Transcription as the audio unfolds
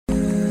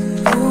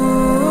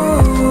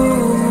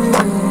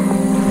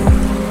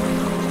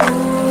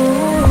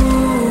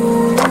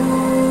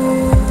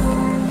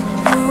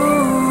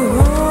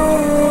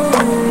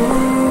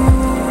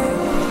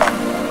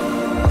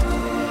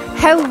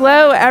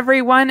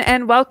everyone,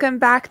 and welcome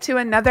back to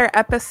another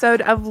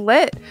episode of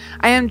Lit.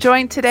 I am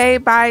joined today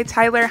by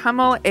Tyler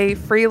Hummel, a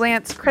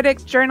freelance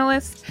critic,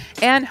 journalist,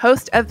 and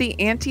host of the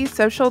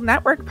Anti-Social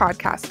Network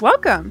podcast.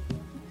 Welcome.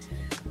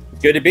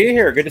 Good to be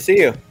here. Good to see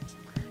you.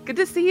 Good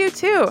to see you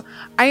too.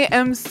 I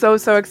am so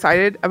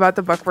excited about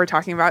the book we're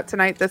talking about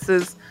tonight. This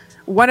is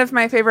one of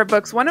my favorite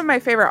books, one of my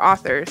favorite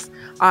authors,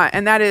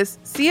 and that is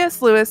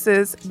C.S.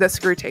 Lewis's The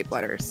Screwtape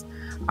Letters.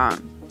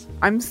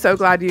 I'm so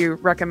glad you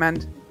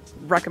recommended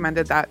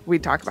that we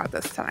talk about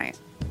this tonight.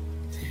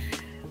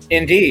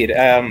 Indeed.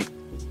 I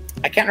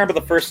can't remember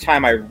the first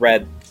time I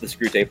read the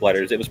Screwtape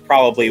Letters. It was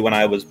probably when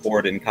I was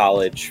bored in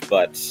college,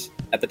 but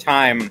at the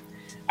time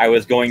I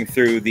was going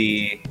through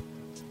the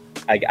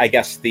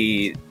C.S.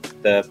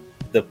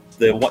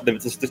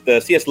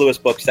 Lewis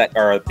books that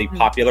are the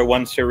popular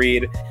ones to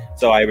read.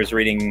 So I was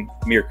reading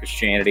Mere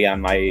Christianity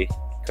on my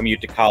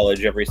commute to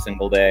college every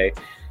single day,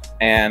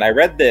 and I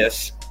read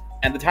this.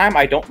 At the time,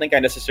 I don't think I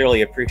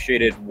necessarily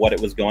appreciated what it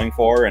was going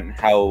for and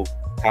how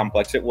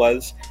complex it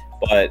was.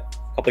 But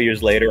a couple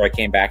years later, I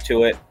came back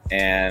to it,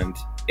 and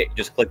it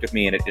just clicked with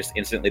me, and it just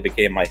instantly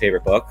became my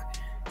favorite book.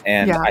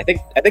 And yeah. I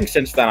think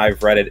since then,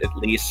 I've read it at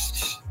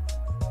least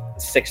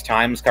 6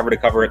 times, cover to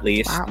cover at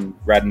least, wow. And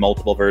read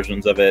multiple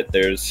versions of it.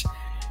 There's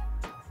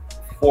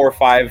 4 or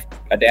 5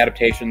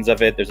 adaptations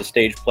of it. There's a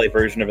stage play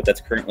version of it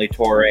that's currently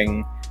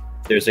touring.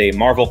 There's a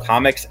Marvel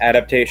Comics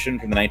adaptation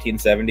from the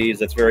 1970s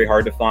that's very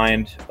hard to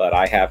find, but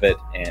I have it,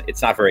 and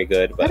it's not very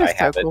good, but I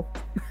have it.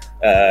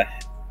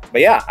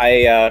 But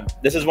yeah,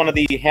 this is one of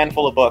the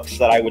handful of books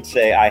that I would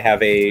say I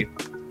have a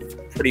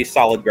pretty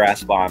solid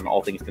grasp on,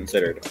 all things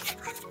considered.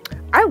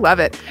 I love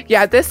it.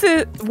 Yeah,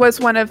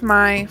 was one of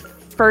my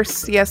first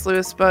C.S.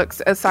 Lewis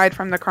books, aside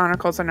from the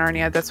Chronicles of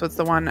Narnia. This was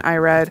the one I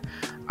read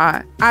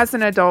as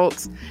an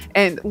adult.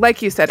 And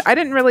like you said, I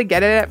didn't really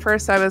get it at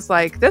first. I was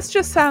like, this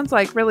just sounds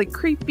like really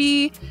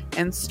creepy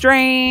and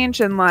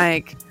strange and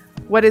like,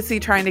 what is he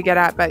trying to get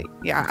at? But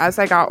yeah, as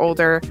I got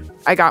older,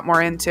 I got more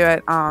into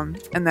it.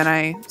 And then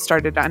I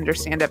started to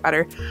understand it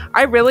better.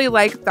 I really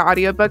like the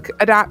audiobook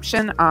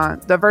adaptation.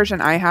 The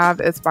version I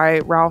have is by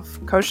Ralph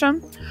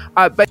Kosham.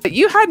 But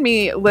you had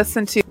me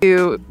listen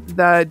to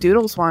the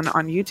Doodles one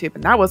on YouTube,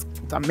 and that was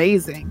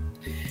amazing.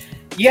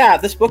 Yeah,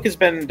 this book has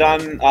been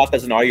done up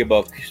as an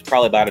audiobook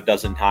probably about a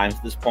dozen times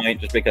at this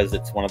point, just because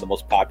it's one of the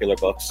most popular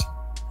books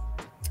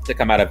to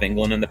come out of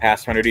England in the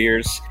past 100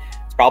 years.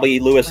 It's probably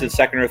Lewis's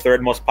second or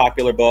third most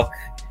popular book.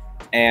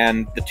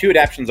 And the 2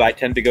 adaptations I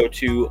tend to go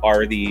to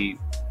are the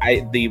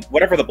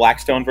whatever the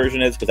Blackstone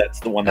version is, because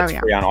that's the one that's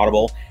free on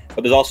Audible.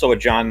 But there's also a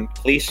John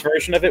Cleese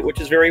version of it, which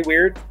is very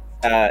weird.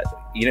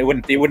 You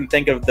wouldn't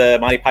think of the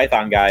Monty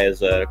Python guy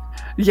as a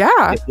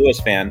Lewis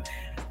fan.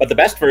 But the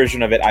best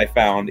version of it I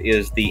found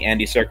is the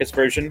Andy Serkis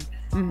version,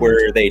 where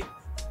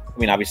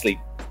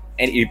obviously,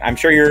 and I'm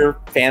sure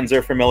your fans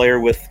are familiar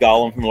with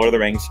Gollum from Lord of the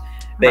Rings.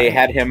 They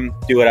had him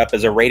do it up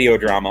as a radio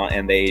drama,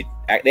 and they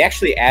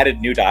actually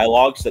added new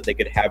dialogue so that they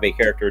could have a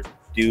character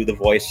do the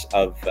voice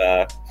of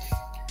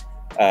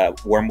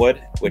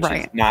Wormwood, which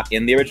is not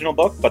in the original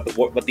book, but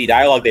the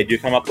dialogue they do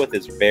come up with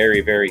is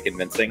very, very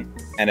convincing,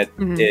 and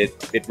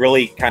it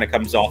really kind of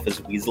comes off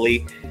as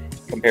Weasley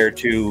compared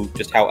to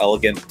just how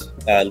elegant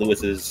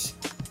Lewis's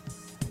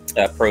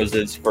prose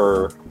is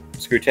for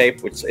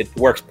Screwtape, which it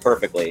works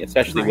perfectly,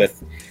 especially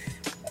with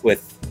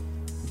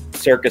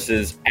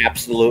Serkis's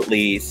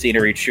absolutely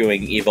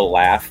scenery-chewing evil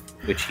laugh,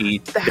 which he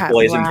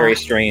deploys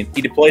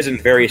in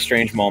very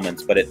strange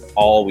moments, but it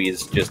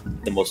always just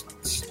the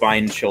most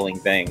spine-chilling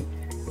thing.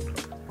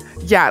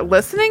 Yeah,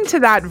 listening to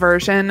that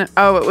version,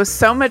 it was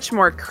so much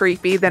more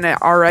creepy than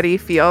it already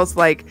feels.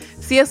 Like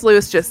C.S.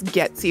 Lewis just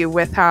gets you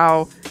with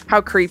how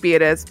creepy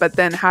it is, but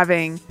then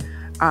having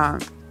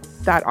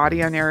that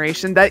audio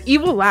narration, that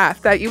evil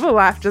laugh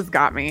just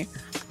got me.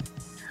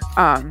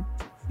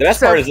 The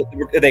best part is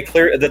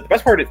the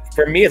best part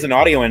for me as an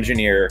audio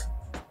engineer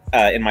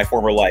in my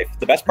former life.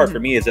 The best part for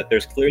me is that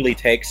there's clearly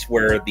takes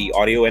where the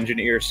audio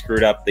engineer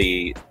screwed up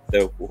the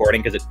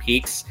recording because it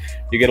peaks.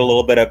 You get a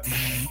little bit of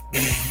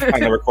on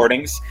the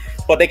recordings,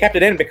 but they kept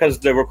it in because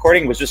the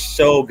recording was just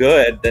so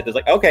good that it's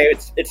like, okay,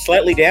 it's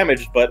slightly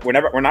damaged, but we're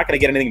not going to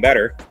get anything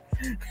better.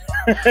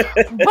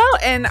 Well,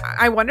 and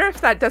I wonder if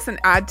that doesn't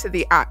add to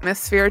the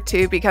atmosphere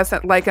too, because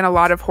like in a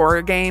lot of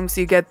horror games,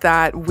 you get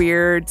that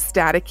weird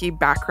staticky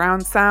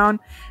background sound,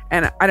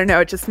 and I don't know,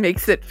 it just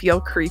makes it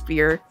feel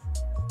creepier.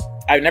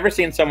 I've never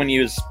seen someone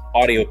use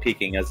audio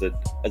peaking as a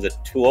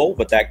tool,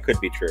 but that could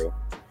be true.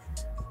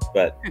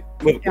 But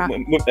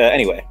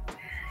anyway.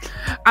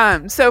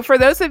 So for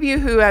those of you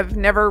who have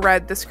never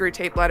read the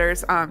Screwtape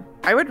Letters,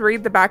 I would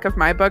read the back of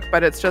my book,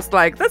 but it's just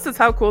like, this is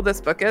how cool this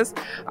book is.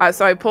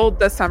 So I pulled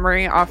the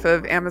summary off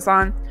of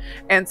Amazon.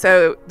 And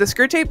so the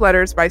Screwtape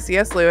Letters by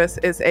C.S. Lewis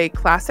is a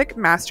classic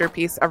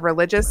masterpiece of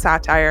religious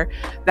satire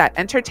that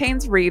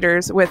entertains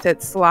readers with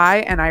its sly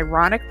and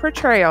ironic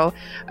portrayal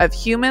of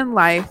human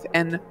life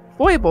and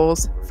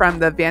foibles from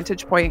the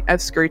vantage point of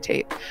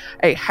Screwtape,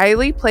 a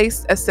highly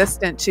placed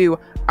assistant to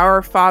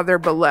Our Father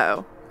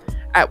Below.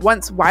 At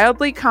once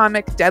wildly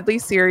comic, deadly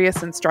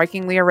serious, and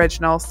strikingly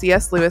original,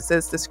 C.S.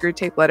 Lewis's The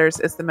Screwtape Letters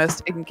is the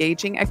most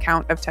engaging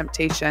account of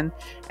temptation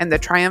and the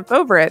triumph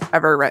over it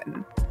ever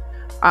written.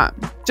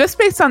 Just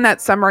based on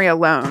that summary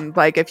alone,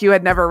 like if you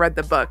had never read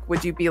the book,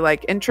 would you be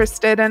like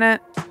interested in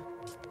it?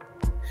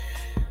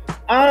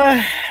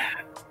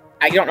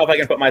 I don't know if I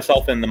can put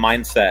myself in the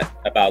mindset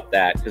about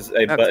that, because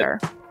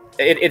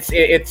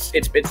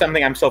it's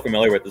something I'm so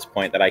familiar with at this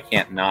point that I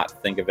can't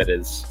not think of it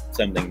as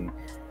something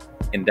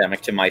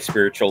endemic to my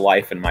spiritual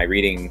life and my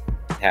reading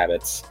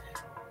habits.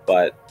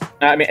 But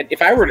I mean,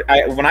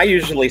 when I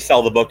usually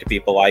sell the book to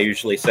people, I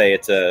usually say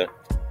it's a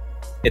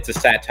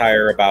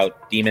satire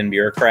about demon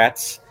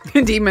bureaucrats.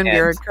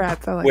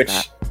 Bureaucrats, I like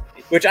that.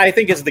 Which I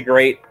think is the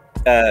great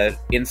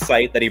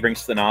insight that he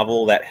brings to the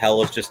novel, that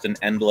hell is just an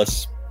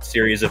endless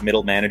series of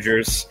middle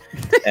managers,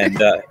 and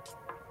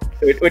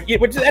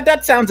which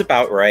that sounds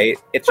about right.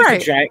 It's just a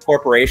giant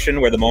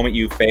corporation where the moment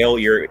you fail,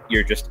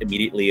 you're just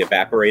immediately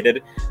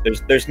evaporated.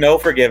 There's no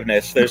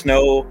forgiveness. There's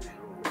no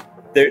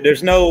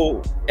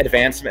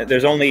advancement.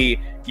 There's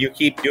only you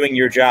keep doing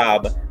your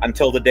job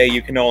until the day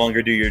you can no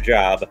longer do your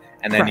job,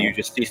 and then you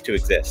just cease to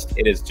exist.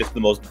 It is just the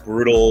most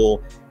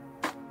brutal,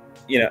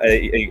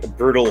 a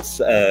brutal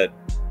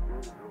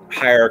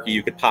hierarchy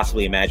you could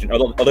possibly imagine.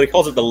 Although he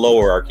calls it the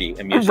lowerarchy,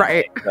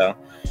 right? So.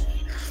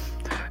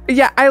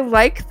 Yeah, I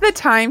like the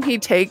time he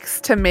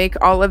takes to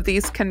make all of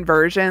these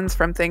conversions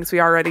from things we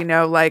already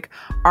know, like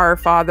our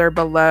Father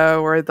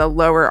below or the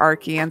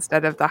lowerarchy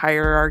instead of the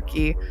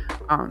hierarchy.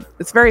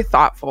 It's very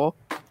thoughtful.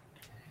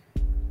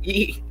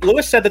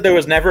 Lewis said that there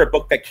was never a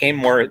book that came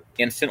more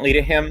instantly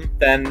to him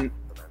than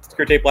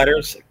Screwtape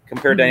Letters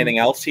compared to anything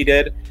else he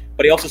did.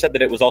 But he also said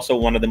that it was also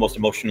one of the most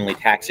emotionally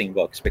taxing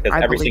books because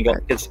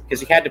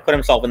because he had to put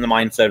himself in the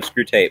mindset of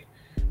Screwtape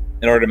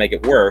in order to make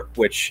it work,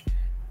 which,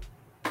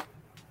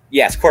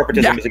 yes,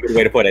 corporatism is a good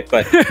way to put it.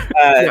 But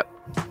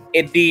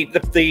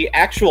the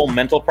actual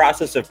mental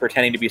process of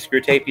pretending to be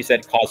Screwtape, he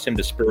said, caused him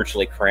to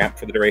spiritually cramp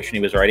for the duration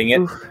he was writing it,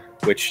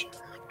 which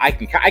I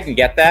can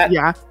get that.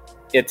 Yeah,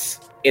 it's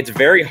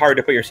very hard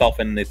to put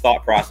yourself in the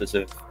thought process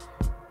of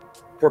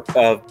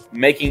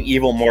making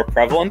evil more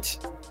prevalent,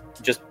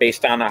 just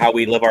based on how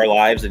we live our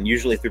lives, and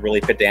usually through really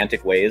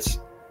pedantic ways.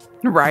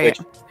 Right.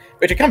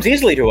 Which it comes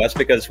easily to us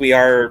because we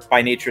are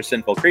by nature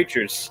sinful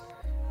creatures.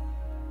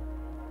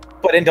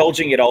 But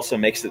indulging it also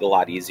makes it a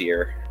lot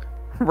easier.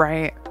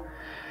 Right.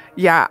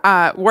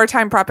 Yeah.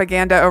 Wartime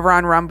Propaganda over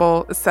on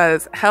Rumble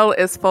says, hell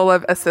is full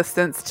of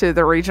assistants to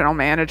the regional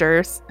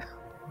managers.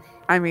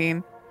 I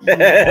mean, that's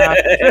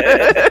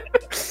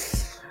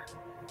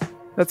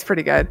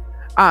pretty good.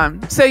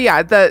 So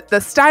yeah, the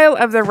style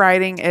of the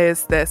writing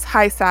is this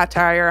high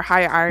satire,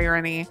 high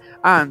irony.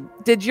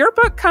 Did your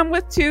book come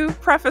with 2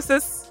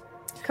 prefaces?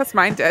 Because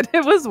mine did.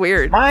 It was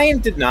weird. Mine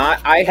did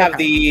not. I have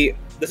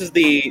this is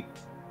the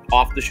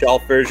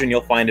off-the-shelf version.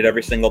 You'll find at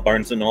every single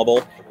Barnes &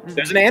 Noble.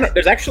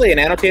 There's actually an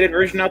annotated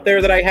version out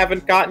there that I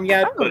haven't gotten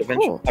yet, but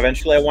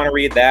eventually I want to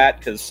read that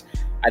because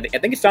I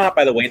think it's done up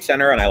by the Wayne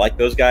Center, and I like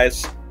those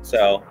guys.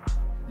 So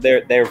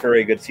they're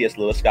very good C.S.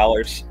 Lewis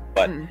scholars.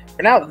 But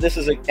for now, this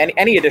is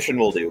any edition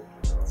will do.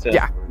 So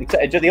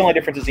the only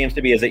difference it seems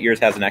to be is that yours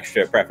has an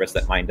extra preface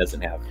that mine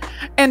doesn't have.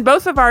 And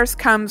both of ours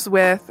comes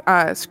with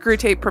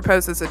Screwtape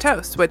Proposes a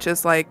Toast, which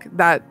is like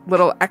that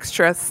little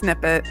extra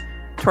snippet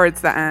towards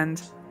the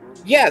end.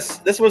 Yes,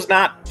 this was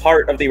not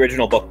part of the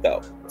original book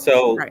though.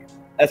 So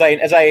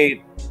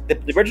the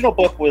original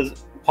book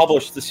was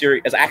published, the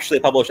series is actually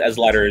published as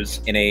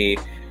letters in a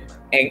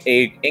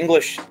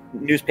English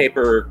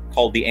newspaper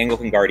called the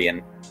Anglican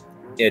Guardian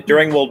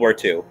during World War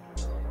II.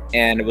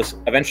 And it was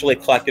eventually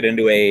collected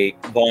into a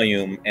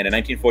volume, and in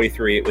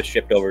 1943 it was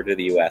shipped over to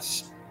the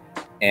US.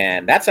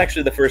 And that's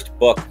actually the first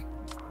book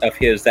of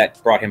his that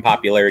brought him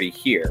popularity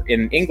here.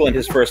 In England,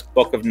 his first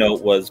book of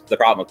note was The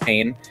Problem of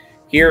Pain.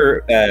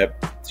 Here,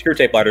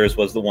 Screwtape Letters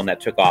was the one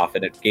that took off,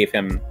 and it gave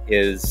him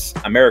his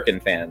American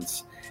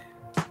fans.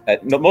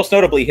 Most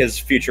notably his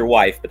future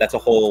wife, but that's a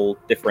whole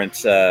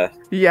different... I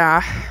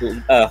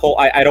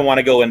don't want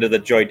to go into the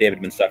Joy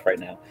Davidman stuff right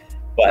now.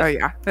 But,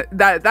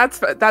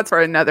 that's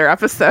for another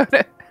episode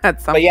at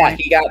some point. Yeah,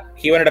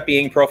 he ended up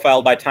being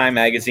profiled by Time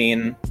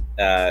magazine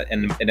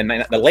in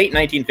the late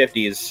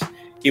 1950s.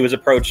 He was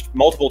approached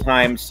multiple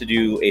times to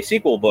do a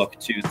sequel book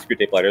to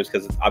Screwtape Letters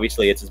because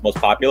obviously it's his most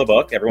popular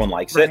book. Everyone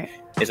likes it.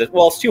 He said,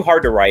 well, it's too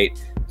hard to write.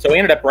 So he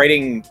ended up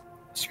writing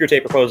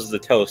Screwtape Proposes a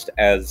Toast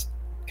as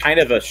kind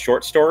of a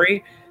short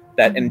story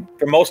that, and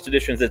for most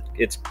editions,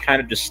 it's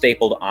kind of just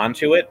stapled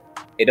onto it.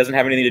 It doesn't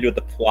have anything to do with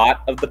the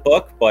plot of the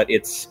book, but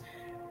it's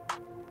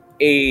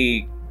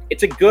a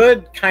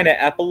good kind of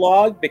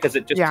epilogue because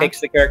it just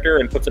takes the character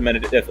and puts him in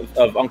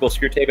of Uncle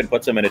Screwtape and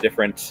puts him in a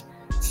different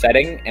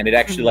setting, and it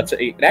actually lets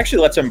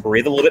him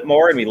breathe a little bit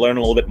more, and we learn a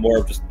little bit more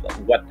of just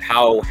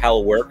how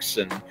hell works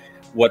and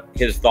what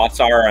his thoughts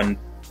are on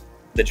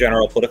the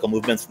general political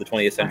movements of the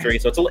 20th century.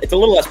 So it's a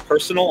little less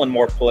personal and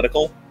more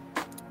political,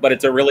 but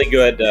it's a really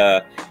good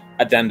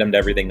addendum to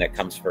everything that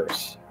comes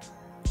first.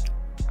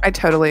 I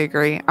totally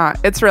agree.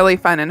 It's really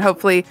fun, and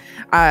hopefully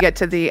get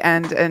to the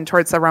end and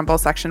towards the Rumble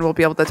section, we'll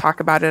be able to talk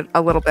about it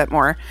a little bit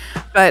more.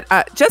 But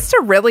just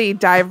to really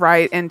dive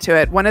right into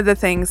it, one of the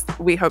things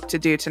we hope to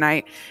do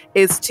tonight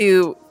is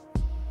to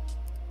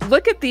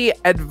look at the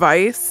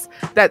advice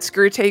that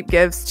Screwtape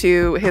gives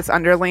to his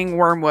underling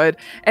Wormwood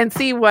and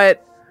see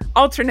what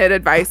alternate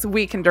advice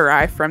we can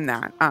derive from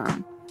that.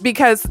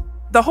 Because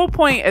the whole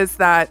point is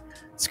that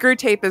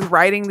Screwtape is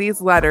writing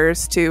these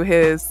letters to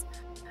his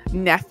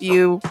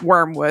nephew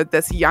Wormwood,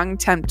 this young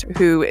temp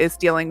who is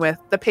dealing with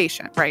the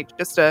patient, right?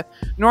 Just a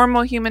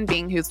normal human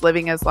being who's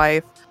living his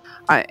life.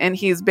 And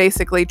he's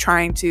basically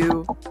trying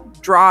to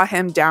draw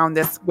him down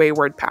this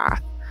wayward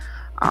path.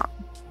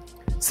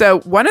 So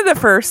one of the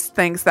first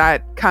things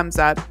that comes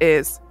up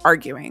is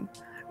arguing.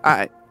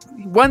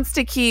 He wants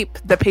to keep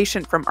the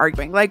patient from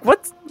arguing. Like,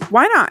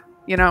 why not?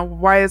 You know,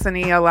 why isn't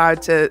he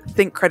allowed to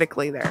think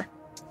critically there?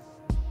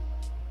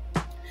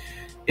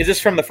 Is this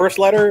from the first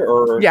letter?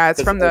 Or yeah,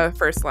 it's from the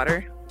first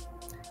letter.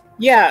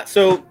 Yeah,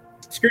 so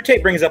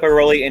Screwtape brings up a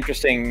really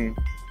interesting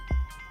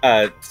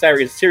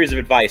series of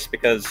advice,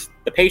 because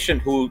the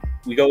patient, who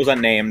goes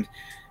unnamed,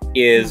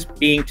 is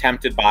being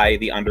tempted by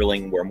the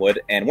underling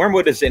Wormwood, and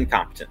Wormwood is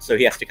incompetent, so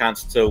he has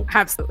to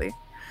absolutely.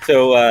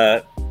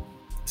 So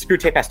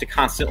Screwtape has to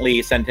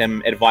constantly send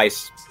him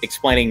advice,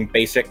 explaining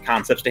basic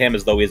concepts to him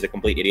as though he's a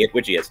complete idiot,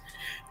 which he is.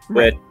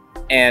 Right.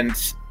 And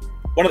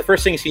one of the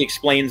first things he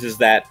explains is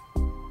that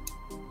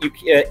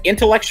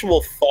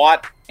intellectual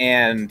thought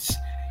and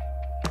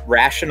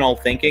rational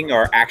thinking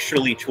are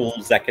actually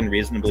tools that can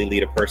reasonably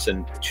lead a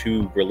person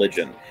to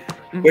religion.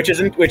 Which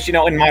you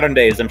know, in modern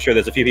days, I'm sure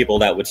there's a few people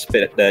that would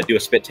do a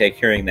spit take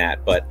hearing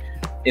that. But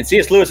in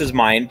C.S. Lewis's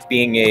mind,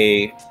 being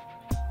a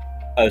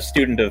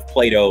student of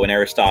Plato and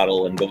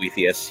Aristotle and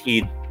Boethius,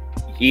 he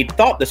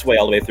thought this way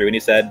all the way through, and he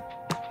said,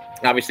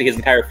 obviously, his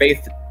entire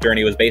faith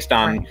journey was based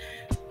on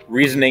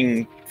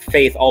reasoning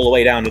faith all the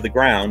way down to the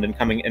ground and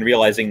coming and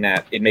realizing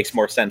that it makes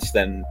more sense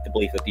than the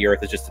belief that the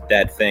Earth is just a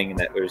dead thing and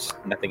that there's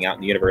nothing out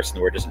in the universe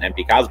and we're just an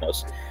empty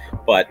cosmos.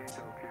 But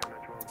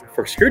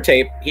for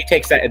Screwtape, he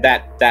takes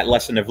that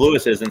lesson of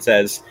Lewis's and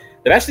says,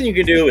 the best thing you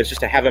can do is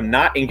just to have him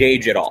not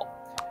engage at all.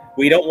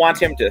 We don't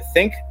want him to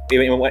think,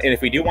 and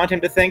if we do want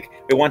him to think,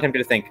 we want him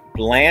to think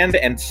bland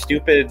and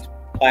stupid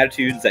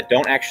platitudes that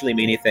don't actually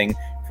mean anything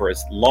for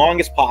as long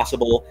as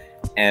possible,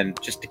 and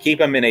just to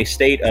keep him in a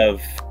state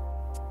of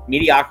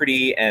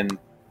mediocrity and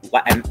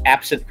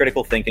absent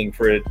critical thinking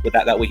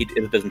that way he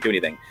doesn't do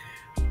anything.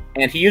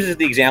 And he uses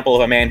the example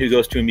of a man who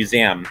goes to a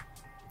museum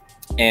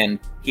and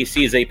he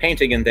sees a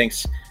painting and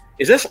thinks,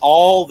 is this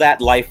all that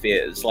life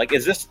is? Like,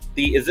 is this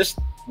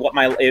what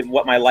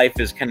my life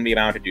is can be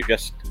amounted to?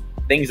 Just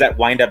things that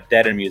wind up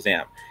dead in a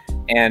museum.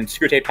 And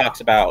Screwtape talks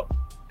about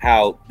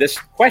how this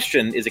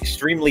question is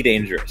extremely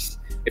dangerous.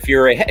 If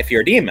you're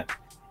a demon,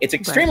 it's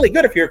extremely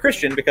good if you're a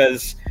Christian,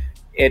 because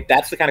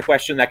that's the kind of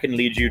question that can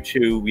lead you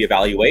to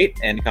reevaluate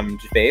and come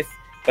to faith.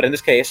 But in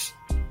this case,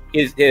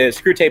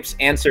 Screwtape's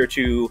answer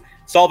to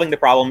solving the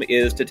problem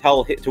is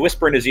to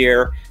whisper in his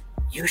ear,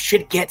 "You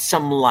should get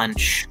some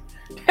lunch."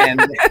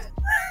 And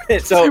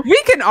so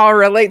we can all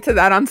relate to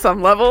that on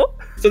some level.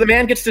 So the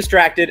man gets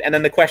distracted, and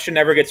then the question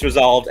never gets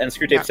resolved. And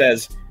Screwtape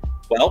says,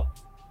 "Well,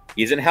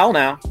 he's in hell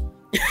now."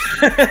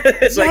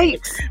 It's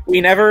like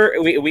he never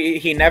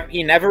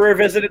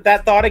revisited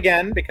that thought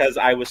again, because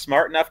I was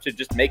smart enough to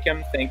just make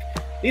him think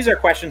these are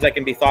questions that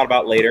can be thought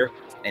about later,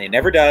 and he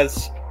never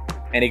does,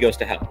 and he goes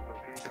to hell.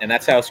 And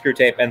that's how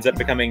Screwtape ends up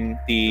becoming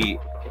the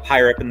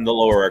higher up in the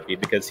lowerarchy,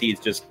 because he's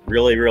just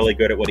really, really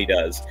good at what he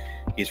does.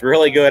 He's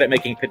really good at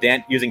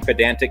using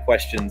pedantic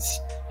questions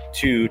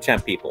to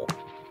tempt people.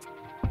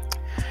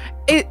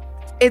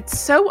 It's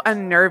so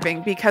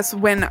unnerving, because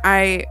when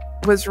I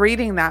was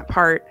reading that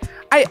part,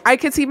 I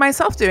could see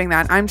myself doing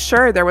that. I'm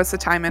sure there was a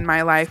time in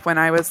my life when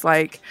I was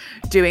like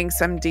doing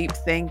some deep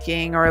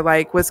thinking, or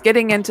like was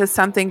getting into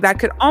something that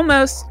could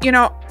almost,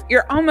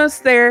 you're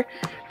almost there,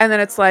 and then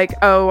it's like,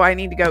 oh, I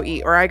need to go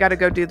eat, or I got to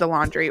go do the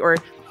laundry, or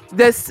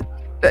this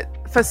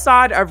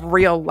facade of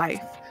real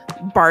life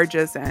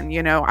barges in.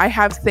 I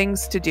have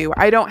things to do.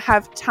 I don't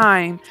have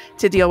time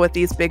to deal with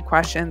these big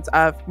questions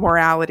of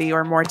morality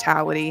or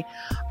mortality.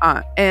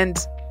 And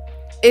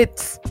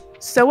it's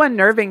so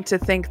unnerving to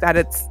think that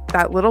it's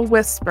that little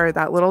whisper,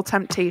 that little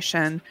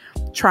temptation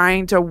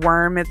trying to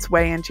worm its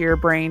way into your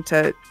brain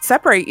to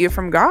separate you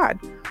from God.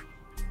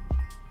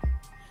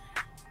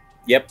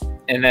 Yep.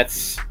 And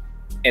it's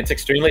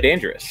extremely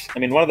dangerous. I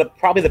mean,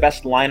 probably the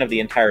best line of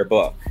the entire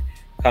book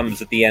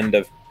comes at the end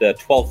of the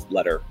 12th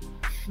letter.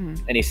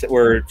 And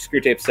where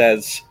Screwtape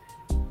says,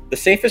 "The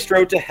safest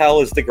road to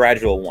hell is the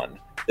gradual one,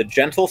 the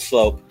gentle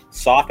slope,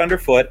 soft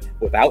underfoot,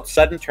 without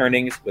sudden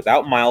turnings,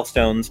 without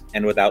milestones,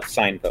 and without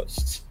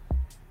signposts."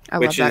 I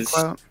love that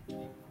quote.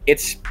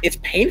 It's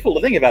painful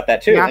to think about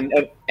that too. Yeah.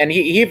 And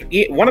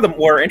he one of the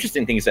more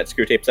interesting things that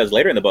Screwtape says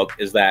later in the book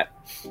is that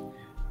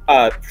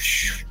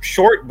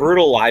short,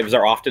 brutal lives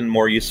are often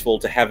more useful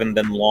to heaven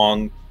than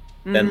long,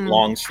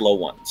 slow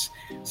ones.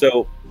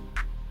 So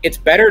it's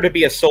better to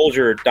be a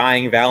soldier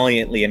dying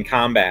valiantly in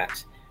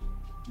combat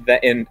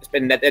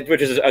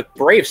which is a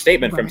brave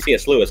statement from Right.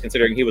 C.S. Lewis,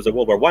 considering he was a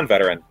World War I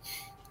veteran,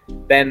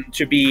 than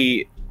to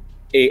be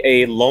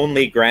a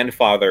lonely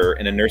grandfather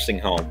in a nursing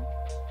home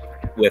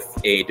with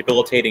a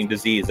debilitating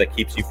disease that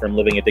keeps you from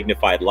living a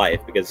dignified life.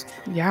 Because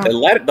Yeah.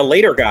 the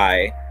later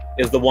guy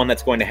is the one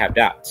that's going to have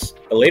doubts.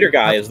 The later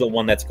guy is the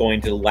one that's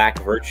going to lack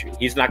virtue.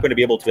 He's not going to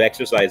be able to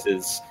exercise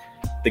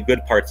the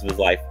good parts of his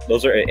life.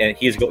 And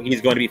he's going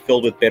to be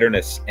filled with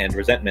bitterness and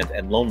resentment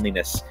and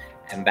loneliness.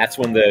 And that's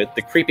when the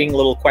creeping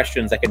little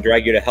questions that can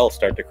drag you to hell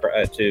start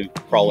to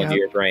crawl into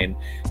your brain.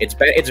 It's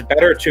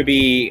better to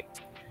be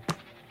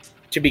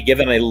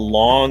given a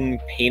long,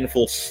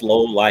 painful, slow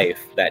life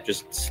that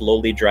just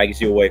slowly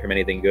drags you away from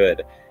anything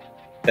good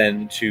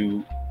than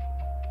to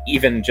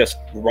even just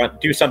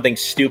do something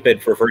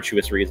stupid for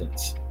virtuous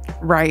reasons.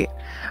 Right.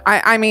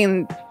 I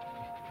mean,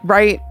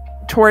 right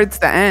towards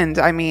the end,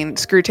 I mean,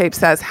 Screwtape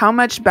says, how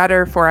much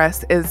better for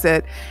us is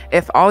it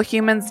if all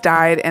humans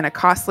died in a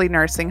costly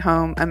nursing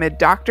home amid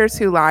doctors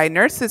who lie,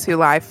 nurses who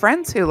lie,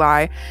 friends who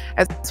lie,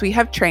 as we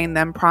have trained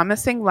them,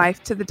 promising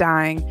life to the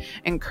dying,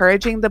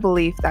 encouraging the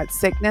belief that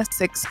sickness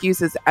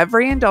excuses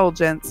every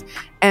indulgence,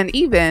 and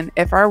even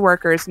if our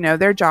workers know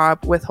their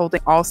job,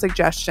 withholding all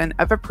suggestion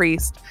of a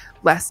priest,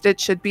 lest it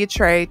should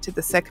betray to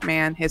the sick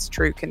man his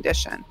true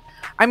condition.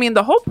 I mean,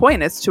 the whole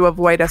point is to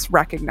avoid us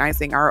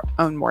recognizing our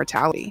own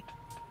mortality.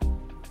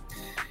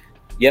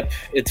 Yep,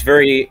 it's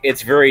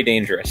very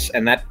dangerous,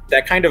 and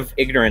that kind of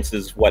ignorance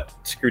is what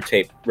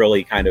Screwtape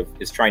really kind of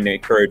is trying to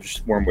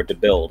encourage Wormwood to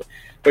build,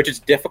 which is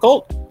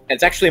difficult.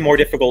 It's actually more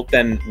difficult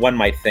than one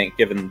might think,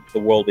 given the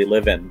world we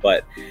live in.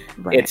 But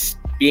Right.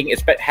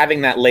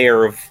 having that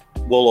layer of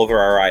wool over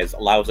our eyes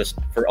allows, as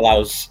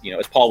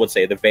Paul would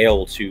say, the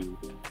veil to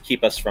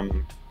keep us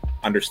from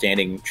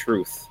understanding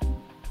truth.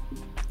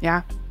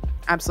 Yeah,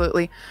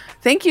 absolutely.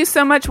 Thank you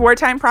so much,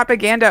 Wartime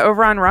Propaganda,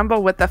 over on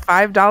Rumble with the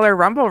 $5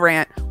 Rumble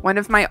Rant, one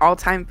of my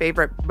all-time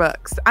favorite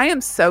books. I am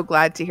so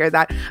glad to hear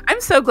that.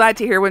 I'm so glad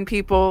to hear when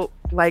people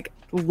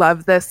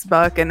love this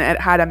book and it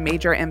had a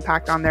major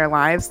impact on their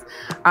lives,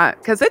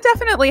 because it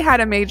definitely had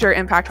a major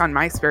impact on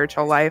my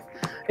spiritual life.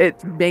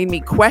 It made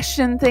me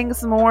question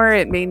things more.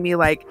 It made me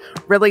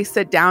really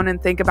sit down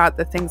and think about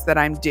the things that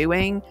I'm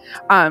doing,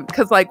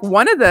 because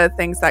one of the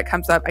things that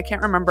comes up, I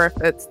can't remember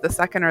if it's the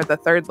second or the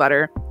third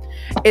letter,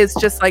 is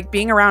just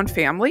being around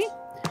family.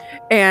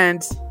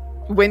 And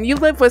when you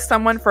live with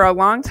someone for a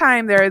long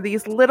time, there are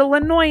these little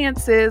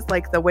annoyances,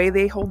 like the way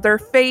they hold their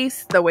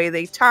face, the way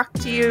they talk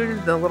to you,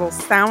 the little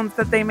sounds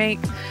that they make,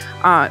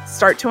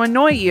 start to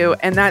annoy you.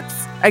 And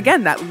that's,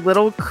 again, that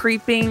little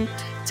creeping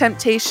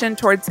temptation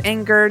towards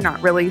anger, not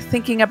really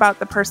thinking about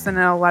the person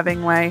in a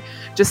loving way,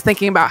 just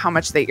thinking about how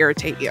much they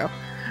irritate you.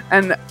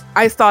 And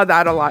I saw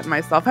that a lot in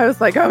myself. I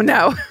was like, oh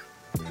no.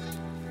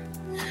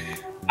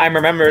 I'm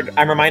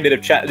reminded of,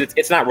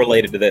 it's not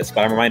related to this,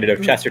 but I'm reminded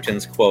of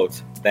Chesterton's quote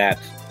that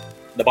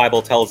the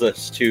Bible tells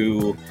us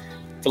to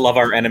love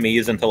our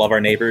enemies and to love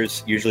our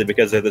neighbors, usually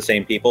because they're the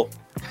same people.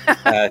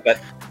 But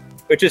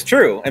which is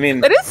true. I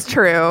mean, it is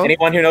true.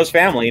 Anyone who knows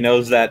family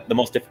knows that the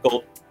most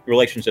difficult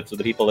relationships are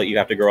the people that you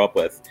have to grow up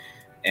with.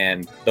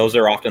 And those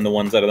are often the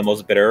ones that are the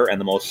most bitter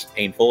and the most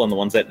painful and the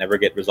ones that never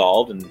get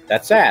resolved. And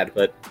that's sad,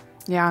 but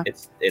yeah,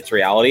 it's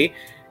reality.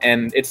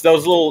 And it's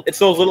those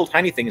little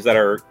tiny things that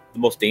are the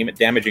most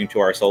damaging to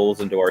our souls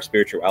and to our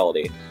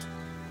spirituality.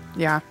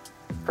 Yeah,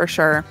 for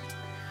sure.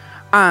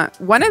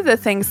 One of the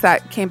things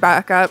that came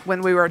back up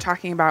when we were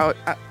talking about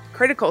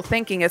critical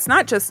thinking, it's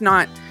not just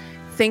not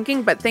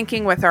thinking, but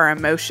thinking with our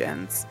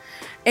emotions.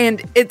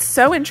 And it's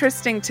so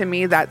interesting to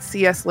me that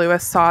C.S.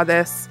 Lewis saw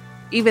this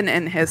even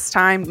in his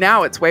time.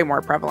 Now it's way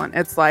more prevalent.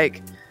 It's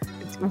like,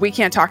 we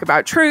can't talk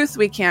about truth.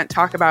 We can't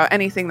talk about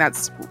anything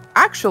that's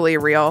actually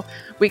real.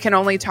 We can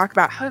only talk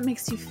about how it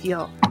makes you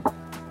feel.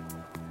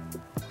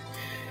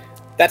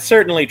 That's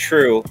certainly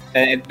true.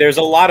 And there's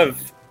a lot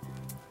of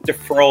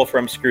deferral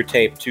from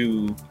Screwtape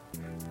to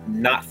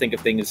not think of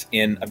things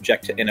in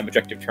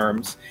objective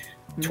terms.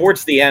 Mm-hmm.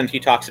 Towards the end, he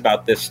talks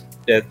about this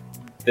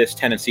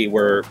tendency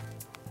where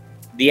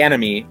the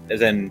enemy,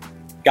 as in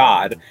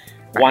God,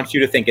 wants you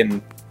to think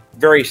in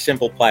very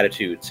simple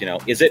platitudes.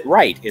 Is it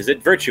right? Is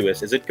it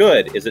virtuous? Is it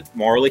good? Is it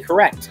morally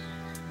correct?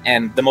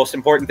 And the most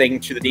important thing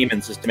to the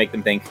demons is to make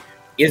them think,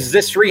 is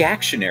this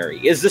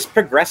reactionary? Is this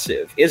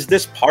progressive? Is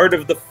this part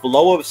of the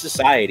flow of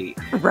society?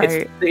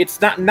 Right.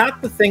 It's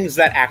not the things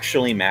that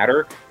actually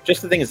matter,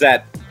 just the things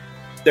that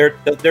they're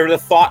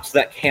the thoughts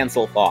that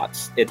cancel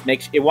thoughts.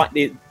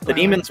 The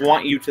demons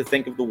want you to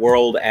think of the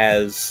world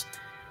as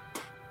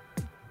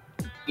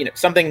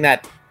something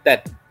that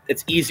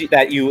it's easy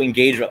that you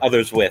engage with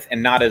others with,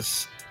 and not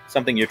as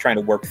something you're trying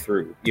to work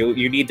through.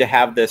 You need to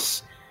have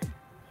this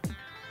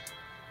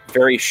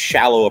very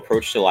shallow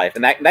approach to life,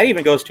 and that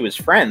even goes to his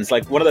friends.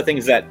 Like, one of the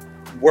things that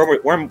one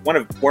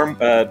of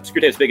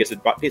Screwtape's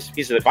biggest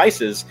piece of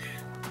advice is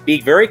be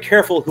very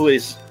careful who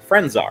his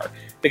friends are,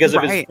 because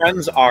if his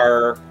friends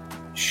are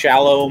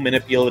shallow,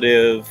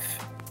 manipulative,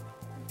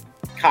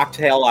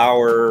 cocktail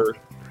hour,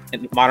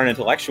 and modern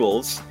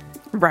intellectuals,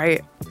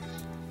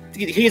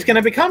 he's going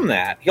to become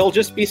that. He'll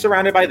just be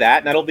surrounded by that,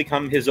 and that'll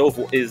become his au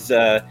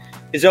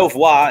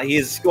revoir.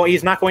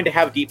 He's not going to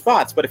have deep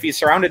thoughts. But if he's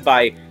surrounded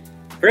by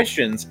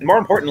Christians, and more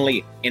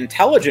importantly,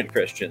 intelligent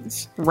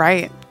Christians,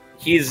 right,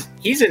 he's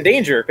in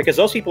danger, because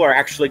those people are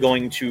actually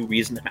going to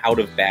reason him out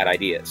of bad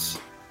ideas.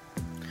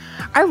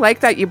 I like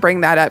that you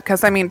bring that up,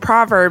 because, I mean,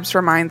 Proverbs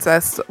reminds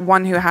us,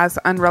 one who has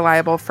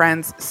unreliable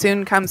friends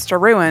soon comes to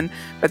ruin,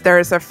 but there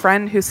is a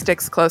friend who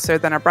sticks closer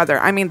than a brother.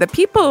 I mean, the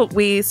people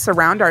we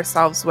surround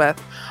ourselves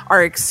with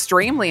are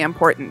extremely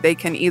important. They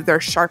can either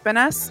sharpen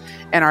us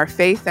in our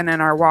faith and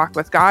in our walk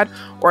with God,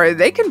 or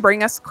they can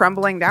bring us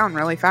crumbling down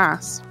really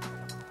fast.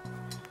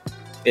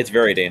 It's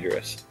very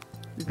dangerous.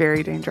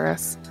 Very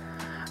dangerous.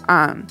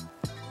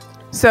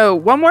 So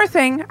one more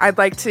thing I'd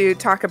like to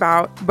talk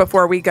about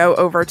before we go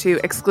over to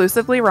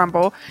exclusively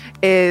Rumble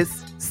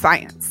is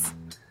science.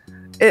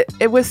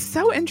 It was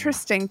so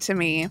interesting to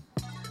me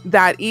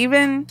that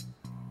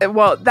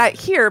that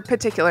here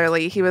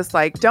particularly, he was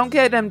like, don't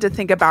get him to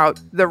think about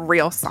the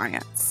real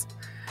science.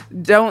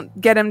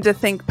 Don't get him to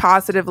think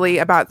positively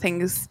about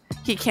things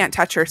he can't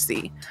touch or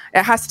see.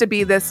 It has to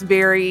be this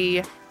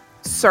very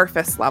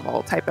surface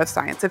level type of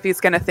science if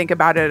he's going to think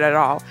about it at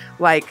all,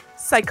 like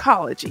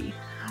psychology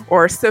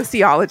or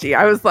sociology.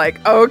 I was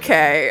like,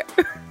 okay.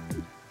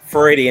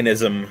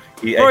 Freudianism.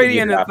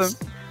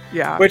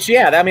 Yeah. Which,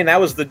 I mean,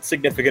 that was the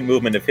significant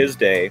movement of his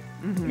day.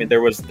 Mm-hmm. I mean,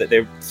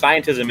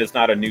 scientism is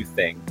not a new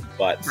thing,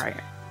 but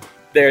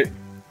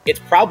it's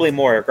probably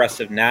more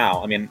aggressive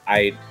now. I mean,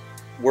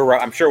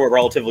 I'm sure we're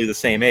relatively the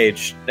same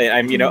age.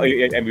 I'm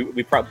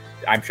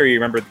sure you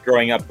remember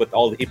growing up with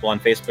all the people on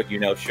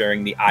Facebook,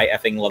 sharing the "I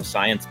effing love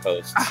science"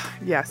 posts.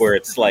 Yes. Where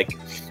it's like,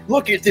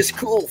 look at this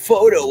cool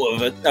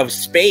photo of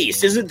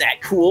space. Isn't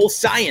that cool?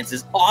 Science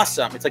is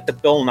awesome. It's like the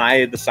Bill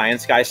Nye the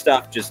Science Guy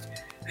stuff. Just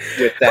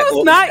with that.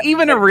 Who's not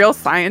even a real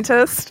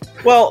scientist.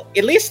 Well,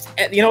 at least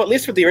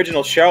with the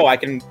original show, I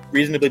can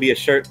reasonably be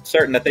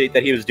certain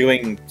that he was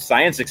doing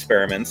science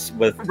experiments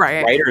with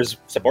writers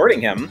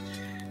supporting him.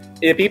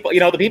 The people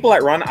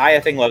that run I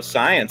Think Love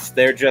Science,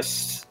 they're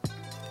just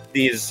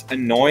these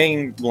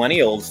annoying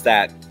millennials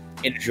that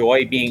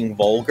enjoy being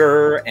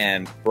vulgar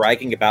and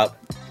bragging about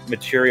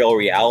material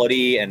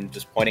reality and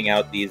just pointing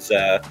out these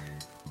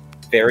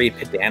very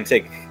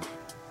pedantic,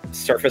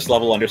 surface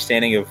level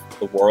understanding of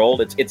the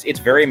world. It's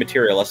very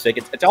materialistic.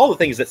 It's all the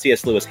things that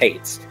C.S. Lewis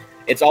hates.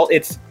 It's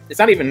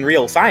not even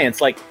real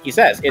science, like he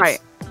says.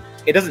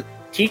 It doesn't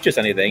teach us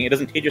anything. It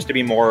doesn't teach us to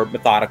be more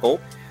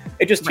methodical.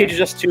 It just teaches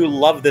us to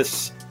love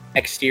this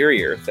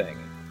exterior thing.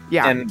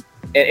 Yeah. And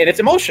it's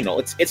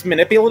emotional. It's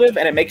manipulative,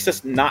 and it makes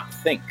us not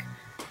think.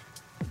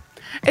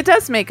 It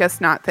does make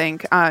us not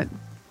think.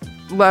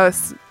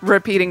 Lois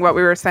repeating what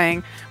we were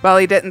saying. Well,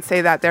 he didn't say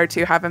that there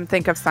to have him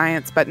think of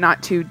science, but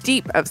not too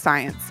deep of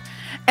science.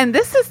 And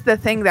this is the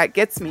thing that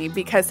gets me,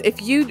 because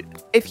if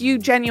you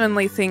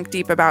genuinely think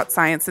deep about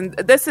science, and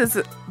this is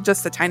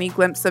just a tiny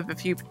glimpse of a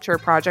future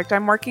project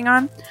I'm working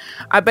on,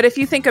 but if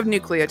you think of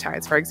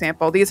nucleotides, for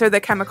example, these are the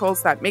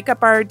chemicals that make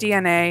up our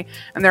DNA,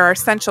 and they're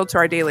essential to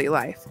our daily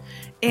life.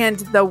 And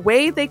the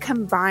way they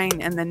combine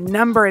and the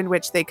number in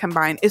which they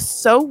combine is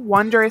so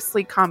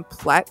wondrously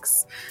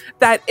complex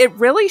that it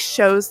really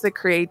shows the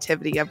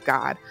creativity of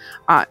God.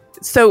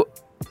 So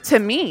to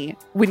me,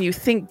 when you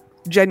think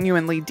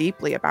genuinely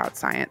deeply about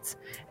science,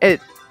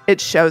 it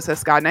shows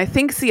us God. And I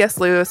think C.S.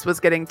 Lewis was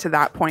getting to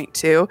that point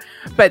too.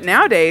 But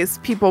nowadays,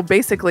 people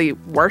basically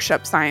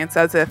worship science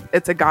as if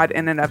it's a God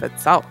in and of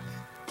itself.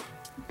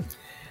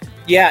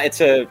 Yeah, it's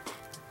a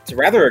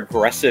rather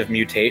aggressive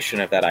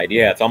mutation of that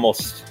idea. It's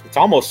almost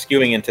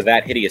skewing into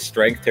that hideous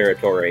strength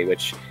territory,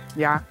 which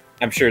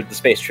I'm sure the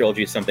space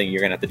trilogy is something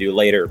you're gonna have to do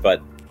later.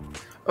 But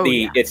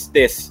it's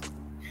this: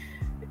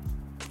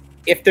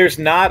 if there's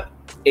not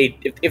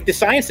if the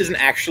science isn't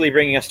actually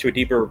bringing us to a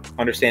deeper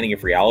understanding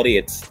of reality,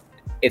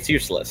 it's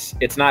useless.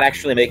 It's not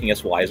actually making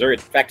us wiser. In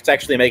fact, it's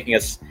actually making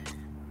us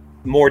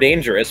more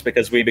dangerous,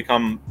 because we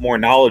become more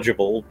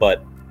knowledgeable,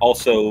 but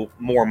also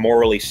more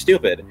morally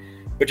stupid,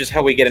 which is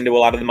how we get into a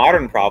lot of the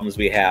modern problems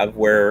we have,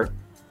 where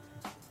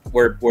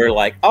we're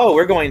like, oh,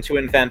 we're going to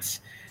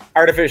invent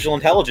artificial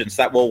intelligence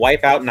that will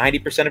wipe out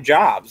 90% of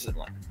jobs. And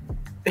like,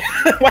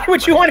 why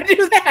would you want to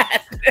do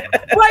that?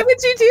 Why would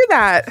you do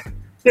that?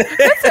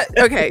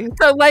 Okay,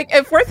 so like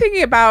if we're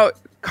thinking about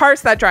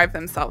cars that drive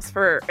themselves,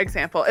 for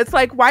example, it's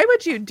like, why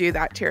would you do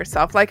that to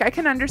yourself? Like, I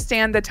can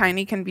understand the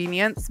tiny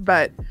convenience,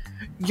 but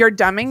you're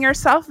dumbing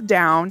yourself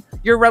down.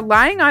 You're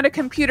relying on a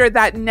computer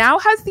that now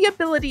has the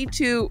ability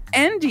to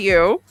end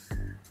you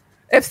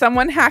if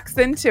someone hacks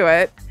into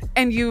it,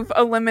 and you've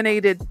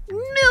eliminated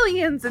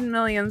millions and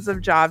millions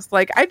of jobs.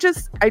 Like, I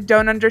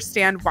don't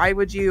understand, why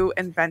would you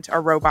invent a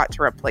robot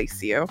to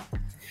replace you?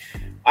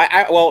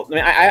 I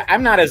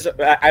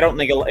don't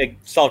think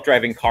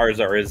self-driving cars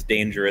are as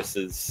dangerous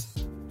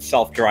as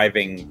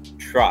self-driving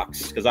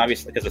trucks, because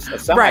obviously, because a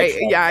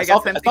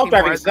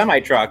self-driving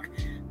semi-truck,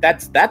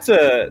 that's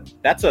a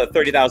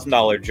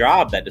 $30,000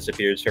 job that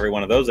disappears for every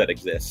one of those that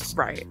exists.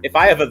 Right. If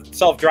I have a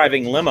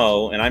self-driving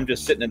limo and I'm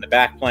just sitting in the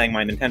back playing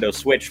my Nintendo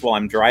Switch while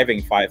I'm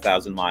driving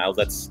 5,000 miles,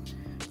 that's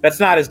that's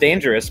not as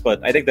dangerous.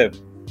 But I think that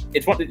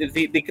it's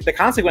the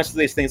consequences of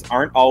these things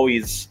aren't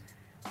always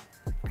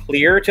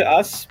clear to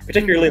us,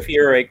 particularly if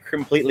you're a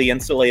completely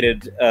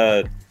insulated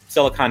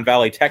Silicon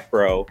Valley tech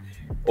bro,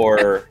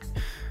 or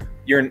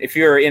if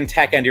you're in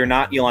tech and you're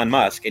not Elon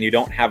Musk and you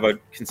don't have a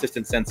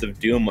consistent sense of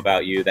doom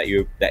about you,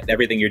 that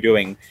everything you're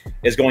doing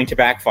is going to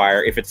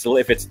backfire if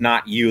it's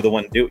not you the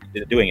one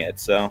doing it.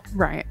 So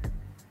right.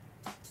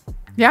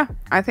 Yeah,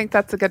 I think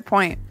that's a good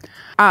point.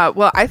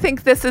 Well, I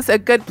think this is a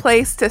good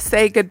place to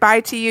say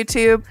goodbye to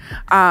YouTube.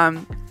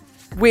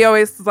 We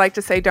always like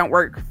to say don't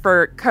work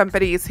for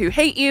companies who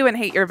hate you and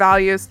hate your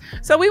values.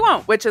 So we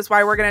won't, which is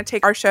why we're going to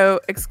take our show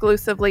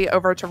exclusively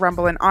over to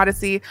Rumble and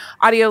Odyssey.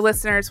 Audio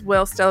listeners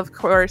will still, of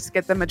course,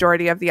 get the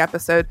majority of the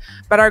episode.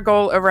 But our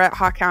goal over at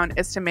Hawkhound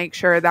is to make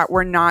sure that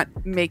we're not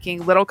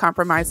making little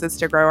compromises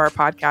to grow our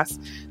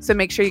podcast. So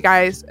make sure you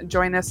guys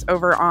join us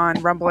over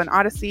on Rumble and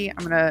Odyssey.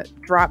 I'm going to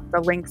drop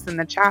the links in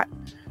the chat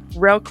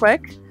real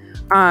quick.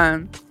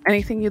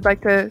 Anything you'd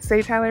like to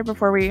say, Tyler,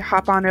 before we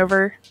hop on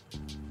over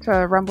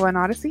to Rumble and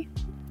Odyssey?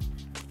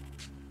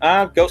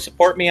 Go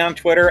support me on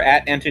Twitter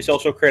at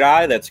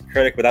antisocialcriti. That's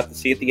critic without the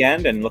C at the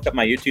end. And look up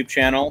my YouTube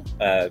channel.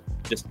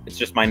 It's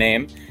just my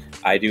name.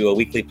 I do a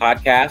weekly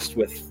podcast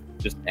with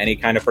just any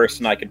kind of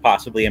person I could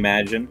possibly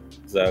imagine.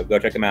 So go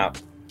check them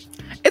out.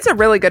 It's a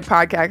really good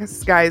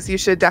podcast, guys. You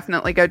should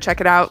definitely go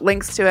check it out.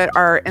 Links to it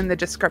are in the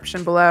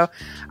description below.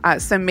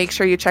 So make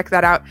sure you check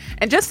that out.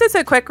 And just as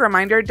a quick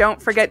reminder,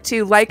 don't forget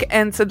to like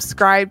and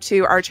subscribe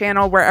to our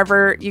channel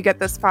wherever you get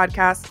this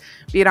podcast,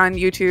 be it on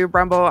YouTube,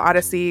 Rumble,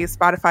 Odyssey,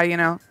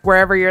 Spotify,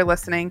 wherever you're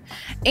listening.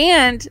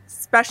 And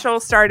special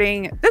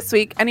starting this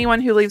week,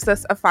 anyone who leaves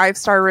us a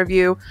 5-star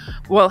review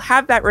will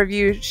have that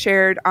review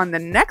shared on the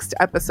next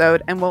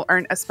episode and will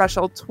earn a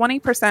special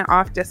 20%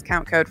 off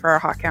discount code for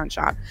our Hawkhound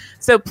shop.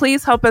 So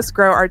please help us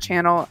grow our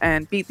channel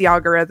and beat the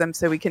algorithm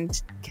so we can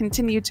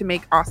continue to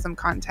make awesome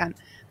content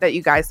that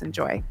you guys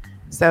enjoy.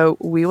 So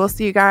we will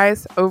see you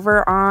guys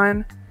over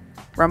on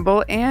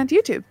Rumble and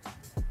YouTube.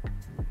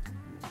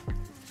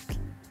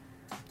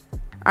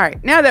 All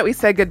right, now that we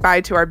said goodbye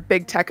to our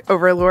big tech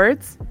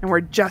overlords and we're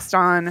just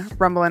on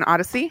Rumble and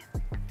Odyssey,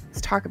 let's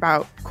talk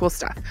about cool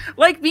stuff,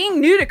 like being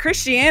new to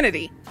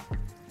Christianity.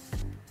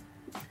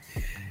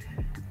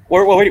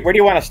 Where do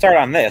you want to start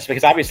on this?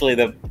 Because obviously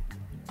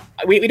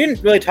we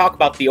didn't really talk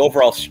about the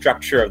overall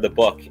structure of the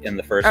book in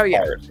the first part.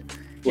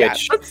 Yeah,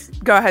 let's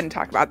go ahead and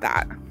talk about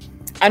that.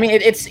 I mean,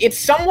 it's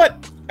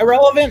somewhat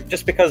irrelevant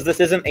just because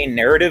this isn't a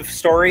narrative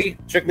story,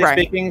 strictly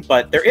speaking,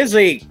 but there is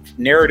a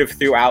narrative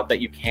throughout that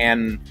you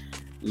can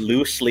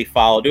loosely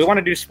follow. Do we want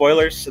to do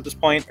spoilers at this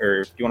point,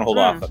 or do you want to hold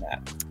off on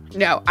that?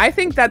 No, I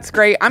think that's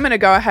great. I'm going to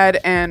go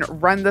ahead and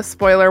run the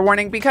spoiler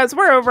warning because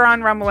we're over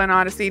on Rumble and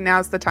Odyssey.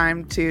 Now's the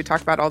time to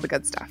talk about all the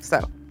good stuff.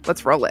 So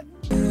let's roll it.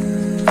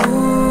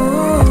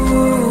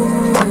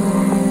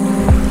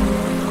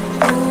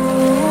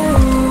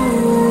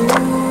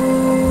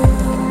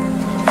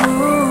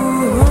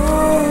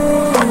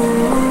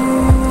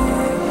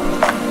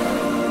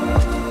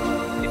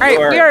 All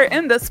right, we are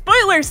in the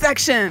spoiler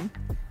section.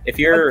 If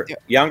you're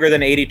younger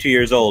than 82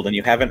 years old and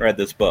you haven't read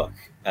this book,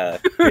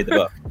 read the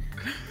book.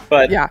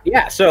 But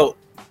yeah, so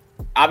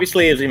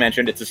obviously, as we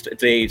mentioned,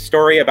 it's a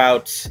story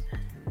about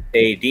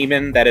a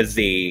demon that is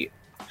the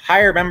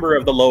higher member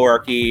of the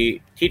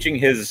lowarchy teaching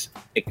his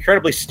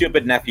incredibly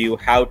stupid nephew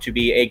how to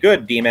be a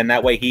good demon.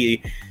 That way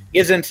he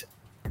isn't...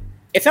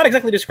 It's not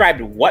exactly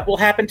described what will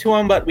happen to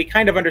him, but we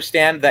kind of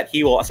understand that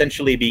he will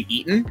essentially be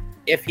eaten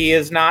if he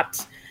does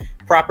not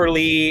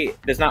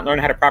learn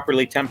how to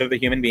properly tempt other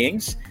human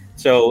beings.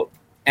 So,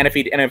 and if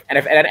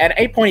at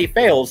any point he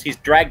fails, he's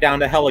dragged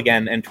down to hell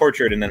again and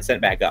tortured and then sent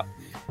back up.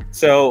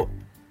 So,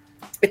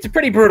 it's a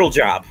pretty brutal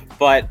job.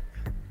 But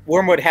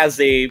Wormwood has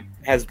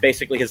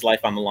basically his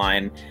life on the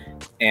line,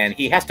 and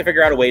he has to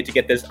figure out a way to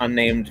get this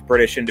unnamed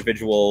British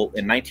individual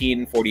in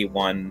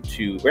 1941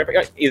 either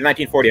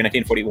 1940 or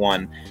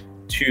 1941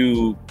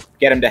 to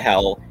get him to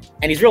hell,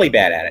 and he's really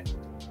bad at it.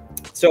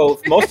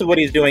 So most of what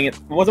he's doing in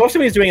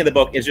the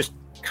book is just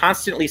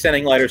constantly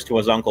sending letters to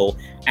his uncle,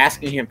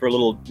 asking him for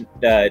little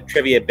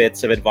trivia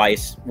bits of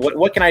advice.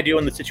 What can I do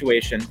in the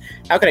situation?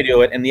 How can I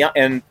do it? And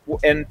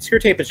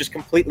Screwtape is just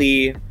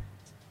completely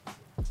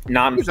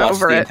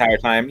nonplussed the entire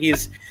time.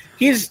 This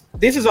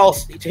is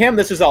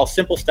all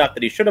simple stuff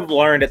that he should have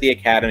learned at the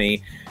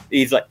academy.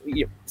 He's like,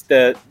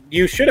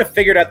 you should have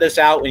figured out this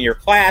out in your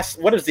class.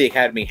 What is the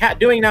academy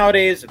doing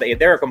nowadays?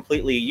 They're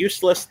completely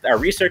useless. Our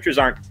researchers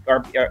aren't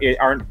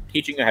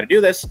teaching you how to do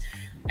this.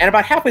 And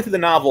about halfway through the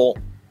novel,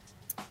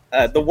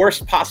 the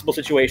worst possible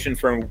situation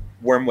for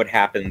Wormwood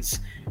happens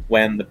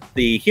when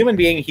the human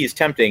being he's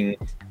tempting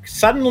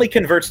suddenly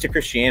converts to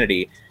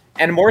Christianity,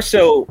 and more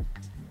so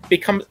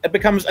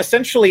becomes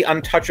essentially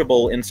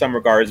untouchable in some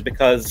regards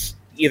because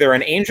either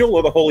an angel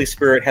or the Holy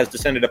Spirit has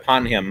descended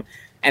upon him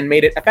and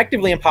made it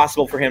effectively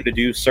impossible for him to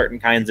do certain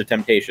kinds of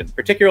temptation,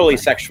 particularly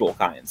sexual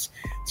kinds.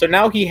 So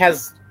now he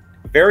has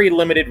very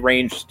limited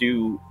range to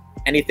do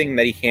anything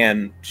that he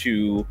can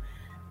to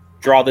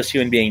draw this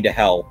human being to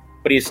hell,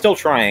 but he's still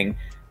trying.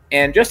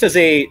 And just as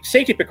a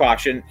safety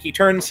precaution, he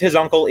turns his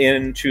uncle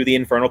into the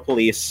infernal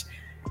police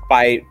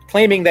by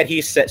claiming that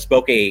he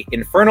spoke a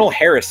infernal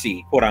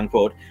heresy, quote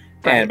unquote,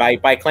 and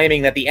by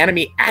claiming that the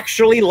enemy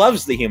actually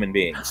loves the human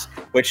beings,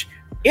 which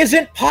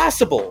isn't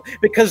possible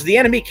because the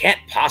enemy can't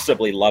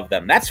possibly love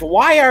them. That's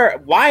why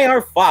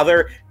our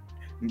father,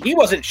 he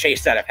wasn't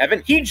chased out of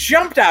heaven. He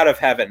jumped out of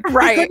heaven.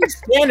 Right. He couldn't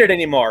stand it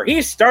anymore.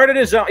 He started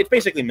his own. It's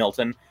basically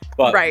Milton,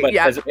 but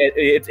yeah.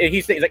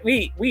 He's like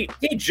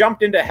he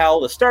jumped into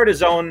hell to start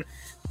his own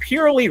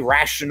purely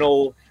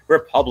rational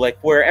republic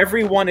where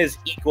everyone is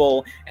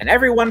equal and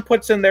everyone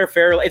puts in their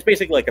fair. It's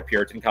basically like a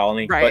Puritan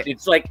colony, but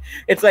it's like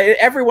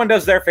everyone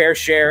does their fair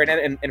share,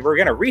 and we're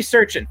gonna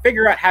research and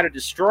figure out how to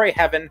destroy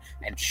heaven.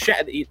 And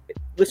the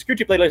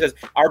Screwtape later says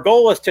our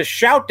goal is to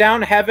shout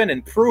down heaven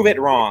and prove it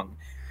wrong,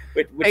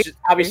 which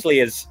obviously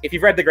is, if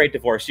you've read The Great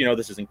Divorce, you know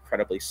this is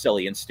incredibly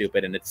silly and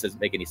stupid, and it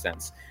doesn't make any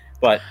sense.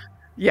 But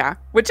yeah,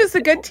 which is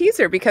a good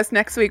teaser because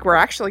next week we're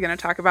actually going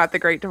to talk about The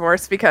Great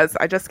Divorce because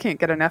I just can't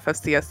get enough of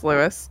C.S.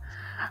 Lewis.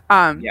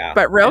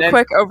 But real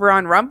quick over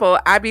on Rumble,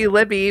 Abby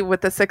Libby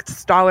with the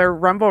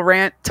 $6 Rumble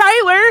rant.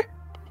 Tyler,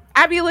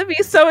 Abby Libby,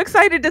 so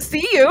excited to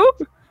see you.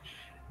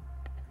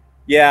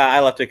 Yeah, I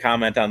left a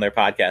comment on their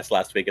podcast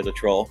last week as a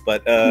troll,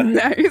 but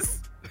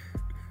nice.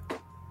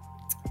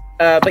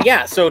 But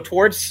yeah, so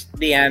towards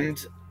the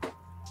end,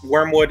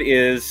 Wormwood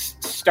is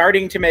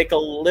starting to make a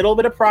little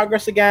bit of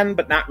progress again,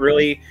 but not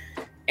really.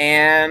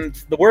 And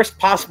the worst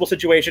possible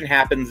situation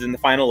happens in the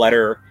final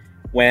letter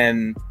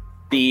when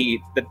the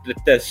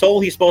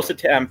soul he's supposed to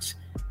tempt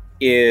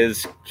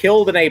is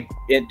killed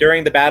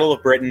during the Battle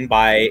of Britain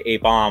by a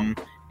bomb,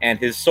 and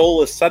his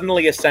soul is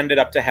suddenly ascended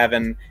up to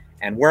heaven,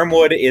 and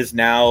Wormwood is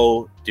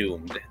now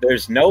doomed.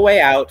 There's no way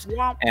out,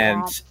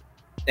 and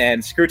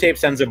Screwtape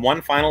sends him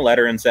one final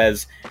letter and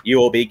says, "You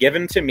will be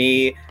given to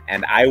me,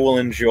 and I will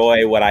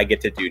enjoy what I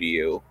get to do to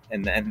you."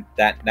 And then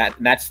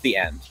that's the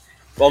end.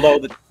 Although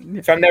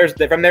there's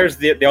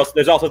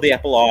also the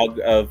epilogue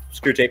of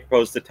Screwtape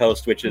Proposed to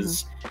Toast, which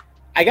is,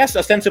 I guess,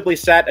 ostensibly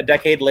set a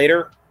decade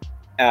later.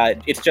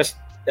 It's just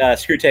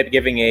Screwtape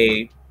giving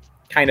a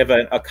kind of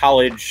a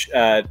college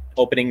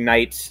opening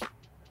night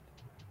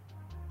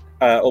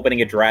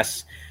opening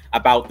address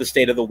about the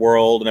state of the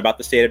world and about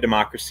the state of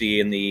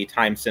democracy and the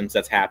time since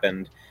that's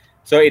happened.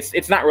 So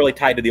it's not really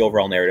tied to the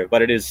overall narrative,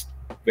 but it's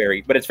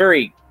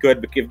very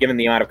good given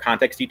the amount of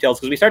context details,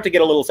 because we start to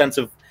get a little sense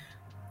of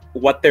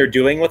what they're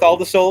doing with all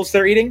the souls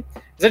they're eating.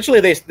 Essentially,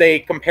 they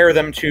compare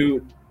them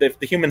to the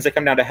humans that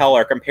come down to hell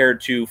are compared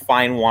to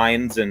fine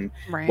wines and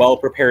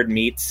well-prepared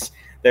meats.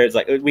 There's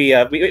like we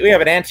have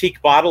an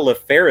antique bottle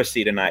of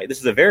Pharisee tonight. This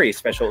is a very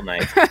special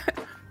night.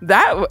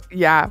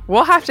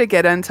 We'll have to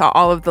get into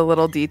all of the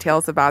little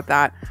details about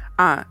that.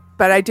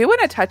 But I do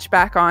want to touch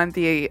back on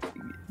the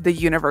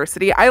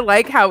university. I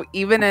like how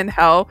even in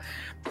hell,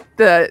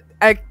 the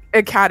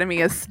academy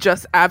is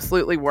just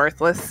absolutely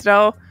worthless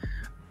still.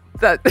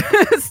 That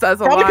says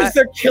a lot. Probably because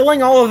they're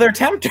killing all of their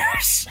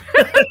tempters.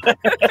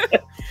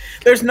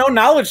 There's no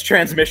knowledge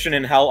transmission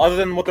in hell other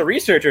than what the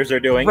researchers are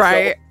doing.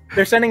 Right. So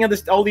they're sending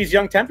all these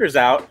young tempters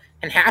out,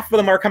 and half of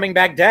them are coming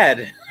back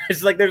dead.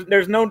 It's like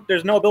there's no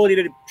ability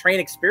to train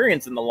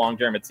experience in the long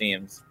term, it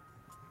seems.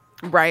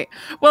 Right.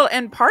 Well,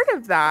 and part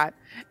of that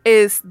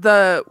is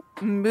the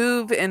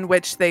move in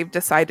which they've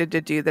decided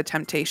to do the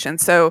temptation.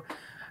 So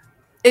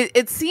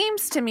it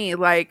seems to me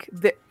like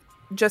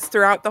just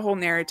throughout the whole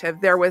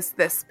narrative, there was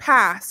this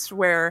past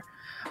where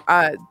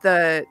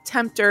the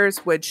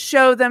tempters would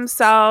show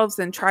themselves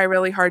and try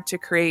really hard to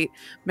create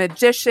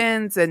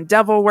magicians and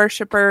devil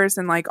worshippers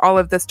and like all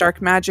of this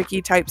dark magic-y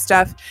type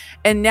stuff.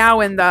 And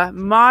now in the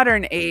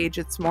modern age,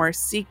 it's more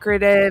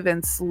secretive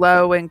and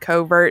slow and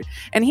covert.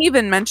 And he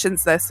even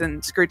mentions this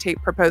in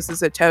Screwtape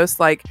Proposes a Toast,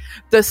 like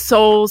the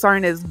souls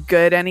aren't as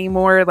good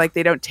anymore. Like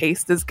they don't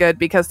taste as good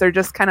because they're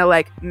just kind of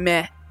like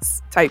meh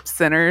type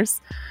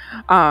sinners.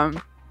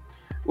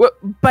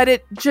 But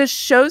it just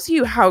shows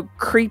you how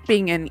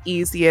creeping and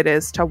easy it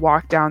is to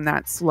walk down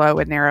that slow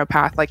and narrow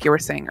path, like you were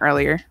saying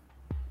earlier.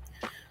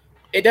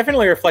 It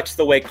definitely reflects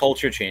the way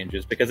culture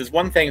changes, because it's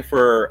one thing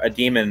for a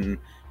demon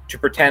to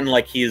pretend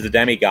like he's a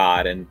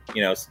demigod, and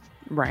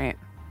right.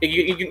 I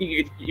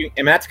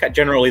mean, that's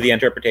generally the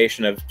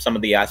interpretation of some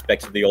of the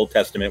aspects of the Old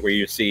Testament, where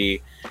you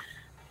see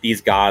these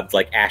gods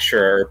like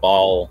Asher or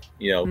Baal,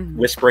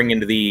 whispering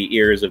into the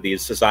ears of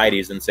these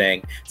societies and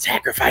saying,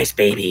 "Sacrifice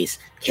babies,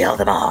 kill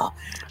them all."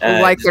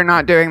 Like they're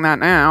not doing that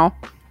now.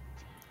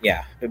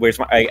 Yeah, where's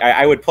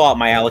I would pull out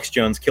my Alex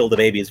Jones "Kill the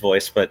Babies"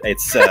 voice, but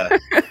it's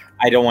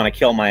I don't want to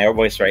kill my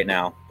voice right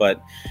now.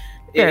 But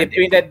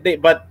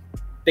but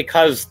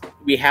because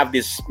we have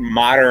this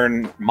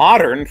modern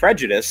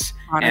prejudice,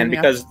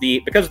 because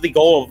the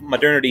goal of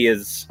modernity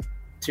is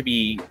to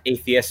be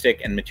atheistic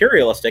and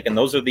materialistic, and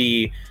those are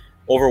the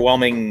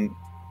overwhelming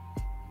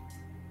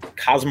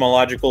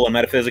cosmological and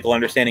metaphysical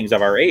understandings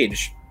of our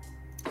age,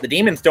 the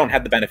demons don't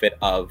have the benefit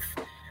of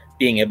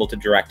being able to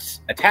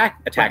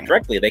attack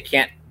directly. They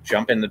can't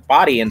jump in the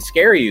body and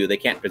scare you. They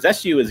can't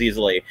possess you as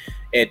easily.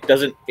 It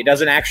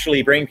doesn't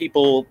actually bring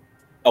people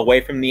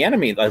away from the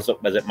enemy as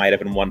it might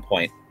have in one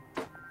point.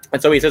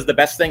 And so he says the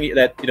best thing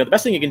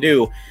you can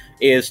do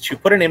is to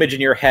put an image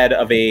in your head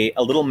of a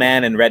little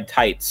man in red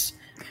tights.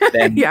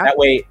 Then that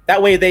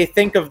way they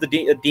think of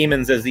the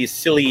demons as these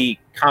silly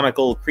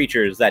comical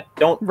creatures that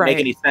don't make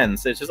any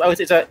sense. It's just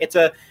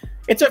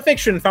it's a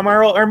fiction from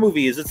our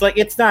movies. It's like,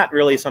 it's not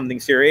really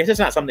something serious. It's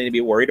not something to be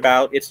worried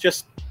about. It's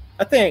just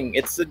a thing.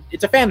 It's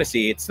a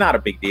fantasy. It's not a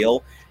big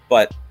deal.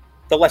 But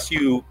the less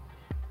you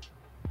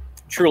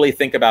truly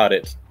think about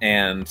it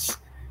and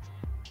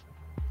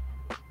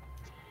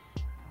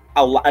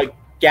I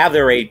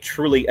gather a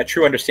true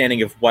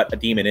understanding of what a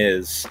demon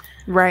is,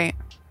 right,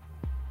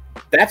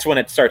 that's when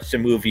it starts to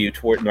move you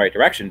toward in the right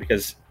direction,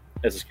 because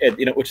which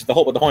is the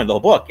whole point of the whole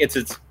book. This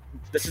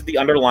is the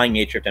underlying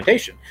nature of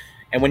temptation,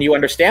 and when you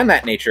understand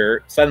that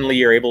nature, suddenly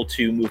you're able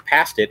to move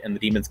past it, and the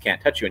demons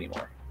can't touch you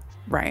anymore.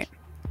 Right.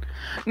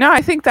 No,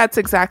 I think that's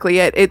exactly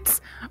it.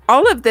 It's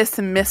all of this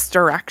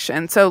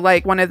misdirection. So,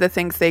 like, one of the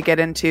things they get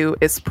into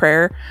is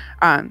prayer.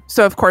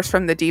 So, of course,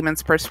 from the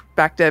demon's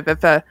perspective,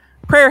 if a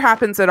prayer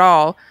happens at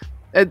all,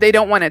 they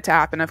don't want it to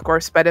happen, of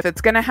course, but if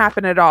it's going to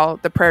happen at all,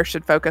 the prayer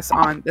should focus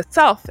on the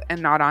self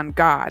and not on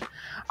God.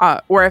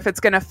 Or if it's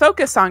going to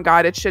focus on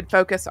God, it should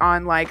focus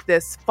on like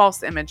this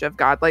false image of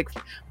God, like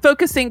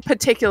focusing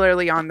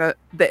particularly on the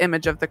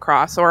image of the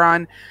cross, or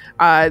on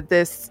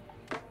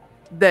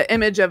the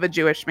image of a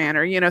Jewish man,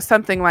 or,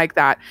 something like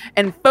that,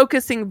 and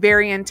focusing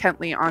very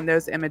intently on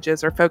those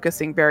images, or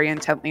focusing very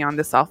intently on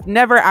the self,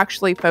 never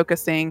actually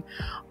focusing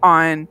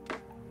on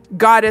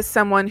God as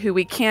someone who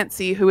we can't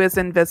see, who is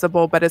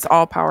invisible, but is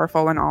all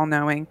powerful and all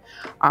knowing,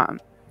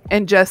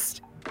 and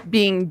just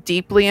being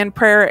deeply in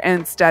prayer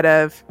instead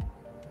of,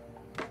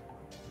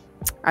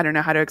 I don't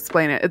know how to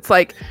explain it. It's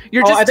like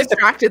you're just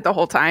distracted the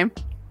whole time.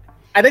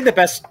 I think the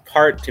best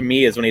part to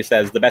me is when he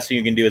says the best thing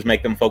you can do is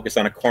make them focus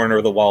on a corner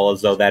of the wall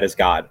as though that is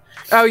God.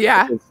 Oh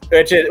yeah.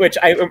 There's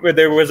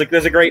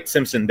a great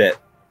Simpson bit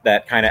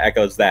that kind of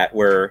echoes that,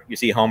 where you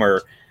see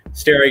Homer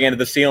staring into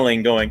the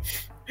ceiling going,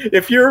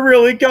 "If you're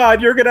really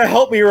God, you're going to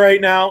help me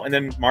right now." And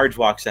then Marge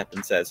walks up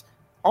and says,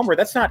 "Homer,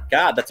 that's not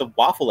God. That's a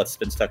waffle that's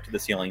been stuck to the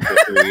ceiling for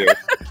 3 years."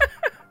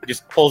 He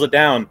just pulls it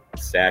down.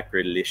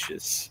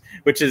 Sacrilegious.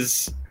 Which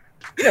is,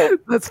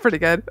 that's pretty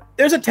good.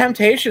 There's a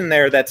temptation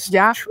there that's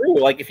true.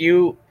 Like if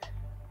you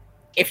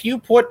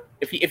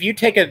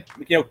take an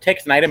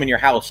item in your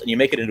house and you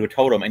make it into a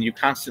totem and you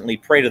constantly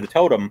pray to the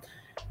totem,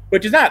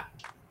 which is not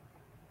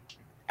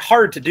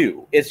hard to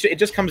do. It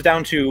just comes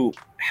down to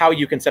how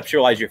you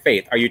conceptualize your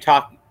faith. Are you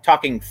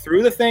talking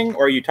through the thing,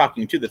 or are you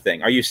talking to the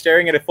thing? Are you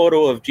staring at a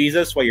photo of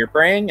Jesus while you're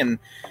praying, and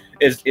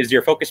is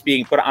your focus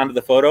being put onto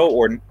the photo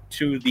or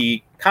to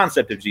the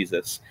concept of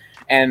Jesus?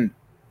 And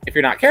if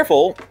you're not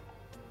careful,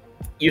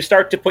 you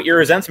start to put your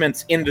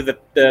resentments into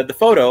the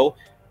photo,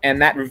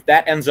 and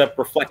that ends up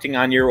reflecting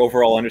on your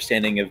overall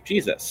understanding of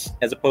Jesus,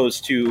 as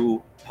opposed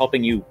to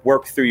helping you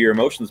work through your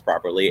emotions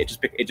properly.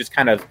 It just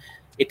kind of,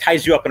 it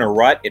ties you up in a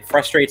rut. It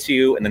frustrates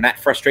you, and then that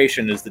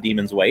frustration is the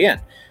demon's way in.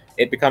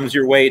 It becomes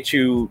your way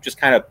to just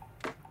kind of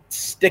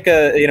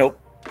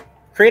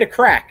create a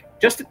crack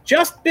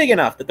just big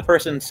enough that the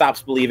person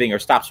stops believing or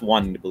stops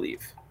wanting to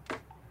believe.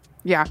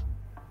 Yeah.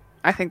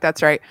 I think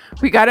that's right.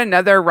 We got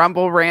another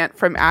Rumble rant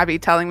from Abby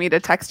telling me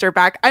to text her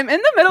back. I'm in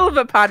the middle of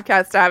a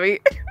podcast, Abby.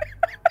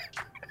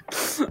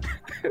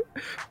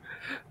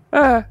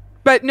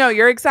 But no,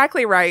 you're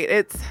exactly right.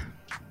 It's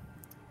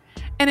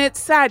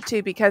sad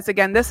too, because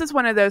again, this is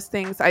one of those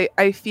things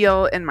I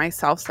feel in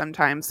myself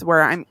sometimes,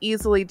 where I'm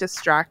easily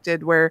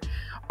distracted, where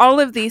all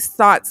of these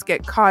thoughts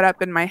get caught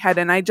up in my head,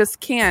 and I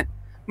just can't,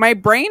 my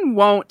brain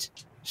won't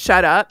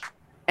shut up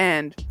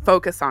and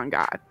focus on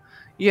God,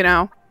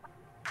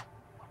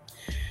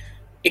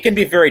 It can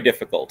be very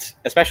difficult,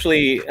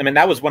 especially,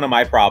 that was one of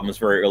my problems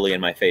very early in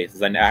my faith.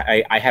 Is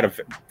I had a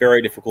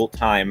very difficult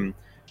time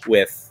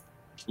with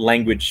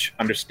language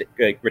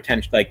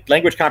retention, like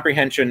language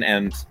comprehension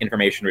and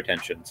information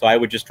retention. So I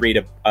would just read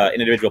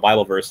individual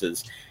Bible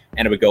verses,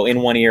 and it would go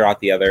in one ear,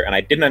 out the other, and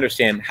I didn't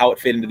understand how it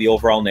fit into the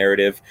overall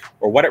narrative,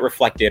 or what it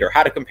reflected, or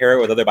how to compare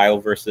it with other Bible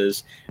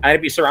verses. And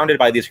I'd be surrounded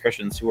by these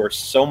Christians who are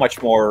so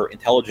much more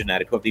intelligent at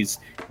it, who have these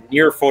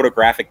near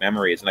photographic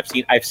memories.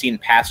 And I've seen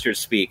pastors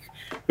speak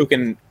who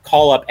can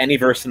call up any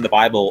verse in the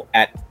Bible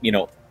at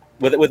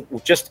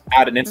with just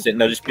at an instant,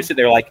 and they'll just be sitting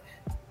there like,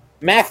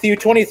 Matthew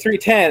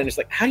 23:10, and it's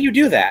like, how do you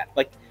do that?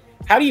 Like,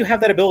 how do you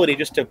have that ability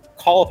just to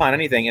call upon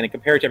anything and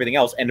compare it to everything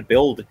else and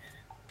build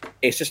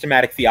a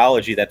systematic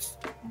theology that's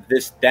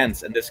this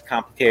dense and this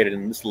complicated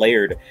and this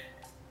layered?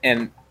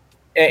 And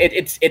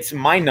it's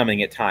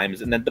mind-numbing at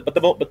times. And then, but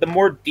the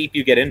more deep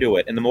you get into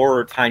it, and the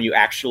more time you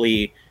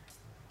actually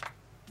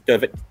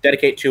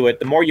dedicate to it,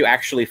 the more you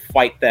actually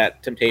fight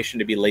that temptation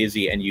to be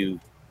lazy, and you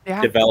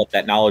develop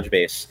that knowledge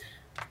base.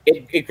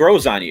 It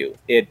grows on you.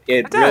 It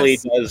really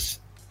does.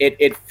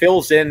 It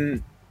fills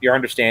in your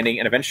understanding,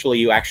 and eventually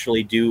you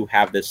actually do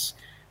have this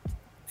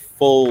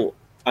full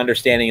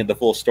understanding of the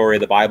full story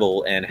of the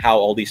Bible, and how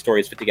all these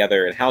stories fit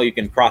together, and how you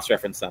can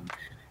cross-reference them.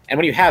 And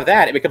when you have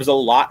that, it becomes a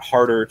lot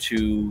harder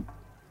to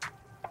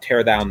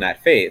tear down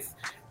that faith.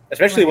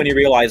 especially when you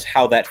realize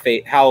how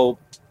how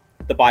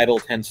the Bible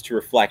tends to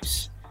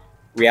reflect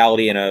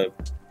reality in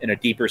a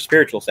deeper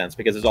spiritual sense,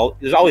 because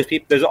there's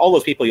all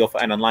those people you'll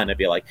find online that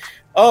be like,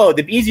 oh,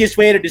 the easiest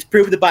way to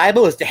disprove the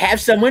Bible is to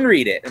have someone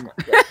read it.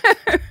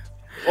 Like,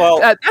 well,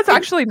 that's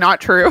actually not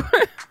true.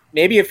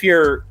 Maybe if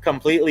you're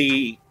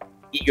completely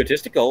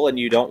egotistical and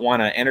you don't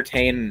want to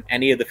entertain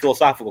any of the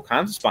philosophical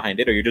concepts behind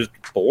it, or you're just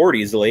bored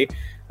easily,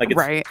 like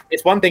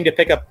it's one thing to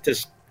pick up to,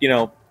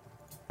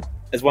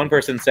 as one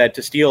person said,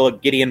 to steal a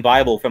Gideon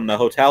Bible from the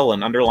hotel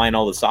and underline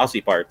all the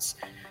saucy parts.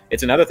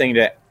 It's another thing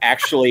to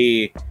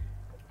actually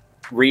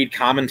read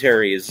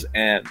commentaries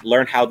and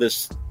learn how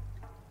this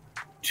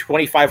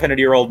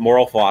 2,500-year-old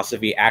moral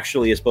philosophy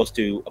actually is supposed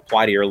to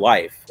apply to your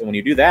life. And when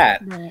you do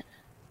that,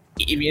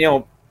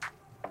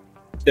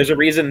 there's a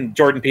reason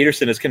Jordan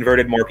Peterson has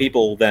converted more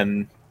people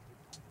than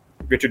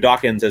Richard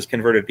Dawkins has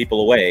converted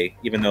people away,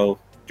 even though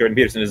Jordan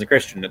Peterson isn't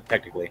Christian,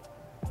 technically.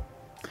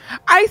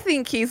 I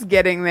think he's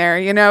getting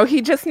there.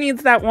 He just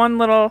needs that one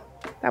little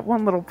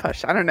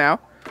push. I don't know.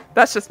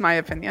 That's just my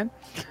opinion.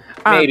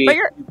 Maybe. But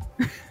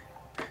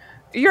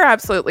you're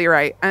absolutely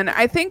right. And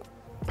I think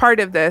part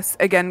of this,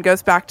 again,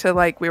 goes back to,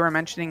 like we were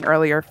mentioning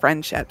earlier,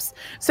 friendships.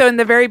 So in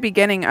the very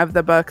beginning of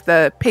the book,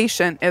 the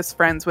patient is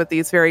friends with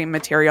these very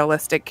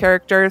materialistic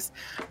characters,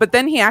 but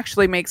then he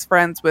actually makes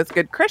friends with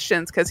good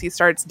Christians because he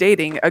starts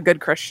dating a good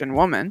Christian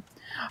woman.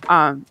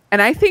 And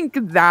I think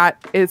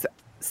that is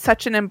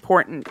such an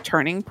important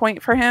turning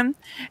point for him.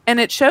 And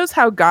it shows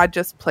how God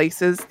just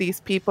places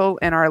these people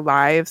in our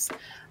lives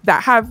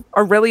that have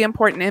a really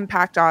important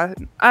impact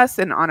on us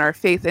and on our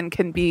faith, and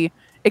can be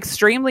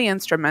extremely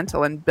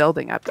instrumental in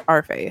building up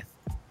our faith.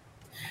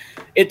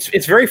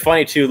 It's very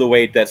funny too, the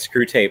way that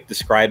Screwtape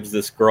describes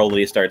this girl that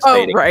he starts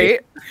dating.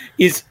 Right.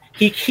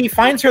 He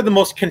finds her the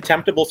most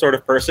contemptible sort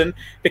of person,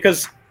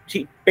 because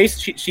he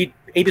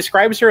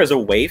describes her as a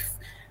waif.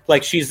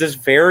 Like, she's this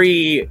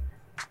very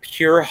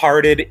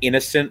pure-hearted,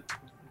 innocent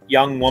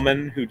young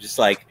woman who just,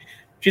 like,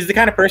 she's the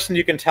kind of person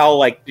you can tell,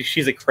 like,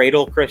 she's a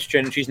cradle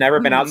Christian. She's never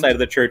been outside of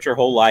the church her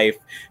whole life.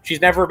 She's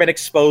never been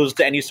exposed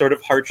to any sort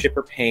of hardship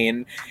or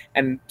pain.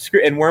 And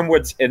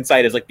Wormwood's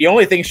insight is, like, the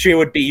only thing she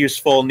would be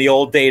useful in the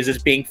old days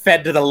is being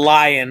fed to the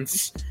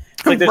lions.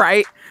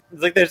 Right.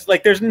 It's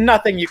like there's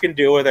nothing you can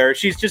do with her.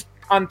 She's just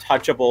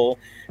untouchable.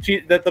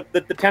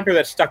 The tempter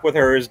that's stuck with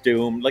her is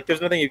doomed. Like,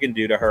 there's nothing you can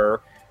do to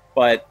her.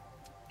 But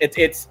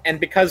and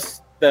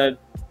because the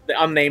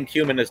unnamed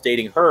human is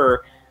dating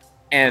her,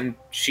 and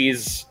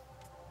she's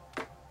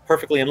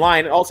perfectly in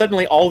line,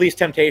 suddenly all these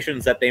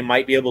temptations that they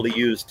might be able to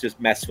use to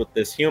mess with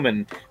this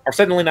human are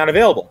suddenly not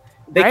available.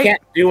 They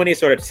can't do any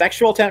sort of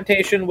sexual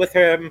temptation with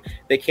him.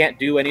 They can't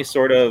do any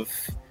sort of...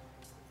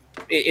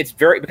 It's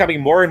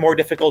becoming more and more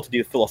difficult to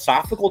do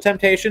philosophical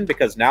temptation,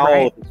 because now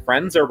all of his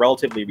friends are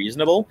relatively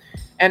reasonable.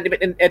 And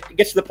it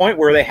gets to the point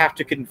where they have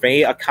to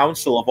convey a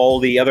council of all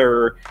the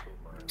other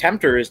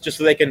tempters just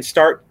so they can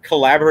start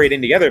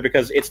collaborating together,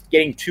 because it's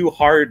getting too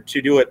hard to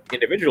do it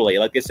individually.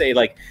 Like they say,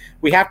 like,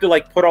 we have to,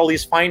 like, put all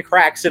these fine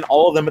cracks in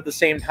all of them at the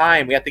same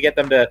time. We have to get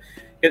them to...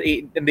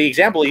 And the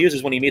example he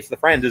uses when he meets the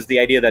friends is the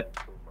idea that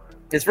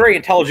this very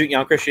intelligent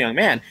young Christian young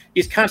man,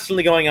 he's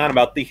constantly going on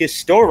about the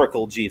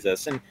historical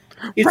Jesus, and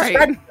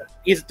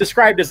he's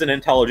described as an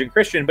intelligent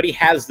Christian, but he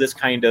has this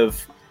kind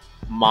of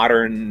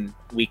modern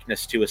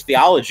weakness to his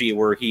theology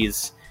where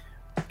he's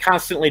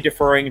constantly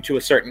deferring to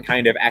a certain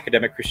kind of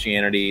academic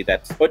Christianity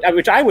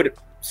which I would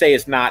say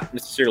is not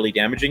necessarily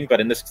damaging, but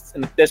in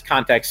this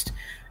context,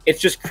 it's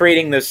just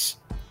creating this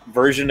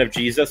version of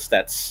Jesus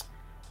that's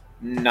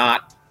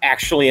not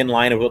actually in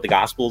line with what the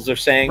Gospels are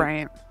saying.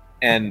 Right.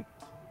 And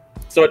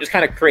so it just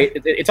kind of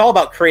it's all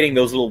about creating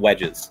those little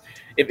wedges.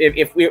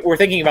 If we're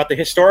thinking about the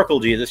historical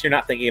Jesus, you're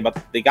not thinking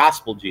about the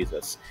gospel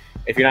Jesus.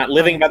 If you're not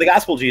living by the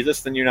gospel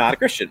Jesus, then you're not a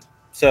Christian.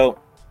 So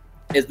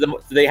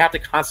they have to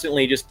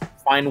constantly just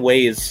find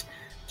ways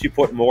to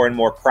put more and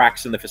more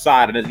cracks in the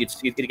facade, and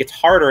it gets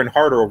harder and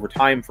harder over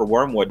time for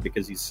Wormwood,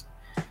 because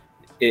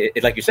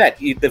like you said,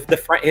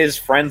 his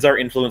friends are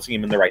influencing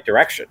him in the right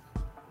direction.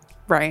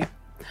 Right.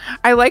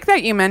 I like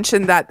that you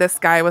mentioned that this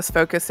guy was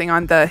focusing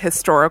on the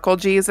historical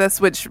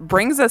Jesus, which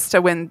brings us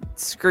to when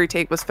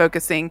Screwtape was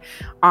focusing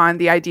on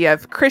the idea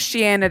of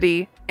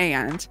Christianity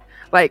and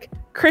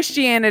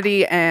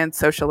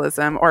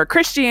socialism, or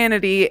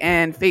Christianity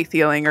and faith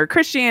healing, or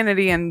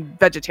Christianity and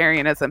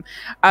vegetarianism.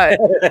 I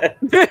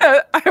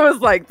was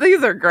like,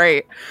 these are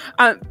great.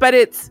 But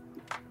it's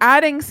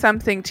adding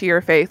something to your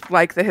faith,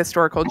 like the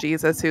historical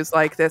Jesus, who's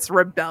like this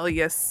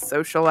rebellious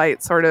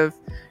socialite sort of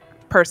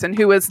person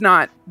who is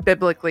not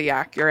biblically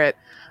accurate.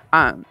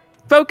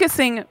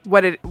 Focusing,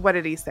 what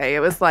did he say?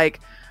 It was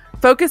like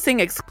focusing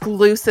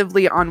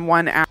exclusively on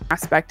one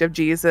aspect of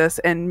Jesus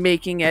and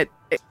making it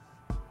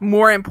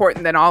more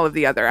important than all of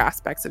the other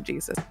aspects of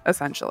Jesus,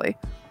 essentially.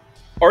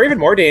 Or even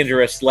more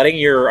dangerous, letting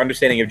your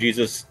understanding of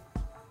Jesus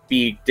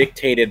be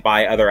dictated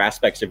by other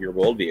aspects of your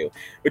worldview,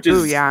 which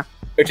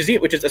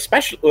is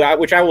especially,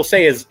 which I will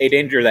say is a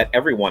danger that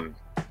everyone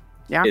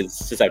is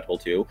susceptible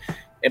to.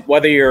 And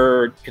whether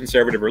you're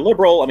conservative or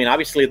liberal, I mean,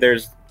 obviously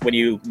when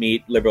you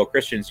meet liberal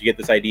Christians, you get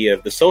this idea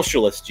of the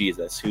socialist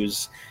Jesus,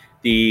 who's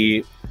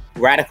the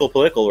radical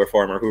political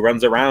reformer who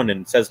runs around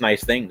and says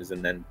nice things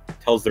and then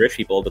tells the rich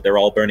people that they're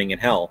all burning in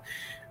hell.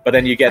 But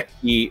then you get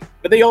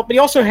but you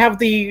also have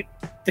the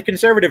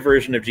conservative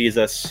version of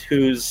Jesus,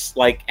 who's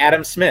like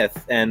Adam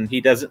Smith, and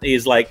he doesn't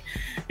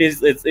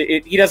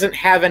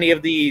have any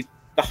of the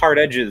hard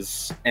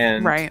edges,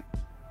 and right.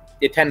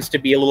 It tends to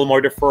be a little more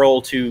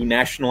deferral to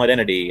national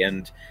identity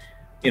and,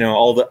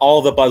 all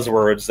the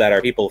buzzwords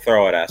that people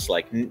throw at us,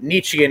 like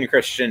Nietzschean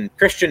Christian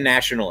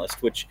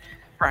nationalist, which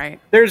right.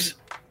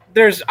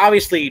 There's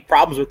obviously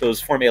problems with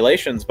those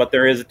formulations, but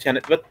there is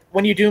but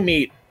when you do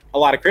meet a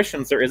lot of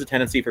Christians, there is a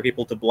tendency for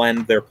people to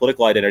blend their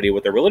political identity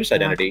with their religious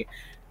identity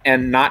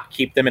and not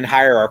keep them in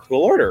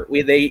hierarchical order.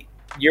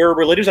 Your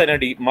religious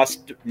identity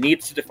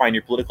needs to define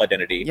your political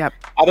identity. Yep.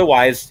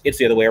 Otherwise, it's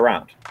the other way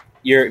around.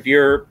 If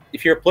your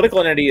political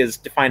identity is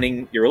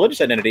defining your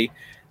religious identity,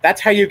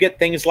 that's how you get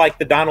things like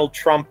the Donald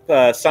Trump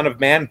Son of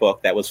Man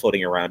book that was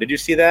floating around. Did you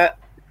see that?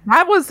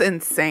 That was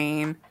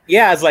insane.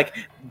 Yeah, it's like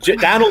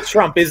Donald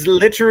Trump is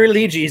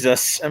literally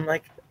Jesus. I'm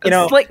like,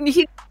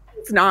 he's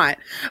not.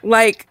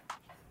 Like,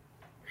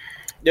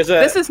 this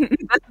is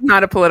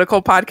not a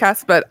political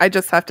podcast, but I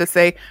just have to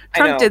say,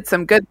 Trump did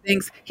some good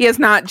things. He is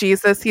not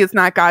Jesus. He is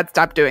not God.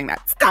 Stop doing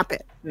that. Stop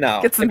it.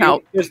 No. Get some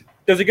help.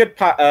 There's a good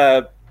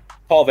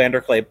Paul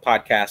Vanderklay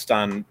podcast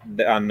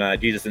on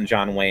Jesus and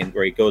John Wayne,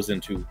 where he goes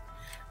into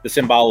the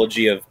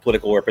symbology of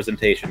political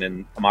representation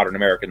in a modern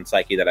American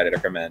psyche that I'd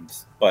recommend.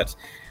 But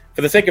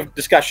for the sake of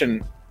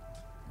discussion,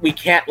 we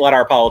can't let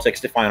our politics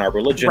define our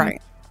religion.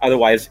 Right.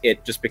 Otherwise,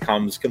 it just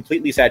becomes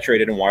completely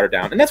saturated and watered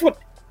down. And that's what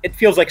it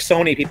feels like so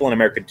many people in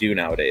America do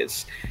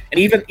nowadays. And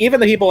even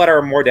the people that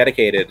are more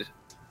dedicated,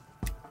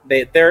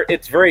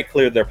 it's very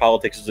clear their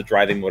politics is a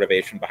driving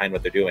motivation behind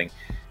what they're doing.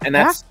 And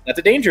that's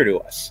a danger to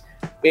us.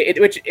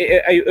 Which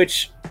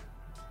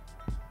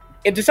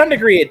to some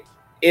degree it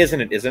is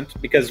and it isn't,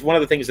 because one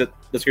of the things that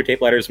the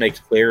Screwtape letters makes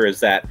clear is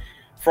that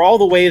for all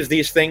the ways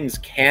these things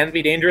can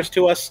be dangerous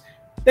to us,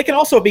 they can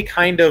also be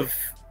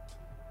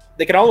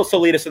they can also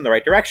lead us in the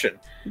right direction.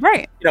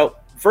 Right.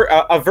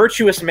 A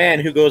virtuous man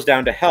who goes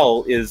down to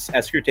hell is,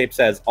 as Screwtape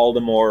says, all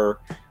the more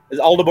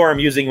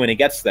amusing when he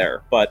gets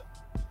there. But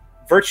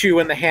virtue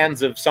in the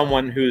hands of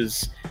someone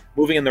who's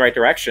moving in the right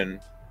direction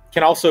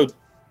can also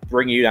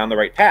bring you down the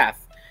right path.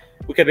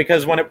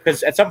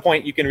 Because at some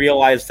point you can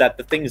realize that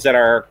the things that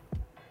are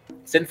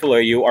sinful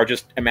to you are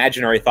just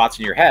imaginary thoughts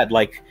in your head.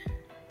 Like,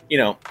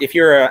 if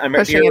you're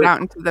pushing it out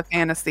into the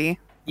fantasy.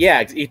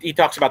 Yeah, he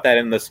talks about that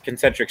in this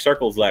concentric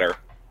circles letter.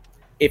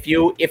 If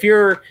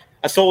you're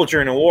a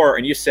soldier in a war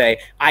and you say,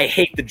 I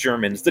hate the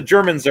Germans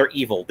are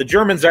evil, the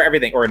Germans are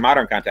everything, or in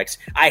modern context,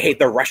 I hate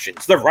the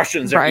Russians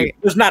are evil.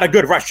 There's not a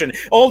good Russian.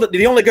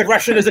 The only good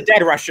Russian is a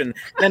dead Russian.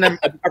 Then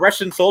a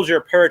Russian soldier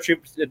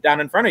paratroops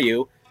down in front of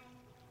you.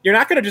 You're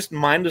not going to just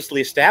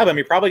mindlessly stab him.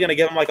 You're probably going to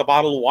give him like a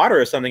bottle of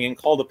water or something and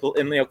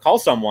call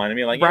someone. I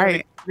mean, like,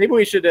 right. Maybe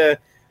we should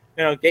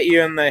get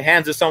you in the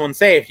hands of someone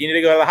safe. You need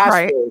to go to the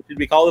hospital. Right. Should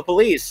we call the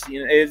police?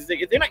 You're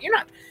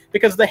not,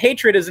 because the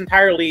hatred is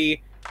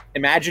entirely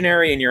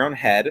imaginary in your own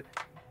head,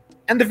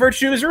 and the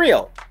virtue is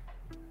real.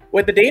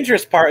 What the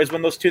dangerous part is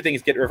when those two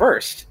things get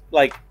reversed.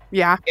 Like,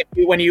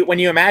 when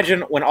you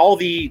imagine when all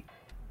the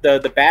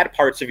bad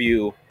parts of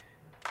you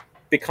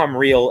become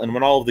real, and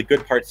when all of the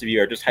good parts of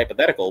you are just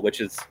hypothetical, which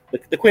is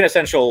the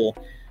quintessential,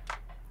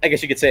 I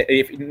guess you could say,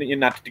 if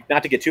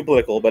not to get too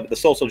political, but the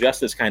social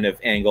justice kind of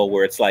angle,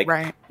 where it's like,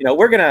 right.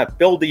 We're gonna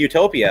build the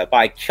utopia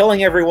by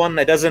killing everyone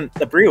that doesn't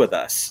agree with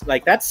us.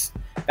 Like that's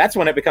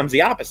when it becomes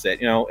the opposite.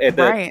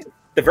 Right.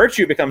 The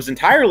virtue becomes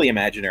entirely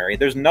imaginary.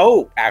 There's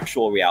no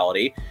actual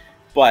reality,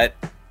 but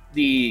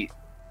the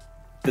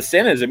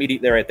sin is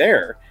immediately right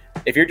there.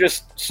 If you're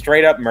just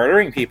straight up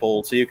murdering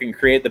people so you can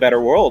create the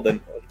better world, then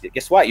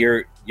guess what?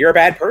 You're a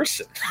bad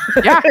person.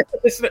 Yeah,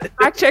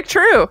 fact check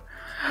true.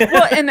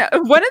 Well, and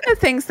one of the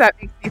things that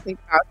makes me think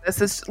about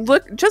this is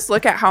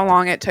look at how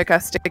long it took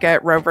us to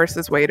get Roe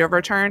versus Wade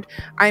overturned.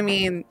 I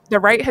mean, the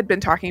right had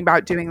been talking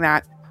about doing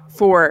that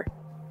for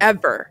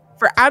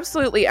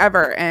absolutely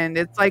ever. And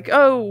it's like,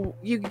 oh,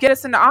 you get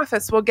us into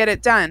office, we'll get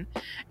it done.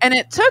 And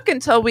it took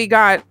until we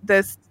got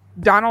this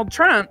Donald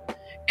Trump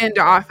into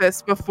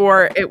office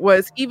before it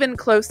was even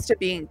close to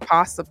being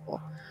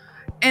possible.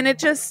 And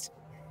it's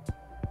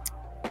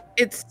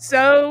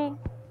so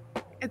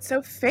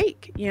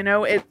fake,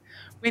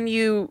 when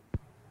you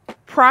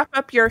prop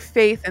up your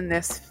faith in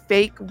this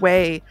fake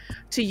way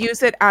to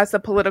use it as a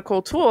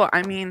political tool,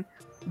 I mean,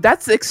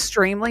 that's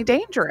extremely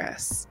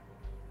dangerous.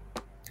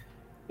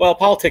 Well,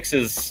 politics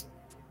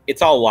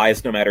it's all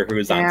lies no matter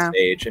who's on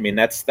stage. I mean,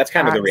 that's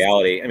kind of the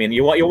reality. I mean,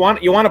 you want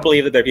to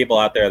believe that there are people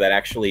out there that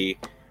actually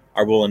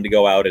are willing to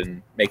go out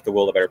and make the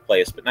world a better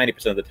place, but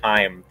 90% of the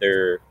time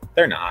they're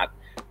not.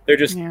 They're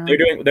just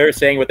they're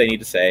saying what they need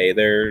to say.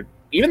 The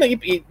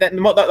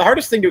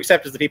hardest thing to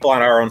accept is the people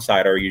on our own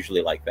side are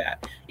usually like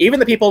that. Even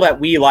the people that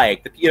we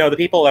like, the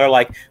people that are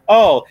like,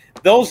 oh,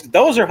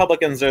 those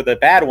Republicans are the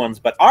bad ones,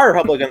 but our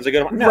Republicans are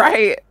good ones. No,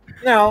 Right.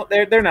 No,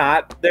 they're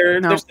not.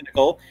 They're No.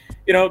 cynical.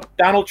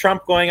 Donald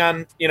Trump going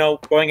out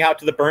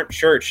to the burnt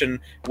church and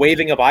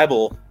waving a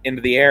Bible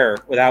into the air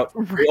without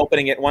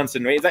reopening it once,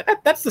 and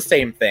that's the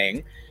same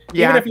thing.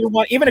 Yeah.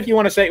 Even if you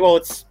want to say, well,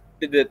 it's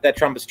that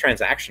Trump is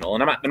transactional,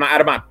 and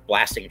I'm not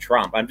blasting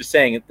Trump. I'm just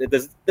saying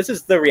this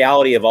is the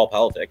reality of all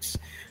politics.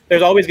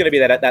 There's always going to be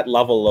that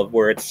level of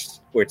where it's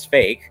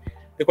fake.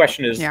 The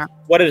question is,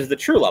 what is the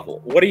true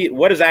level?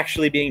 What is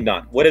actually being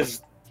done? What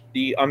is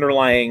the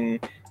underlying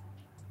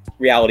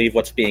reality of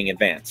what's being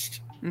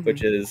advanced,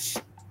 which is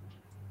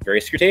very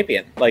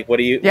Screwtapian. Like, what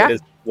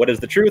is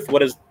the truth?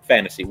 What is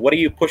fantasy? What are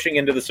you pushing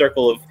into the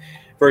circle of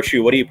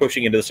virtue? What are you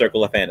pushing into the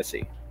circle of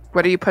fantasy?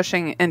 What are you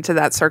pushing into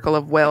that circle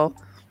of will?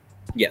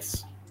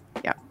 Yes.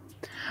 Yeah.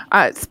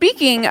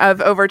 Speaking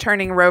of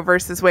overturning Roe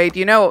versus Wade,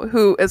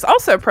 who is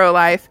also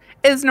pro-life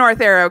is North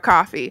Arrow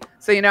Coffee.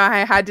 So,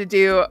 I had to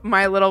do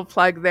my little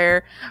plug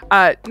there.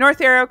 North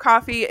Arrow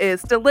Coffee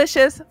is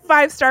delicious,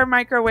 5-star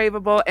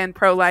microwavable, and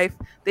pro-life.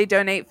 They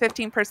donate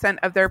 15%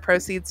 of their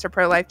proceeds to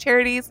pro-life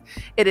charities.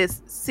 It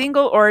is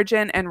single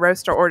origin and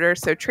roast to order,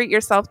 so treat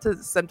yourself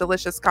to some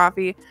delicious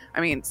coffee.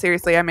 I mean,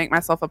 seriously, I make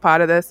myself a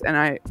pot of this, and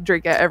I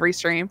drink it every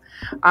stream.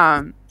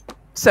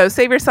 So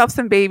save yourself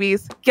some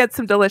babies, get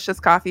some delicious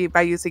coffee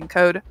by using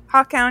code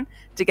HAWKHOUND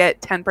to get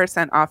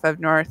 10% off of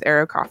North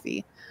Arrow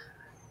Coffee.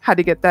 Had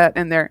to get that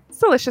in there. It's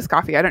delicious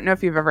coffee. I don't know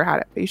if you've ever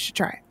had it, but you should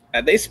try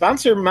it. They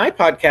sponsor my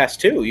podcast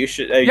too. You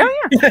should.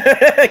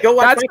 Yeah. Go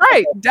watch. That's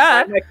right.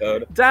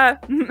 Code. Duh.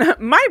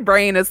 My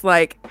brain is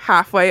like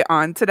halfway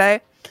on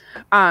today.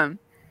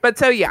 But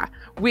so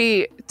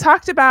we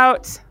talked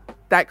about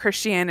that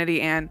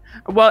Christianity and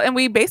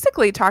we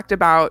basically talked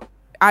about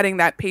adding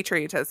that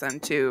patriotism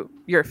to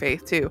your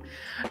faith too.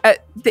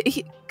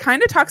 He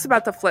kind of talks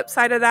about the flip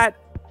side of that,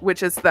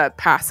 which is the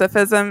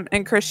pacifism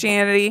in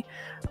Christianity.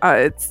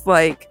 It's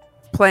like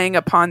playing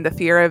upon the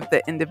fear of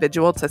the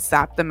individual to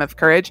sap them of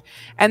courage.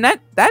 And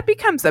that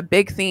becomes a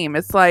big theme.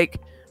 It's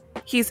like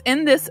he's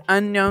in this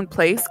unknown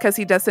place because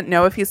he doesn't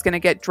know if he's going to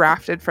get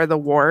drafted for the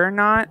war or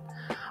not.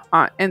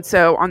 And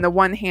so on the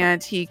one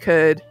hand, he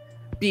could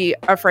be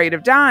afraid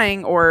of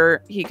dying,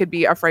 or he could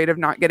be afraid of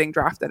not getting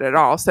drafted at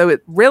all. So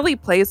it really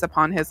plays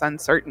upon his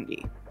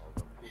uncertainty.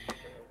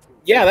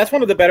 Yeah, that's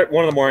one of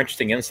the more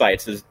interesting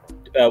insights is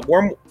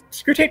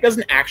Screwtape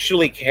doesn't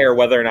actually care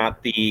whether or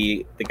not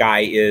the guy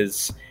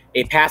is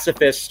a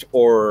pacifist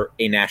or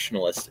a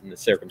nationalist in the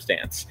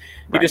circumstance.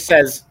 He just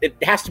says it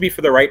has to be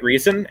for the right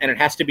reason, and it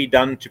has to be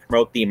done to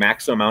promote the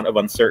maximum amount of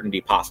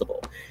uncertainty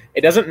possible.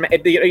 It doesn't.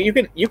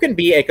 You can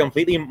be a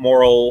completely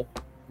moral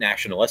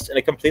nationalist and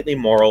a completely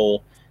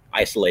moral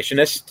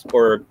isolationist,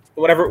 or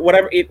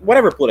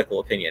whatever political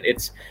opinion.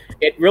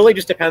 It really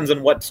just depends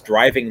on what's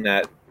driving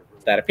that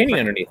opinion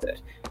underneath it.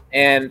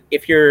 And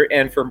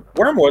for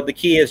Wormwood, the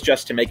key is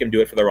just to make him do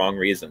it for the wrong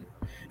reason.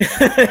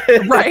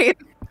 Right.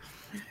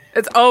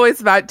 It's always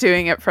about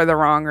doing it for the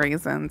wrong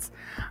reasons.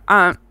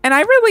 And I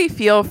really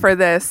feel for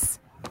this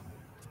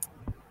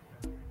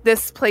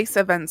place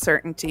of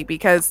uncertainty,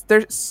 because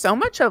there's so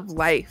much of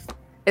life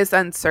is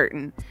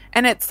uncertain.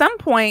 And at some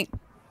point,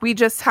 we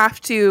just have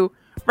to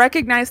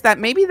recognize that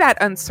maybe that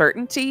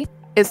uncertainty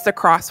is the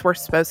cross we're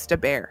supposed to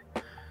bear.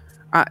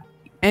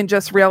 And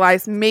just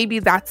realize maybe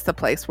that's the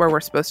place where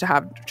we're supposed to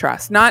have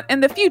trust. Not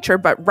in the future,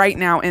 but right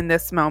now in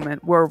this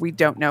moment where we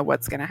don't know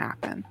what's going to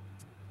happen.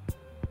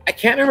 I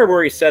can't remember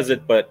where he says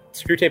it, but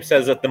Screwtape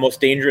says that the most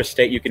dangerous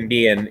state you can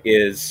be in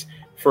is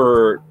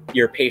for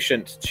your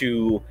patient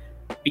to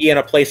be in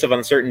a place of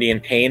uncertainty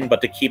and pain, but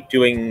to keep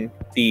doing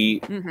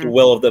the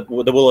will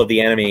of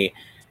the enemy,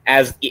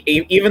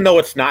 even though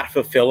it's not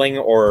fulfilling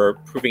or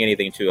proving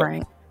anything to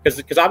him.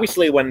 Because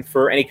obviously,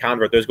 for any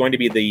convert, there's going to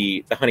be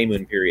the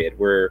honeymoon period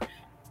where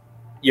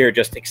you're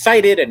just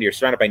excited and you're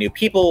surrounded by new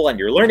people and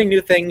you're learning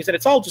new things and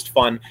it's all just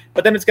fun,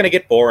 but then it's going to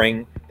get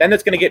boring, then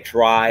it's going to get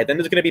dry, then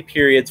there's going to be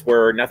periods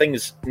where nothing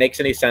makes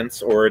any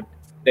sense, or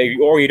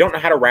you don't know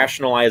how to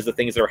rationalize the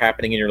things that are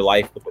happening in your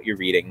life with what you're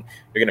reading.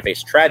 You're going to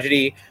face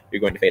tragedy, you're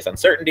going to face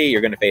uncertainty,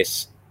 you're going to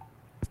face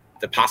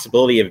the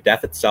possibility of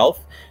death itself,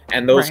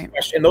 and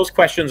those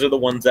questions are the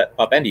ones that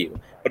upend you.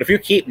 But if you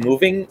keep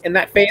moving in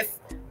that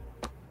faith,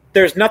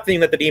 there's nothing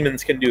that the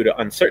demons can do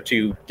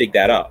to dig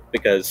that up,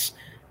 because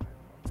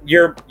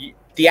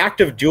the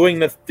act of doing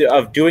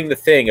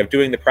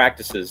the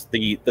practices,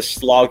 the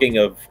slogging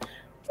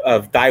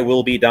of thy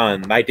will be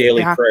done, thy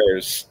daily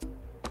prayers,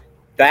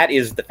 that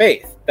is the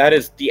faith. That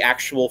is the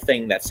actual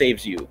thing that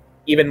saves you.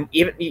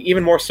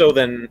 Even more so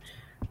than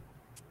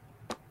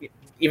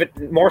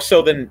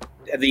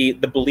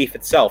the belief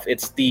itself.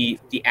 It's the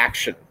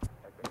action.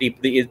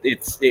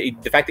 It's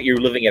the fact that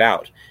you're living it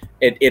out.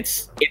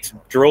 It's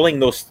drilling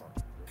those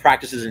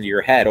practices into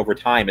your head over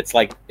time. It's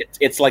like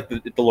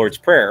the Lord's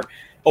Prayer.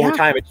 Over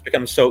time, it just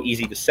becomes so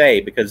easy to say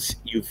because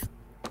you've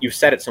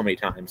said it so many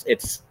times.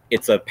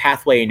 It's a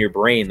pathway in your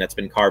brain that's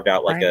been carved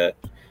out like a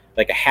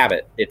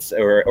habit.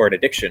 Or an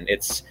addiction.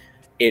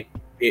 It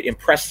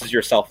impresses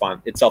itself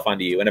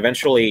onto you, and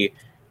eventually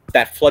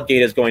that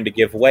floodgate is going to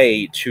give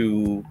way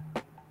to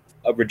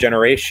a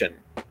regeneration,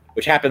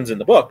 which happens in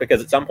the book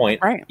because at some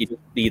point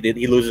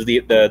he loses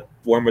the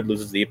Wormwood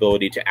loses the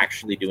ability to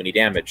actually do any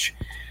damage,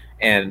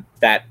 and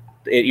that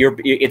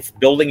it's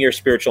building your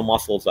spiritual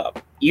muscles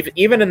up,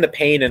 even in the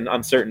pain and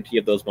uncertainty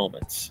of those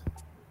moments.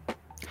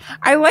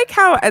 I like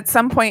how at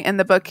some point in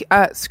the book,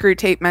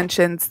 Screwtape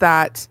mentions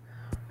that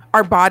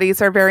our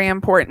bodies are very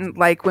important.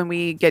 Like when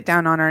we get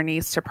down on our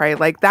knees to pray,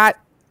 like that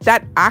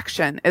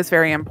action is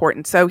very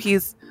important. So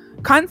he's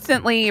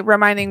constantly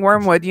reminding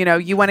Wormwood,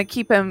 you want to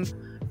keep him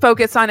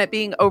focused on it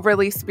being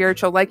overly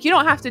spiritual. Like you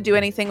don't have to do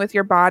anything with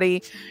your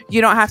body.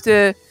 You don't have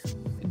to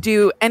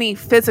do any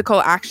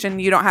physical action.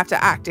 You don't have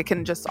to act. It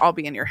can just all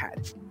be in your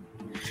head.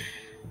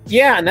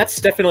 Yeah, and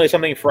that's definitely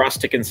something for us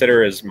to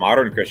consider as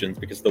modern Christians,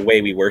 because the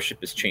way we worship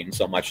has changed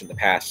so much in the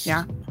past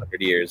 100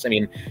 years. I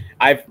mean,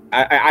 I've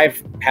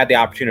had the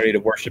opportunity to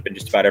worship in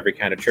just about every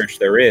kind of church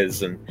there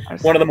is, and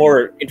one of the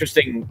more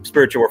interesting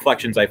spiritual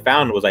reflections I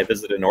found was I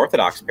visited an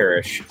Orthodox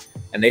parish,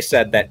 and they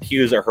said that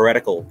pews are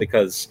heretical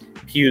because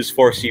pews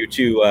force you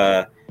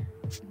to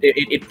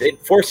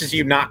it forces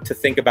you not to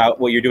think about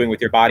what you're doing with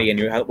your body and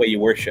the way you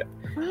worship,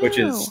 which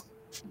is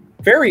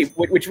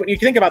which when you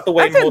think about the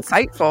way that's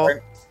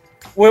insightful.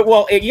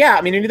 Yeah,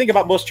 I mean, when you think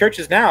about most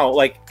churches now,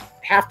 like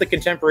half the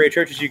contemporary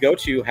churches you go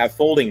to have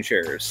folding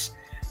chairs,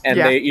 and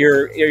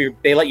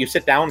they let you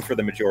sit down for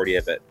the majority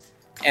of it.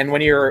 And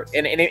when you're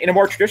in a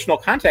more traditional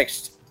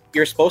context,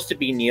 you're supposed to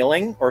be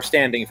kneeling or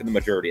standing for the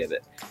majority of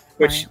it,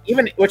 which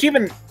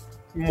even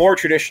more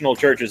traditional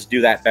churches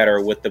do that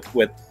better with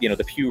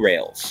the pew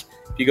rails.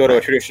 If you go to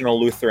a traditional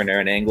Lutheran or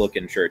an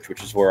Anglican church,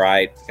 which is where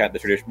I got the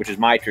tradition, which is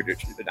my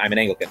tradition, I'm an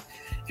Anglican.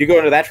 If you go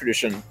into that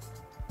tradition,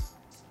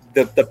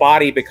 the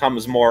body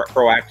becomes more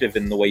proactive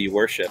in the way you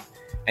worship,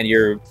 and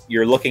you're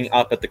looking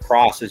up at the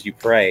cross as you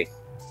pray,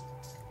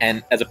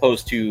 and as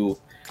opposed to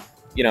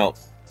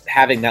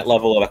having that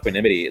level of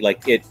equanimity,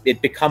 like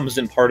it becomes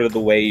in part of the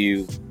way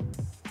you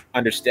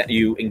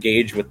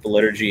engage with the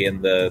liturgy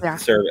and the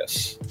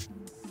service.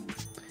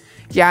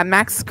 Yeah,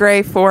 Max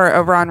Gray 4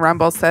 over on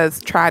Rumble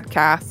says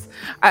Tradcast.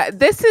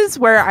 This is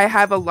where I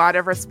have a lot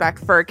of respect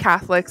for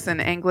Catholics and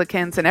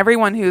Anglicans and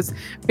everyone who's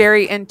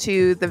very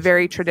into the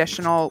very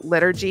traditional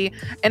liturgy.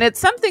 And it's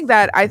something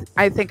that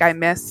I think I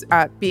miss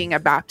being a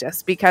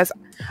Baptist, because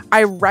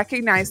I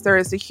recognize there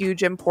is a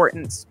huge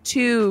importance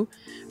to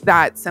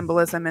that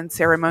symbolism and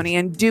ceremony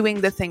and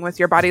doing the thing with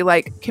your body.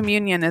 Like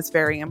communion is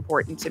very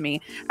important to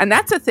me. And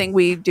that's a thing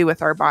we do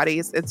with our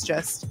bodies. It's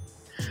just,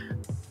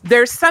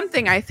 there's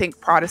something I think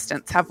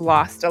Protestants have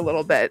lost a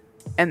little bit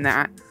in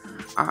that.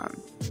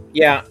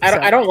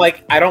 I don't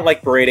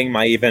like berating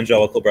my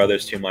evangelical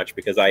brothers too much,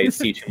 because I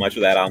see too much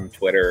of that on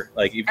Twitter.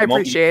 Like, I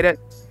appreciate it.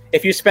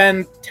 If you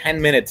spend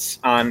 10 minutes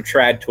on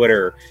trad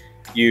Twitter,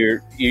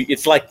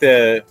 it's like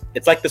the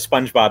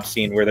SpongeBob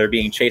scene where they're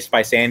being chased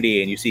by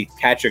Sandy, and you see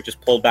Patrick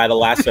just pulled by the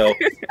lasso,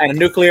 and a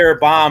nuclear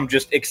bomb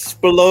just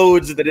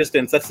explodes at the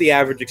distance. That's the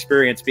average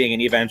experience being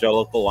an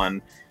evangelical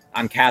on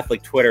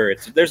Catholic Twitter.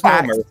 There's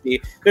no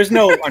mercy, there's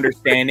no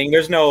understanding,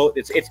 there's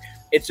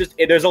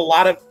a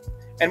lot of.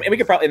 And we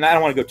could probably, and I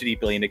don't want to go too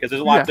deeply into it, because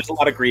there's a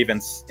lot of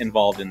grievance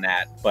involved in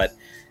that, but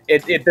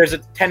there's a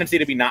tendency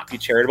to not be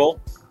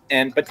charitable.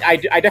 But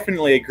I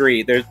definitely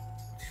agree. There's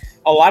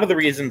a lot of the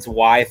reasons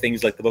why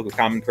things like the Book of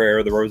Common Prayer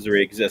or the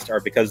Rosary exist are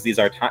because these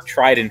are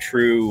tried and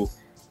true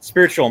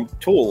spiritual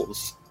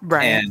tools,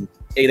 right? And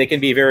they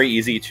can be very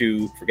easy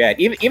to forget.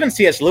 Even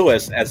C.S.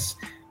 Lewis, as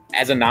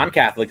a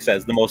non-Catholic,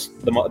 says the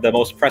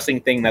most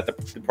pressing thing that the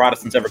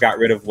Protestants ever got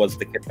rid of was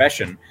the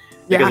confession.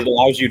 Because it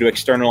allows you to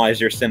externalize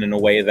your sin in a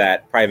way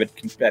that private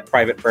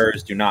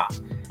prayers do not.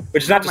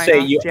 Which is not to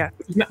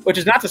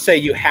say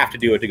you have to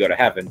do it to go to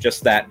heaven.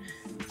 Just that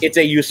it's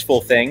a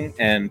useful thing,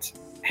 and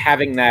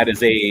having that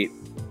as a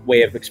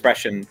way of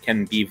expression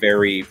can be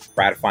very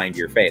gratifying to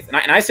your faith. And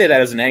I say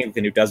that as an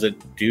Anglican who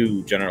doesn't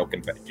do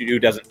who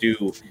doesn't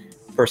do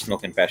personal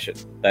confession.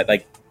 That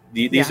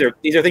these are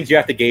things you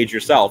have to gauge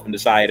yourself and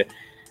decide: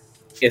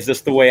 is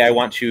this the way I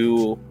want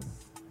to?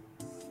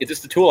 Is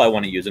this the tool I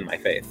want to use in my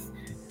faith?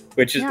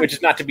 Which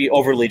is not to be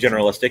overly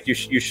generalistic.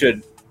 You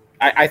should.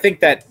 I think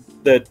that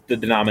the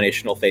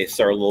denominational faiths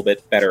are a little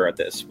bit better at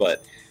this,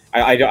 but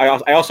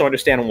I also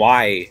understand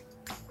why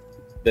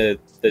the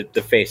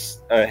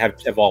faiths have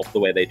evolved the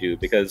way they do,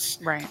 because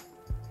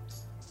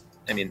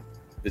I mean,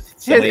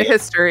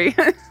 history.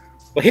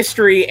 Well,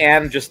 history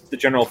and just the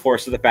general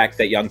force of the fact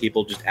that young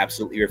people just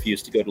absolutely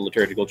refuse to go to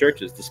liturgical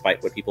churches,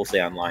 despite what people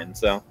say online.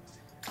 So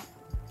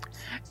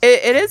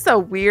it is a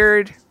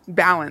weird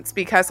balance,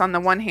 because on the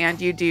one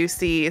hand you do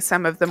see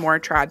some of the more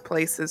trad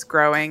places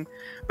growing,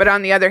 but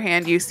on the other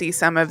hand you see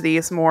some of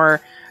these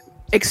more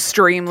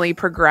extremely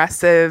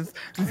progressive,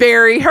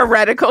 very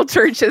heretical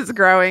churches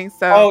growing.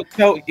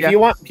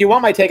 If you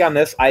want my take on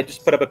this, I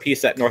just put up a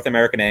piece at North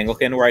American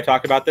Anglican where I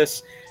talk about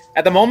this.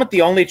 At the moment,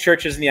 the only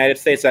churches in the United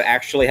States that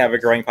actually have a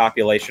growing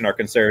population are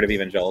conservative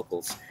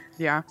evangelicals.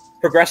 Yeah,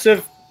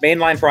 progressive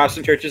mainline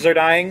Protestant churches are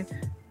dying,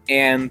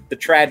 and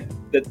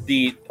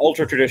the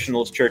ultra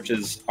traditionalist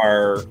churches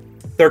are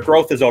their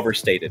growth is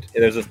overstated.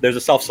 There's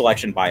a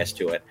self-selection bias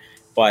to it,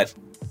 but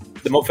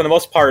for the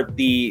most part,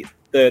 the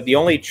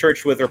only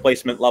church with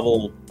replacement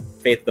level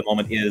faith at the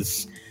moment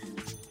is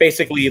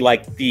basically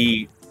like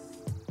the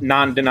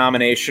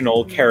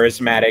non-denominational,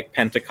 charismatic,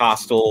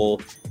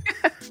 Pentecostal,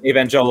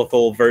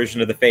 evangelical version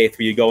of the faith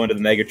where you go into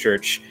the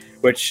megachurch,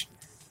 which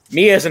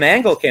me as an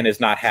Anglican is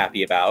not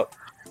happy about.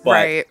 But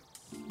right.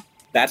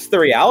 That's the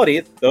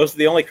reality. Those are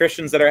the only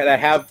Christians that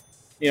have,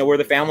 where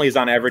the families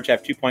on average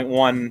have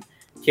 2.1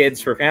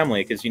 kids per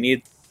family, because you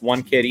need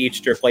one kid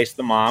each to replace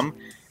the mom,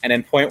 and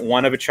then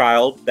 0.1 of a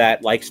child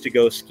that likes to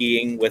go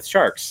skiing with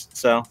sharks.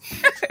 So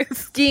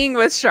skiing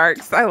with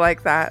sharks. I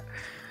like that.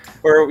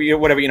 Or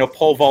whatever,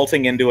 pole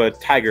vaulting into a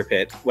tiger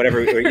pit,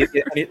 whatever.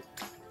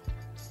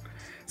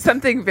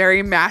 Something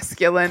very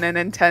masculine and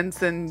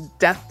intense and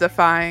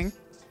death-defying.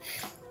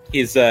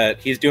 He's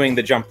doing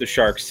the jump the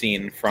shark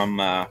scene from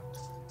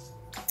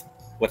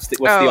what's the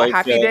old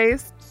Happy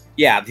Days?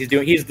 Yeah, he's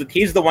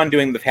the one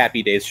doing the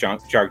Happy Days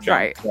shark jump.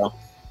 Right. So.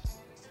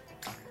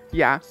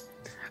 Yeah.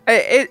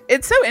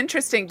 It's so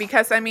interesting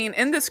because, I mean,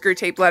 in the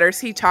Screwtape letters,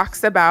 he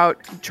talks about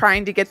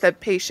trying to get the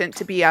patient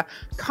to be a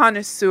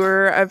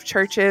connoisseur of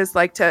churches,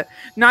 like to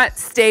not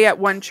stay at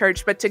one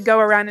church, but to go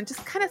around and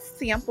just kind of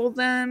sample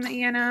them,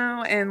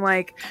 and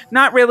like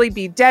not really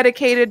be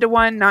dedicated to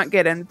one, not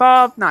get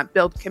involved, not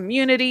build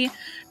community,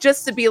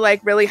 just to be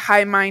like really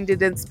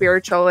high-minded and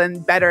spiritual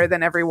and better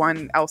than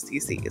everyone else he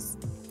sees.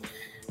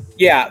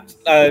 Yeah.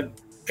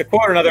 To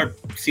quote another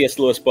C.S.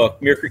 Lewis book,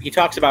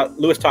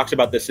 Lewis talks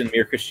about this in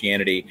Mere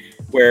Christianity,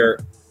 where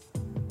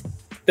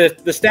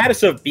the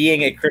status of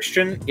being a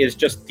Christian is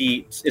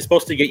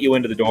supposed to get you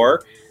into the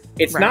door.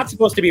 It's not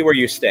supposed to be where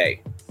you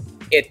stay.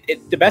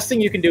 The best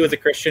thing you can do as a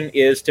Christian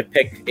is to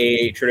pick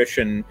a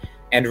tradition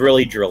and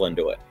really drill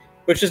into it.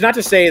 Which is not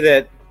to say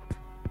that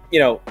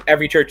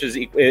every church is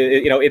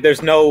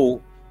there's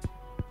no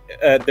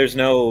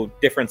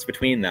difference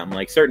between them.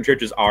 Like, certain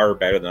churches are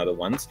better than other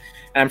ones,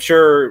 and I'm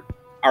sure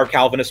our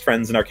Calvinist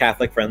friends and our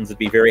Catholic friends would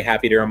be very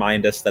happy to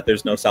remind us that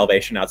there's no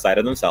salvation outside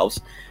of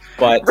themselves.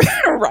 But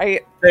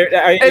right,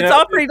 it's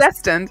all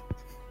predestined.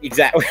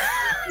 Exactly,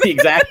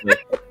 exactly.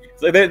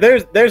 So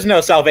there's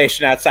no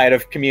salvation outside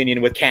of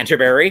communion with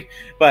Canterbury.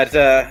 But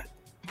at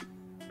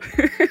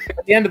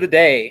the end of the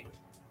day,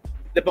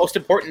 the most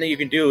important thing you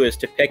can do is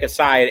to pick a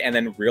side and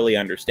then really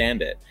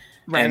understand it.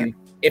 Right. And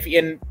if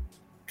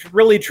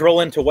really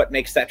drill into what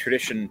makes that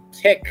tradition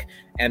tick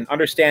and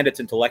understand its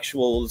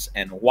intellectuals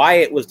and why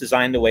it was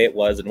designed the way it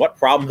was and what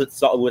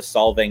problems it was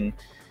solving.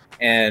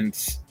 And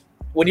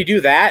when you do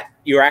that,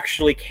 you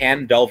actually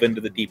can delve into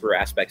the deeper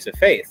aspects of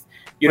faith.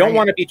 You don't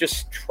want to be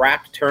just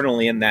trapped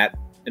eternally in that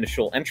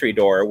initial entry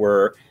door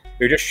where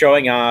you're just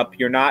showing up,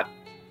 you're not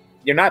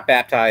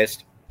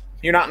baptized,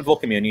 you're not in full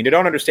communion, you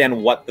don't understand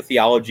what the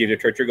theology of the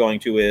church you're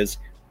going to is,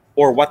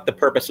 or what the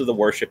purpose of the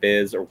worship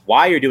is, or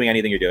why you're doing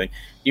anything you're doing.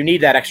 You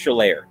need that extra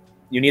layer.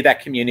 You need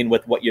that communion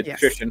with what you're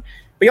Christian.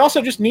 But you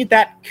also just need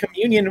that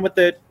communion with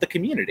the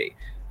community.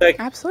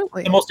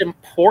 Absolutely. The most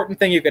important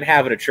thing you can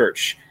have at a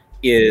church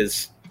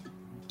is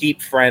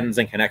deep friends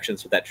and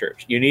connections with that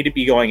church. You need to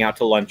be going out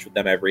to lunch with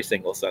them every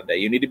single Sunday.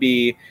 You need to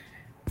be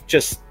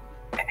just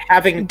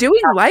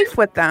doing life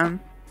with them.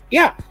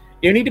 Yeah.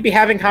 You need to be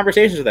having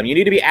conversations with them. You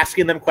need to be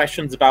asking them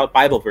questions about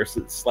Bible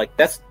verses. Like,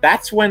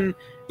 that's when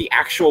the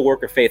actual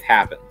work of faith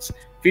happens.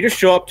 If you just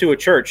show up to a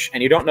church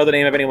and you don't know the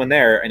name of anyone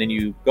there, and then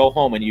you go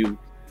home and you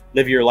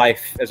live your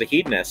life as a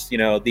hedonist,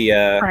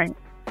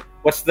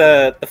 what's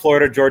the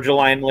Florida Georgia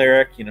Line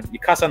lyric? You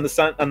cuss on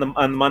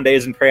the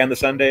Mondays and pray on the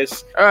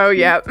Sundays. Oh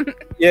yeah.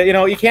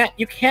 Yeah. You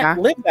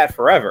can't live that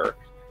forever.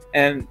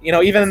 And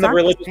even in the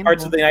religious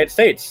parts of the United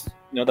States,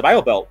 the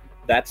Bible Belt,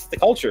 that's the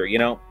culture.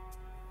 You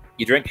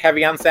drink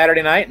heavy on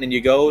Saturday night and then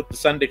you go to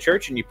Sunday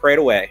church and you pray it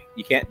away.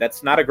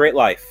 That's not a great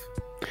life.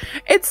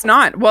 It's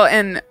not. Well,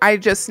 and I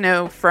just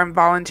know from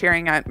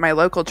volunteering at my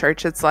local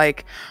church, it's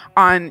like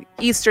on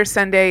Easter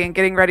Sunday and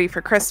getting ready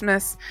for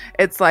Christmas,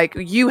 it's like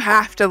you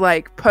have to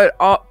like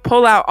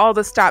pull out all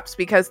the stops,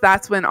 because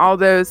that's when all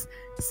those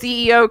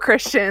CEO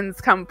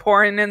Christians come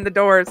pouring in the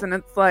doors, and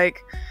it's like,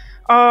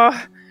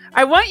 oh,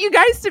 I want you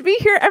guys to be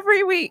here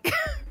every week.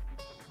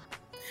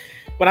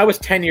 When I was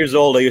 10 years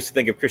old, I used to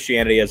think of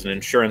Christianity as an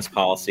insurance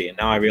policy, and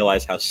now I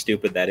realize how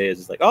stupid that is.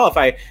 It's like, if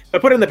I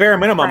put in the bare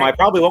minimum, I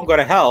probably won't go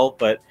to hell,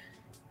 but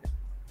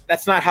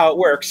that's not how it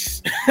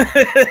works. Well,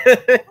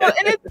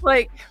 and it's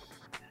like,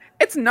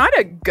 it's not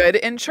a good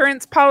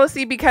insurance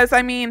policy, because,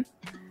 I mean,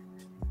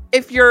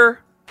 if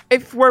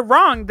we're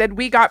wrong, then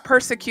we got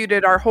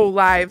persecuted our whole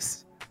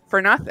lives for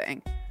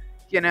nothing,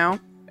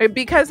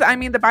 Because, I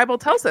mean, the Bible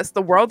tells us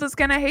the world is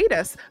going to hate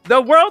us.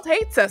 The world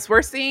hates us.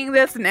 We're seeing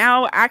this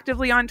now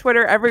actively on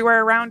Twitter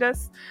everywhere around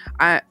us.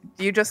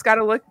 You just got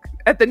to look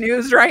at the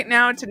news right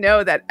now to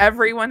know that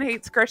everyone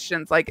hates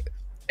Christians. Like,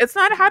 it's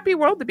not a happy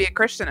world to be a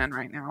Christian in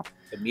right now.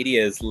 The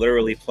media is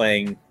literally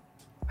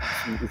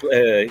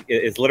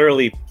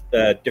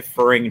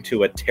deferring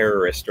to a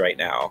terrorist right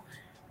now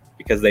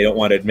because they don't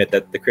want to admit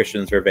that the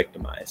Christians are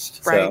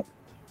victimized. Right. So.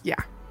 Yeah.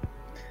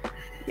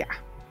 Yeah.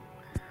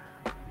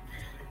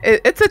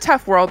 It's a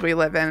tough world we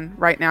live in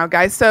right now,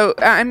 guys. So,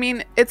 I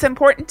mean, it's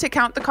important to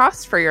count the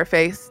cost for your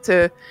faith.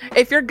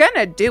 If you're going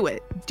to do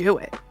it, do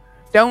it.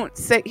 Don't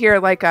sit here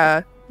like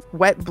a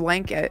wet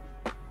blanket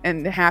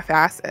and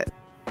half-ass it.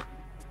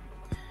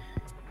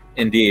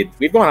 Indeed.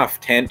 We've gone off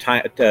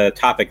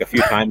topic a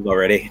few times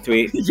already.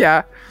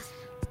 Yeah,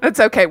 that's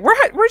okay.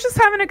 We're just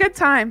having a good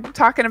time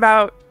talking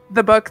about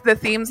the book, the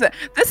themes.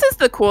 This is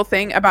the cool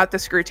thing about the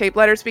Screwtape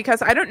letters,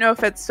 because I don't know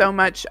if it's so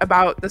much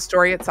about the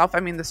story itself. I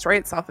mean, the story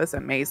itself is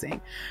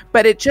amazing,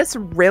 but it just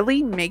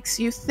really makes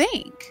you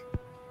think.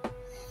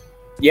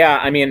 Yeah,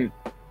 I mean,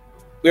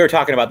 we were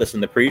talking about this in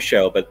the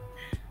pre-show, but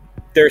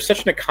there's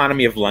such an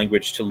economy of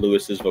language to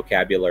Lewis's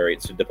vocabulary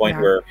to the point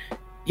where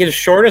his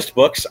shortest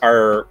books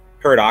are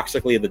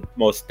paradoxically the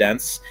most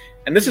dense.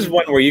 And this is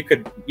one where you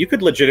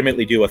could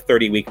legitimately do a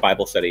 30-week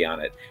Bible study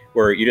on it,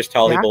 where you just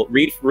tell people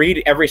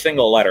read every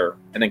single letter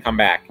and then come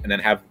back and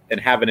then have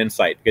an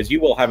insight, because you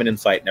will have an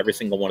insight in every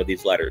single one of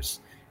these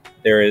letters.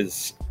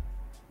 This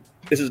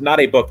is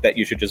not a book that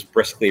you should just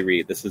briskly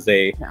read. This is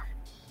the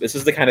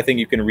kind of thing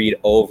you can read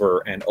over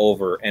and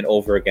over and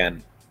over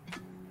again,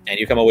 and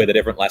you come away with a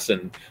different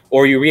lesson,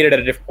 or you read it at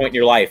a different point in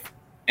your life,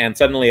 and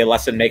suddenly a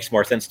lesson makes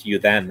more sense to you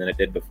then than it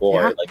did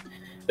before. Yeah.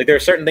 Like there are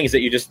certain things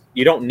that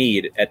you don't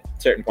need at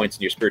certain points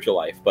in your spiritual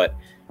life, but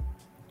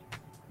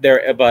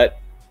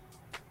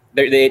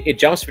it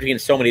jumps between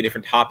so many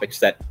different topics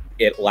that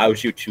it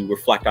allows you to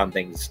reflect on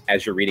things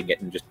as you're reading it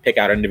and just pick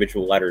out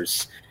individual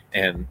letters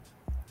and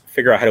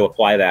figure out how to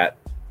apply that.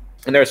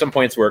 And there are some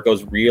points where it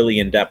goes really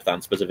in depth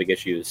on specific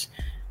issues,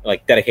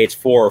 like dedicates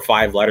 4 or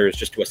 5 letters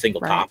just to a single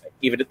topic.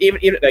 Even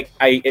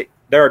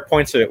there are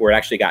points of it where it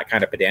actually got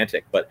kind of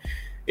pedantic, but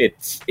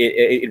it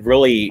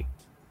really.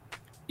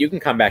 You can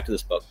come back to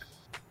this book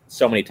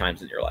so many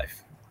times in your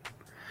life.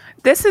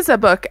 This is a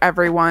book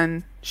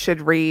everyone should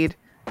read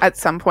at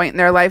some point in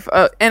their life.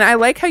 And I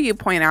like how you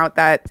point out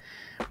that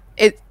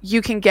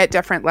you can get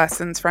different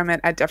lessons from it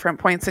at different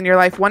points in your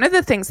life. One of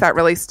the things that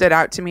really stood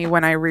out to me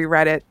when I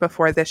reread it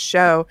before this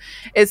show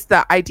is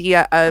the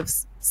idea of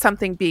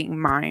something being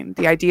mine,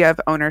 the idea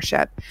of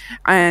ownership.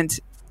 And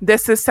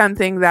this is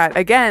something that,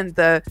 again,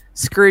 the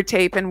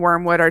Screwtape and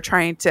Wormwood are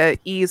trying to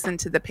ease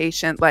into the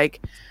patient. Like,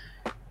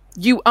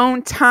 you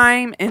own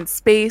time and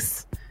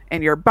space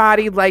and your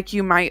body like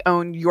you might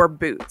own your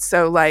boots.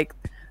 So, like,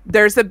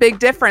 there's a big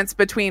difference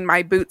between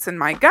my boots and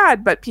my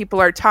God, but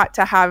people are taught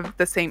to have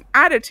the same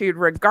attitude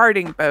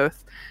regarding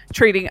both,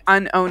 treating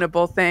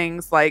unownable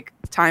things like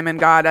time and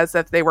God as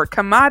if they were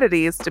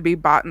commodities to be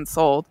bought and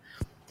sold.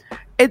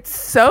 It's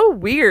so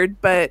weird,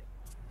 but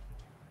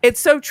it's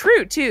so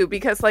true too,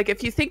 because like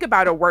if you think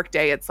about a work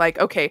day, it's like,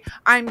 okay,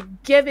 I'm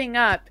giving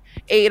up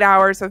 8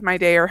 hours of my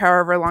day or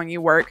however long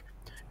you work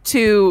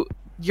to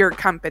your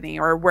company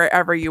or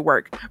wherever you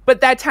work,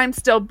 but that time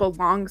still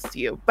belongs to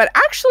you. But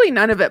actually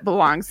none of it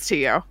belongs to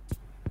you.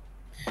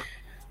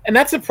 And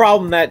that's a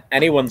problem that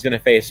anyone's going to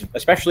face,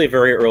 especially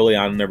very early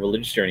on in their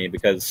religious journey,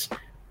 because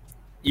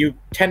you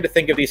tend to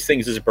think of these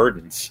things as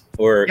burdens,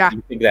 or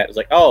you think that it's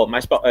like, oh,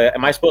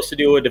 am I supposed to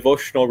do a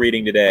devotional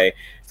reading today?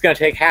 It's going to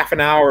take half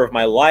an hour of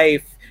my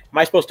life. Am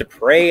I supposed to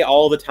pray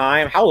all the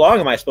time? How long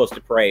am I supposed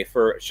to pray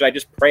for? Should I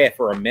just pray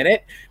for a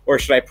minute, or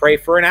should I pray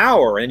for an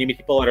hour? And then you meet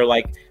people that are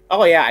like,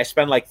 oh yeah, I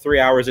spend like 3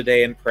 hours a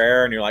day in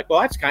prayer. And you're like, well,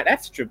 that's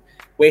such a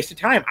waste of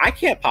time. I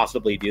can't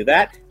possibly do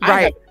that. Right.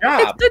 I have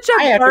a job. It's such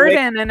a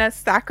burden and a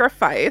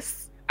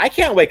sacrifice. I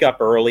can't wake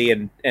up early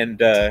and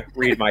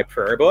read my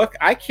prayer book.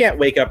 I can't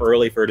wake up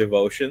early for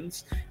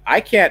devotions. I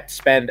can't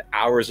spend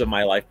hours of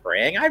my life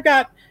praying. I've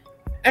got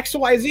X,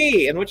 Y,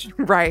 Z, and which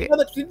right.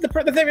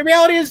 The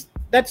reality is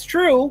that's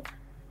true,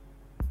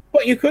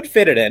 but you could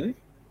fit it in.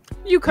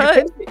 You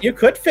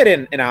could fit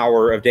in an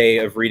hour a day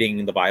of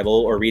reading the Bible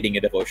or reading a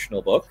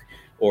devotional book,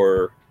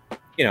 or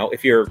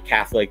if you're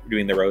Catholic,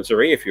 doing the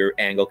Rosary, if you're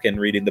Anglican,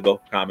 reading the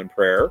Book of Common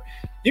Prayer.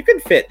 You can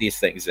fit these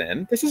things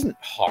in. This isn't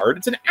hard.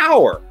 It's an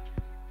hour.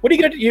 What are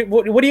you gonna do?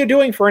 What are you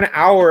doing for an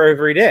hour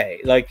every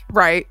day? Like,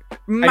 right,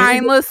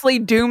 mindlessly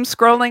doom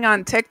scrolling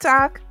on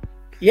TikTok.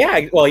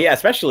 Yeah, well, yeah,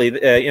 especially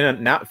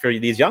now for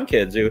these young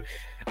kids who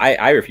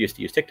I refuse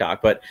to use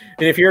TikTok. But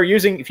if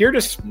you're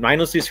just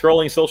mindlessly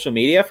scrolling social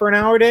media for an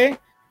hour a day,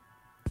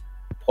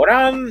 put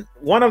on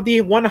one of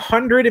the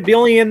 100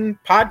 billion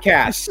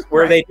podcasts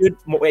where they do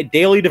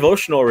daily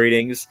devotional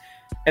readings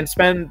and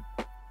spend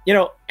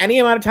any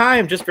amount of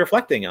time just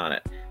reflecting on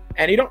it.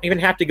 And you don't even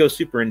have to go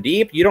super in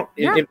deep. You don't.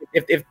 Yeah.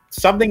 If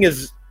something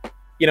is,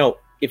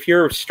 if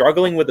you're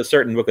struggling with a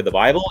certain book of the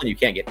Bible and you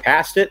can't get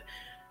past it,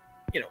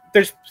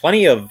 there's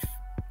plenty of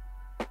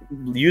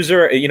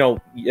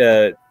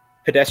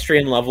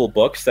pedestrian level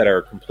books that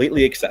are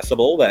completely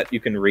accessible that you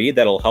can read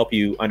that'll help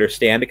you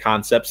understand the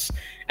concepts,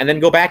 and then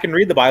go back and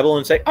read the Bible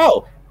and say,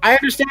 oh, I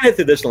understand it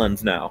through this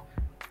lens now.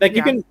 Like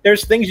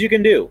there's things you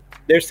can do.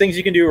 There's things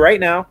you can do right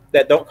now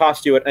that don't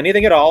cost you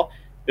anything at all.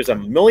 There's a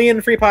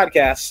million free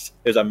podcasts.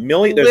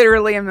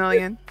 Literally a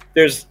million.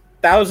 There's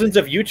thousands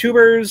of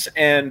YouTubers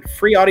and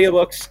free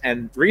audiobooks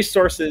and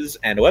resources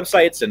and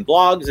websites and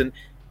blogs and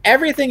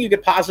everything you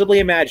could possibly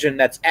imagine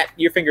that's at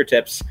your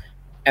fingertips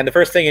And the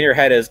first thing in your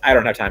head is, I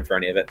don't have time for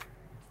any of it.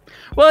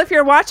 Well, if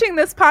you're watching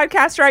this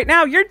podcast right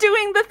now, you're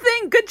doing the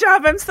thing. Good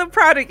job. I'm so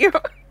proud of you.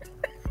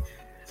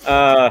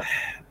 Yeah,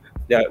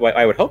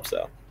 I would hope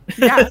so.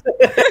 Yeah.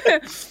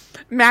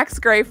 Max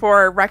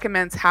Gray4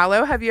 recommends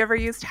Hallow. Have you ever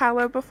used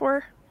Hallow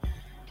before?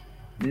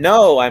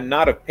 No, I'm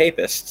not a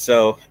papist,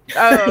 so...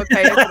 Oh,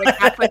 okay. Is it a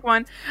Catholic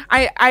one?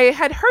 I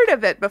had heard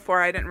of it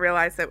before. I didn't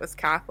realize it was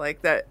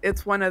Catholic. That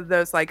it's one of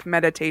those like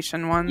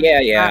meditation ones.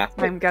 Yeah.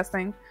 I'm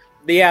guessing.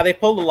 Yeah, they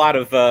pulled a lot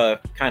of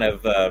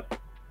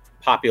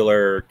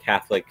popular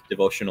Catholic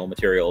devotional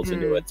materials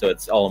into it, so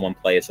it's all in one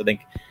place. I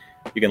think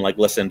you can like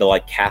listen to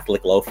like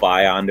Catholic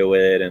lo-fi onto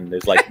it, and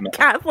there's like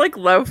Catholic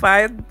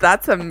lo-fi.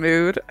 That's a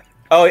mood.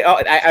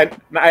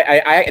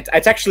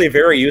 It's actually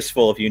very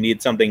useful if you need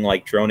something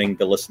like droning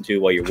to listen to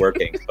while you're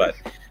working. But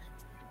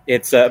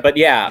but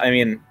yeah, I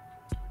mean,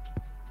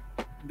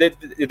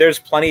 there's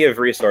plenty of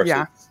resources,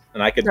 Yeah,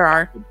 and there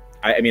are.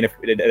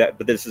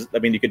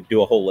 You could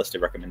do a whole list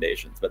of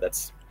recommendations, but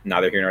that's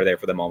neither here nor there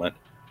for the moment.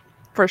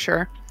 For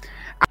sure.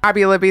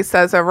 Abby Libby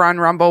says over on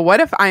Rumble, what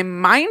if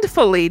I'm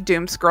mindfully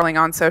doom scrolling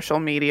on social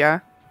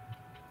media?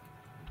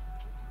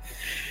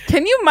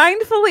 Can you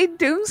mindfully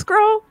doom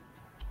scroll?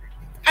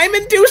 I'm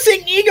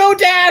inducing ego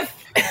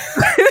death!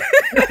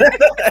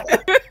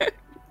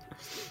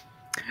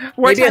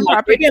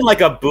 Maybe in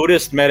like a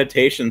Buddhist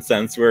meditation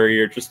sense where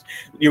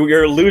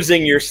you're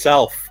losing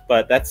yourself,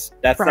 but that's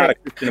right. Not a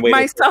Christian way.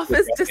 Myself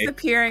is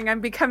disappearing.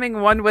 I'm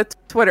becoming one with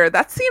Twitter.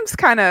 That seems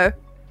kind of,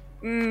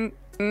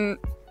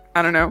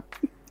 I don't know.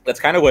 That's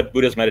kind of what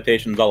Buddhist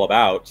meditation is all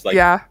about. It's like,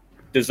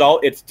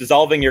 it's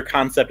dissolving your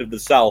concept of the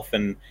self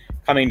and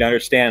coming to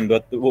understand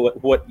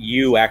what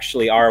you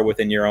actually are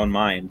within your own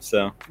mind.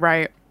 So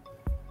right.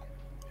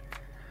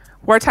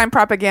 Wartime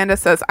Propaganda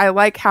says, I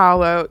like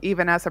Hallow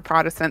even as a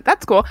Protestant.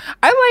 That's cool.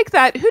 I like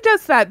that. Who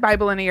does that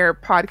Bible in a Year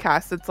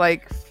podcast? It's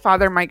like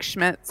Father Mike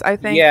Schmitz, I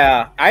think.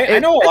 Yeah, I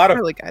know a lot of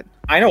really good.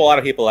 I know a lot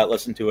of people that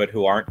listen to it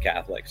who aren't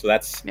Catholic. So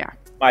that's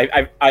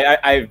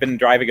I've been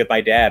driving with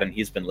my dad, and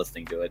he's been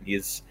listening to it.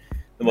 He's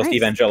the most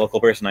evangelical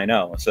person I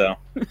know. So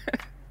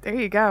there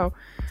you go.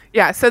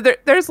 Yeah. So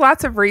there's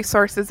lots of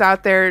resources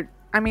out there.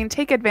 I mean,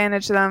 take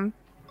advantage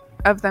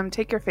of them.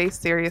 Take your faith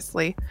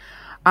seriously.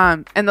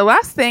 And the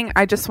last thing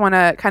I just want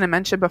to kind of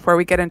mention before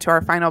we get into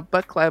our final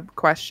book club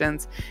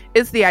questions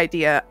is the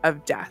idea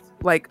of death.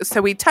 Like,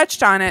 so we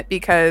touched on it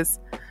because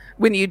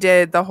when you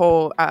did the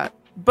whole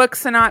book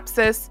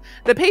synopsis,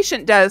 the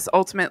patient does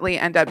ultimately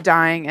end up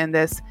dying in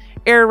this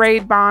air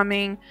raid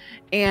bombing.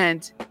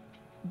 And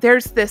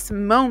there's this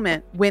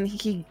moment when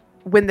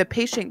the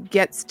patient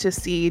gets to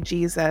see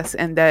Jesus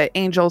and the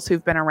angels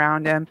who've been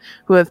around him,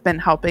 who have been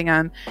helping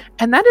him.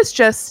 And that is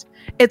just...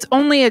 It's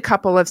only a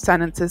couple of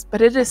sentences,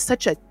 but it is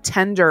such a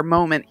tender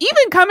moment,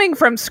 even coming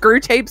from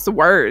Screwtape's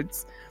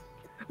words.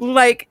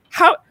 Like,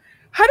 how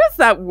does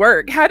that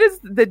work? How does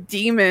the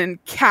demon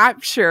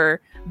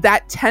capture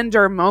that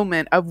tender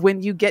moment of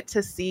when you get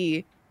to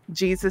see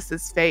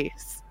Jesus's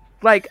face?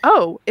 Like,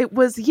 oh, it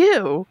was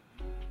you.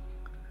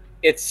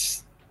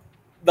 It's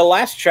the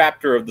last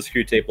chapter of the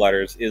Screwtape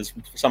letters is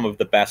some of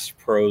the best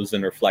prose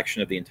and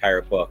reflection of the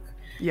entire book.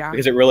 Yeah,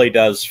 because it really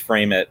does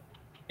frame it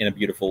in a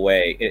beautiful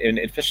way, and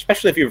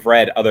especially if you've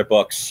read other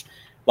books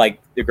like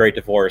The Great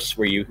Divorce,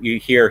 where you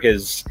hear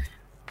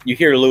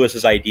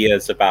Lewis's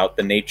ideas about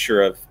the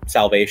nature of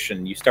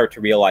salvation. You start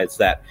to realize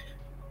that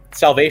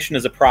salvation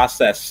is a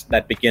process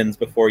that begins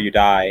before you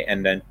die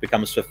and then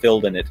becomes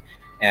fulfilled in it,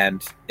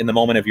 and in the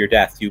moment of your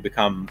death you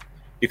come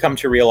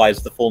to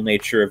realize the full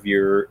nature of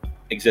your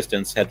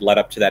existence had led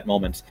up to that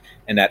moment,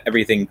 and that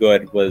everything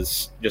good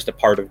was just a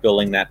part of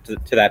building that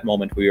to that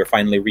moment where you're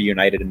finally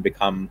reunited and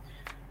become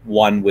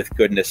one with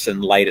goodness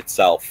and light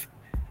itself.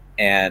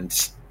 And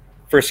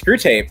for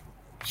Screwtape,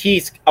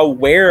 he's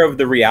aware of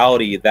the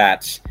reality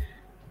that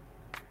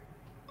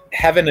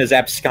heaven is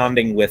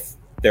absconding with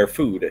their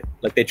food.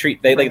 Like they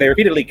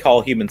repeatedly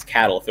call humans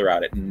cattle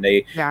throughout it, and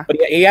but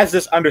he has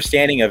this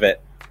understanding of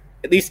it,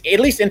 at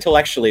least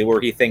intellectually,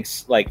 where he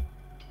thinks like,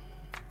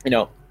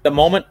 the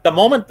moment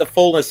the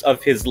fullness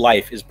of his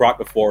life is brought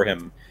before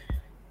him,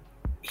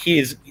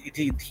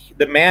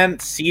 the man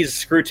sees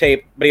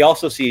Screwtape, but he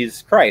also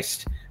sees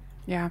Christ.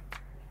 Yeah.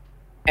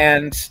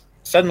 And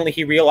suddenly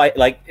he realized,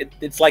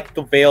 it's like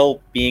the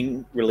veil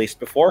being released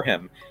before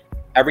him.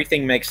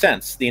 Everything makes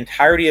sense. The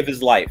entirety of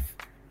his life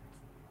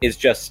is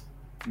just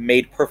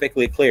made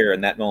perfectly clear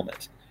in that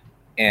moment.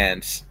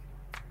 And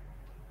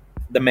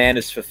the man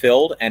is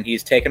fulfilled, and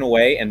he's taken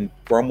away, and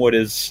Wormwood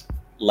is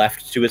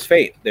left to his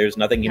fate. There's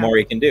nothing more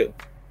he can do.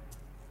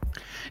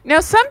 Now,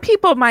 some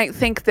people might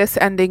think this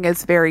ending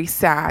is very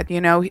sad.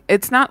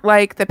 It's not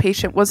like the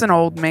patient was an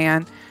old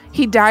man.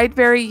 He died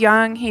very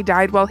young. He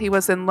died while he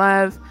was in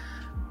love.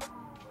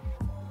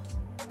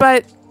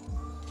 But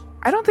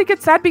I don't think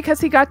it's sad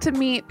because he got to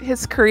meet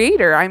his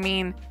creator. I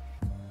mean...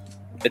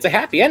 It's a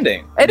happy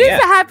ending. It is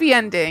a happy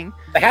ending.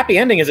 The happy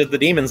ending is that the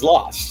demon's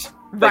lost.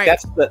 Right.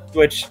 That's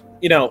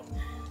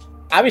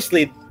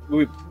obviously,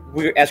 we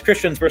as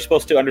Christians, we're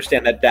supposed to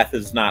understand that death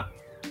is not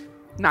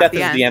death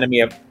is the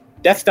enemy of...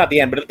 death's not the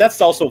end, but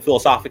that's also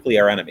philosophically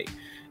our enemy.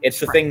 It's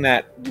the thing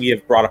that we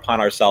have brought upon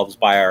ourselves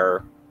by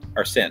our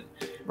sin.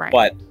 Right.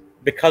 But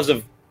because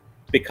of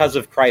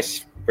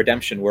Christ's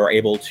redemption, we're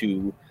able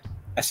to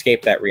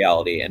escape that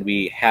reality, and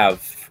we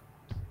have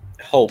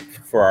hope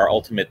for our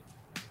ultimate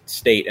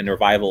state and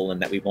revival,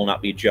 and that we will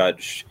not be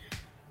judged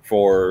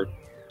for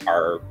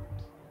our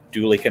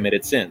duly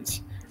committed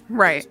sins.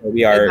 Right. So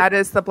we are. And that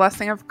is the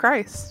blessing of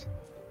Christ.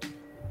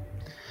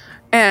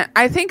 And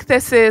I think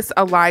this is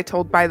a lie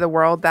told by the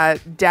world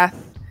that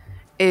death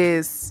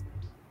is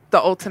the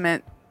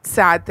ultimate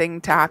sad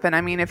thing to happen.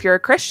 I mean, if you're a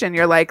Christian,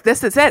 you're like,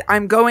 this is it.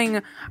 I'm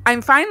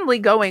finally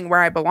going where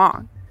I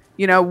belong.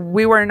 You know,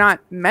 we were not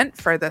meant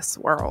for this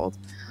world.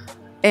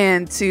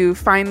 And to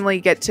finally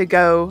get to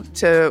go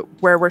to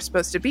where we're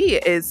supposed to be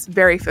is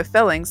very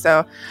fulfilling.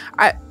 So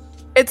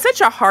it's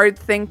such a hard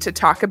thing to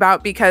talk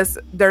about, because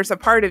there's a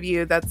part of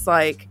you that's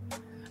like,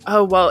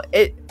 oh, well,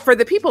 for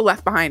the people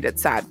left behind,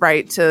 it's sad,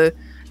 right? To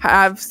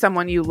have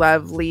someone you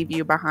love leave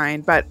you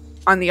behind. But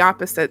on the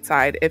opposite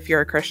side, if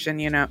you're a Christian,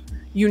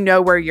 you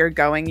know where you're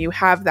going. You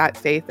have that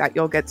faith that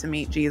you'll get to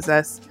meet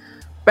Jesus.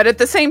 But at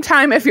the same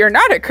time, if you're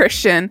not a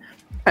Christian,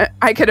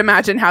 I could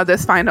imagine how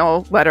this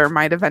final letter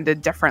might have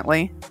ended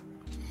differently.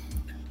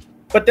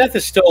 But death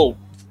is still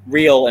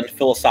real, and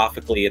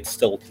philosophically, it's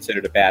still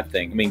considered a bad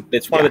thing. I mean,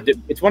 it's one of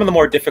the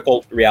more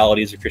difficult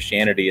realities of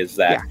Christianity, is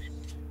that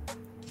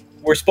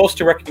we're supposed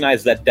to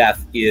recognize that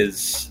death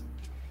is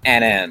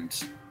an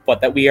end, but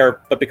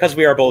because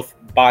we are both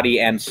body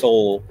and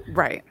soul,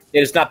 right?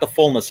 It is not the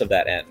fullness of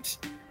that end.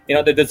 You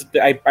know,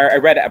 I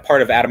read a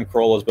part of Adam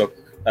Carolla's book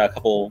a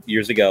couple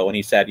years ago, and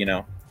he said,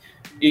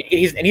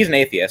 he's an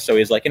atheist, so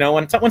he's like,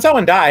 when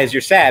someone dies,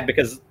 you're sad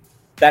because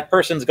that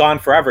person's gone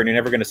forever and you're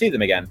never going to see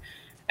them again.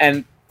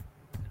 And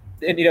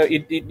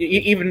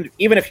even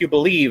if you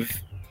believe,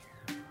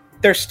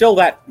 there's still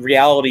that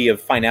reality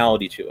of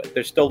finality to it.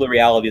 There's still the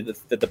reality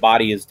that the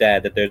body is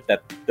dead,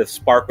 that the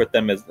spark with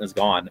them is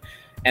gone,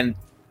 and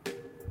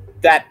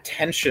that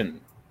tension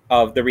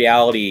of the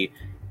reality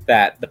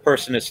that the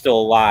person is still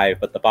alive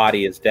but the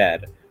body is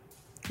dead.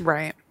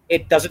 Right.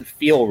 It doesn't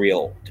feel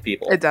real to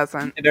people. It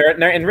doesn't.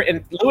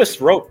 And Lewis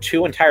wrote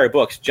 2 entire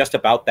books just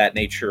about that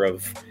nature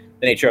of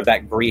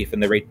that grief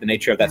and the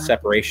nature of that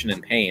separation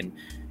and pain,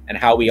 and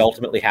how we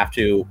ultimately have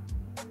to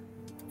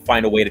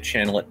find a way to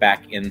channel it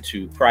back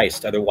into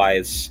Christ.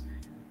 Otherwise,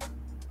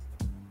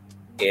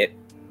 it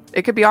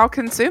could be all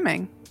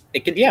consuming.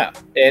 It can,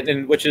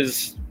 and which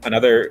is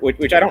another,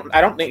 which I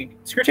don't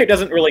think Screwtape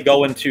doesn't really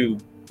go into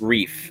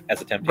grief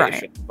as a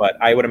temptation, but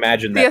I would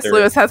imagine that C.S.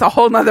 Lewis has a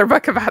whole nother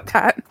book about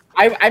that.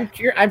 I'm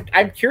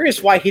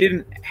curious why he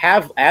didn't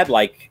add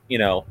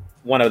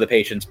one of the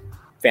patient's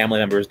family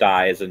members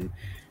dies, and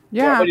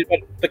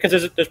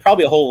because there's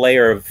probably a whole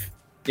layer of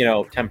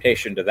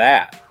temptation to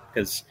that.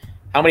 Because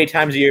how many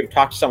times have you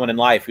talked to someone in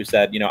life who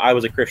said, I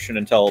was a Christian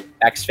until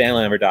X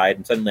family member died,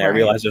 and suddenly I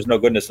realized there's no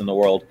goodness in the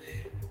world.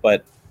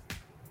 But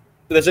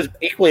there's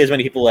equally as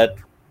many people that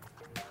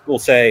will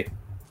say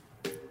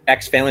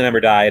X family member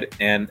died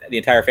and the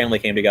entire family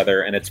came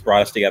together, and it's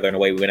brought us together in a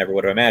way we never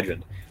would have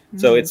imagined.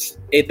 So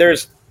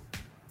there's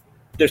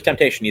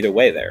temptation either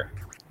way there.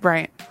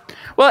 Right.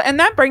 Well, and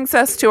that brings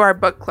us to our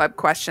book club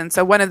question.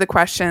 So one of the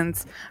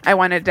questions I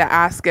wanted to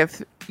ask,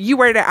 if you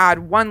were to add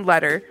one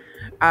letter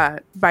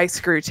by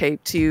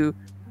Screwtape to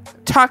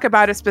talk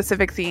about a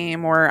specific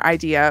theme or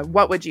idea,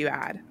 what would you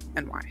add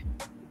and why?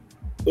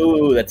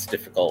 Ooh, that's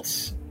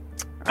difficult.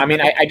 I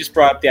mean, I just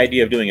brought up the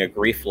idea of doing a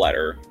grief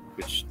letter,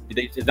 which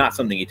is not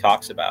something he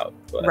talks about.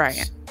 But.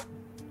 Right.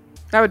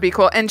 That would be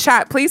cool. And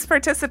chat, please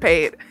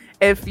participate.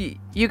 If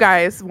you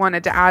guys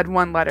wanted to add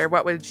one letter,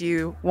 what would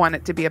you want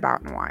it to be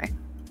about and why?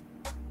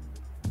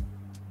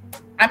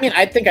 I mean,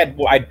 I think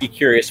I'd be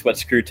curious what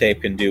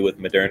Screwtape can do with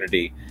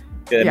modernity.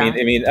 I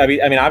mean,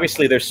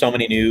 obviously there's so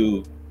many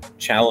new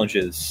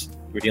challenges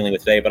we're dealing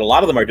with today, but a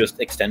lot of them are just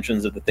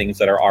extensions of the things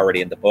that are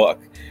already in the book.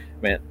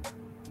 I mean,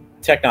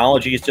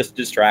 technology is just a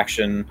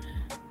distraction.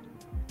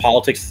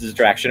 Politics is a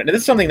distraction. And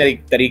this is something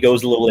that he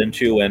goes a little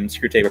into when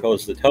Screwtape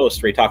proposes the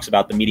toast, where he talks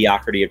about the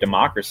mediocrity of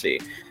democracy,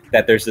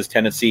 that there's this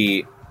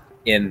tendency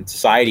in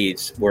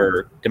societies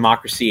where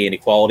democracy and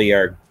equality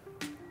are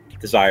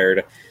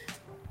desired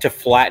to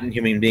flatten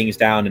human beings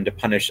down and to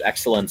punish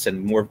excellence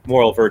and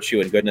moral virtue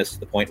and goodness to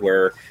the point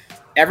where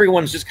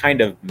everyone's just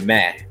kind of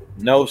meh.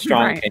 No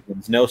strong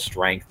opinions, no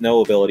strength,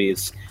 no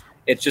abilities.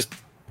 It's just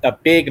a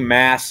big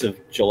mass of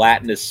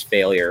gelatinous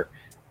failure.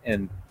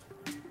 And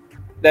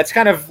that's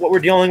kind of what we're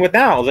dealing with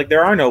now. Like,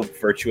 there are no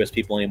virtuous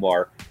people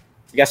anymore.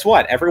 Guess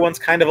what? Everyone's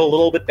kind of a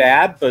little bit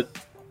bad, but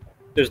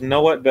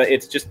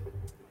it's just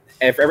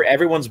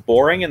everyone's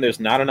boring, and there's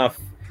not enough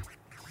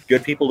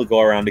good people to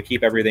go around to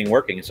keep everything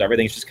working. So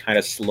everything's just kind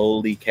of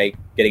slowly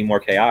getting more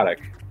chaotic.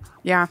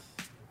 Yeah.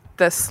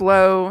 The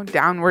slow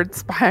downward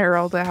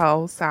spiral to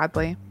hell,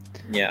 sadly.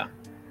 Yeah.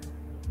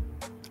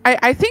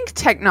 I think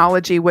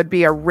technology would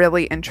be a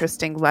really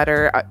interesting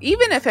letter,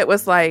 even if it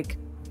was like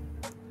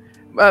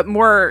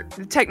more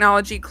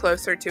technology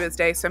closer to his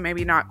day, so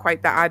maybe not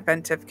quite the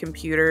advent of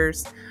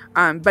computers,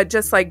 but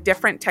just like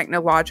different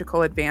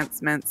technological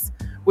advancements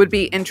would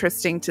be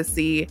interesting to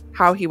see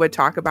how he would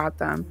talk about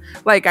them.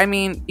 Like, I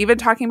mean, even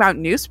talking about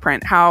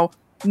newsprint, how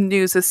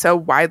news is so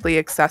widely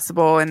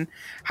accessible and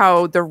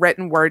how the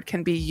written word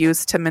can be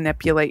used to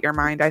manipulate your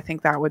mind. I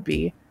think that would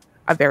be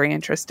a very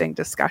interesting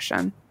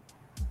discussion.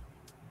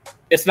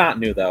 It's not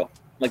new though.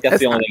 Like that's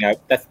the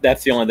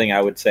only thing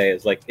I would say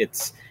is like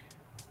it's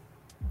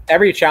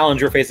every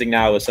challenge we're facing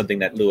now is something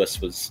that Lewis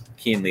was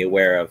keenly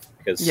aware of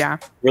because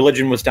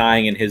religion was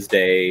dying in his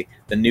day.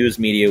 The news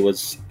media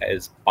was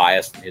as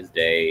biased in his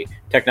day.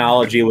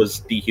 Technology was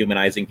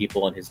dehumanizing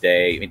people in his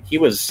day. I mean, he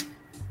was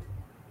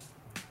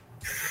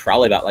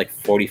probably about like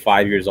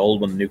 45 years old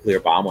when the nuclear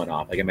bomb went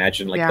off. Like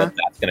imagine like what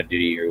that's going to do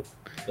to you.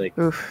 Like,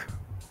 oof.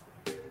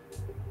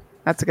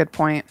 That's a good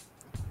point.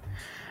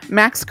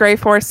 Max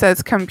Grayforce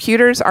says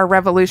computers are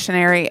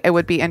revolutionary. It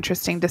would be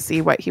interesting to see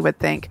what he would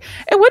think.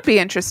 It would be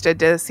interested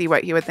to see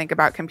what he would think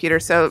about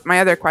computers. So my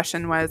other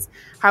question was,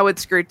 how would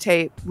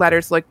Screwtape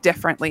letters look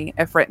differently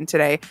if written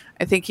today?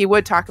 I think he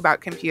would talk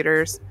about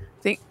computers.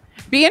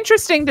 Be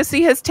interesting to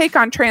see his take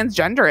on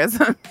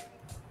transgenderism.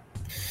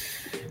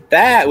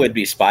 That would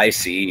be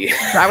spicy.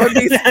 That would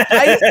be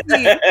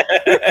spicy.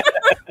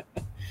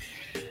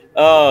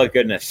 Oh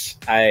goodness,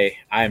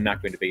 I'm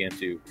not going to begin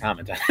to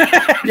comment on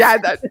that. Yeah,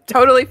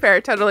 totally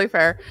fair, totally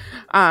fair.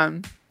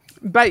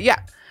 But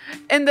yeah,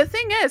 and the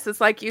thing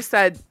is like you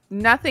said,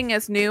 nothing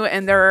is new,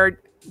 and there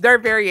are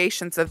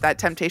variations of that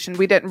temptation.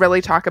 We didn't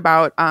really talk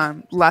about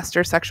lust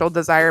or sexual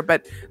desire,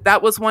 but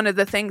that was one of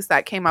the things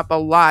that came up a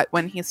lot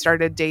when he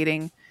started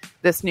dating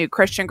this new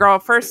Christian girl.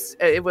 First,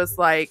 it was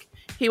like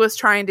he was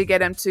trying to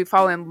get him to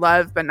fall in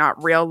love, but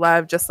not real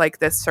love, just like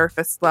this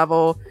surface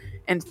level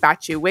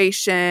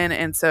infatuation.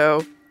 And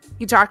so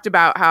he talked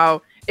about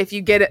how if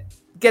you get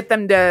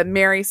them to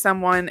marry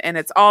someone and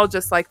it's all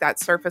just like that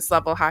surface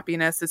level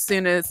happiness, as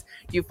soon as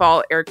you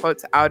fall air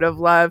quotes out of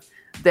love,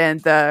 then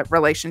the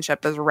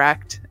relationship is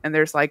wrecked and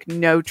there's like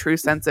no true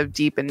sense of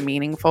deep and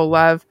meaningful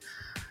love.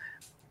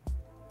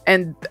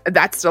 And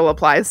that still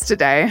applies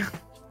today.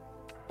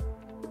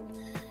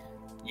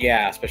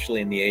 Yeah,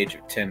 especially in the age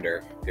of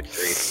Tinder. Good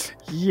grief.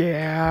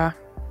 Yeah.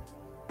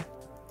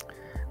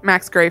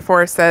 Max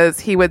Grayforce says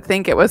he would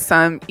think it was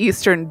some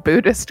Eastern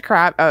Buddhist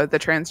crap. Oh, the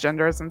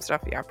transgenderism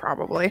stuff. Yeah,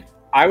 probably.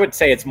 I would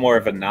say it's more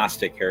of a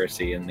Gnostic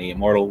heresy in the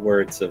immortal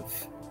words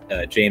of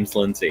James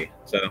Lindsay.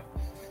 So.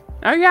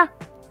 Oh, yeah.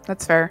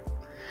 That's fair.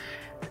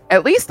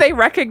 At least they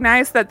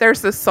recognize that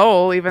there's a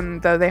soul, even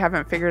though they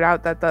haven't figured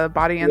out that the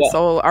body and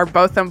soul are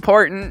both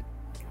important.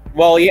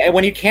 Well, yeah,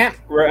 when you can't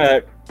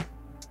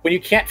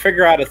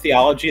figure out a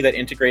theology that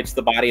integrates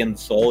the body and the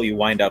soul, you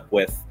wind up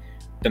with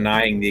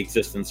denying the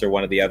existence or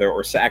one or the other,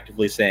 or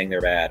actively saying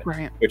they're bad,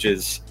 right? Which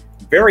is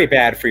very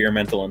bad for your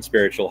mental and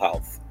spiritual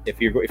health.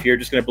 If you're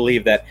just going to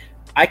believe that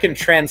I can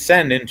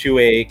transcend into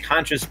a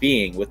conscious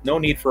being with no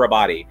need for a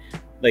body,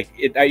 like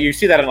you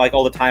see that in like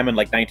all the time in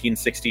like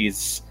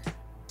 1960s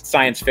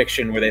science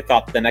fiction, where they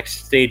thought the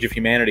next stage of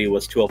humanity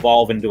was to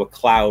evolve into a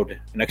cloud,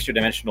 an extra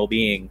dimensional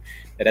being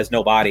that has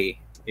no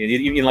body.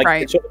 Like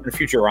right. It's sort of in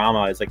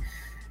Futurama is like,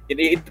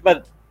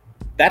 but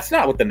that's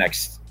not what the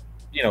next.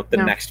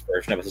 Next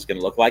version of us is going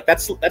to look like.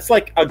 That's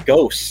like a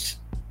ghost,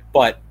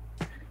 but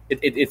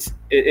it's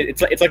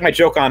like my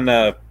joke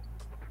on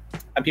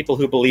people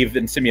who believe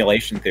in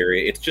simulation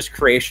theory. It's just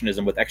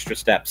creationism with extra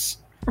steps.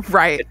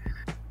 Right.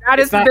 That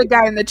is the big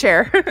guy in the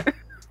chair.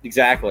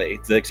 Exactly.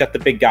 Except the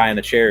big guy in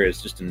the chair is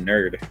just a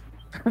nerd.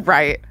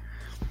 Right.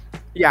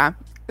 Yeah.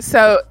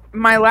 So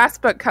my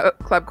last book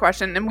club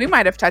question, and we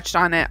might have touched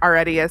on it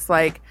already, is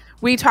like,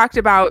 we talked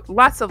about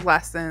lots of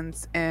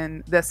lessons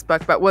in this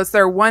book, but was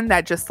there one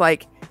that just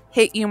like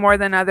hit you more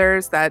than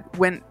others that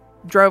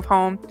drove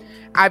home?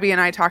 Abby and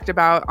I talked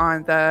about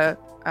on the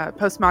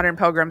Postmodern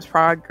Pilgrim's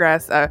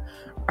Progress,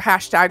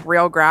 hashtag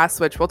real grass,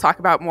 which we'll talk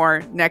about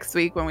more next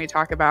week when we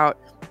talk about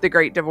the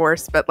Great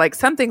Divorce, but like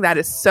something that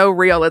is so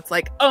real. It's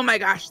like, oh my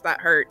gosh, that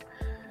hurt.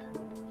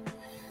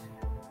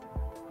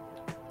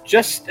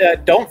 Just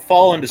don't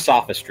fall into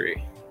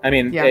sophistry. I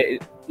mean,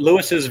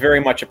 Lewis is very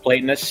much a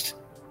Platonist.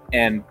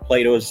 And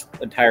Plato's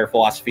entire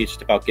philosophy is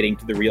just about getting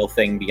to the real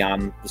thing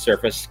beyond the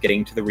surface,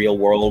 getting to the real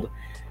world,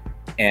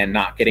 and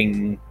not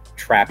getting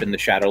trapped in the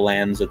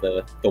shadowlands of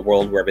the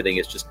world where everything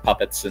is just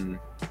puppets and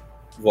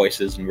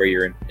voices and where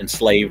you're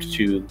enslaved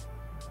to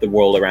the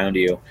world around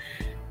you.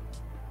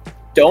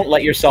 Don't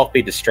let yourself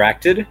be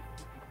distracted,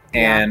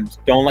 and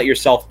don't let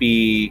yourself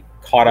be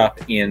caught up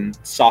in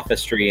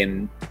sophistry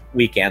and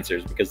weak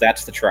answers, because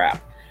that's the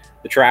trap.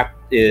 The trap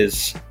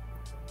is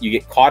you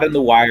get caught in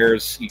the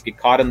wires, you get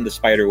caught in the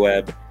spider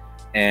web,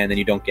 and then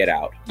you don't get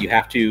out. You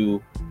have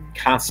to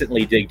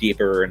constantly dig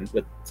deeper. And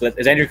so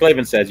as Andrew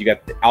Clavin says, you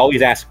got to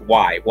always ask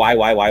why.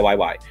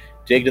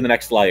 Dig to the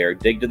next layer,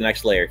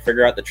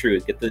 figure out the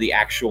truth, get to the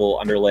actual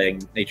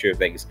underlying nature of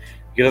things.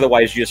 Because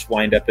otherwise you just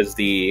wind up as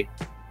the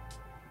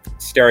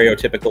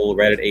stereotypical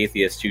Reddit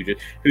atheist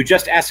who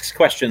just asks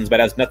questions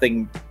but has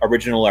nothing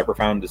original or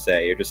profound to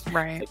say. You're just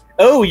right. Like,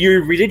 oh,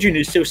 your religion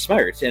is so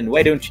smart, and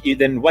why doesn't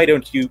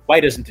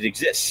it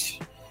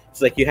exist?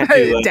 It's like you have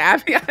to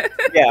Dab,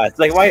 yeah, it's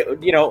like why,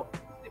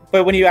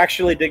 but when you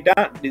actually dig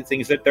down to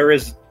things, that there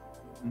is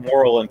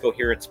moral and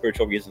coherent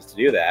spiritual reasons to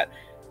do that,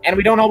 and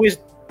we don't always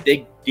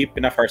dig deep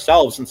enough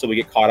ourselves, and so we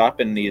get caught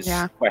up in these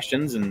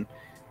questions, and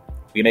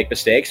we make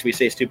mistakes, we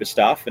say stupid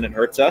stuff, and it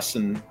hurts us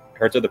and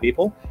hurts other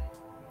people.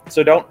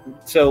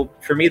 So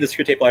for me, the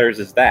Screwtape letters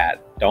is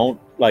that don't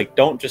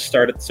just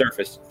start at the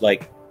surface.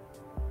 Like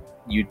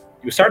you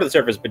start at the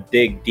surface, but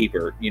dig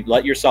deeper. You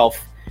let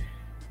yourself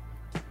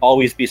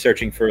always be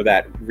searching for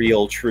that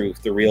real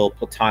truth, the real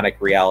platonic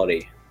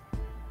reality.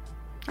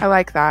 I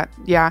like that.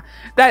 Yeah.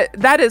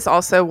 That is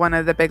also one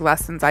of the big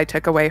lessons I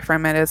took away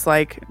from it, is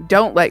like,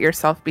 don't let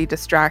yourself be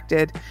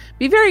distracted.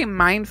 Be very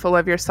mindful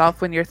of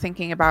yourself when you're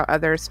thinking about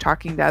others,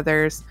 talking to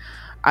others.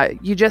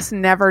 You just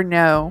never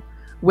know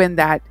when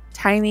that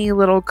tiny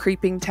little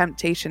creeping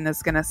temptation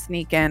is going to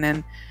sneak in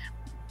and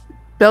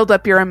build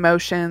up your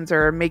emotions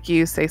or make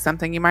you say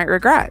something you might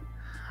regret.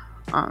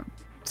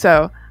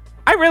 So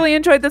I really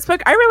enjoyed this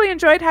book. I really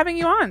enjoyed having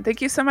you on.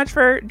 Thank you so much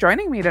for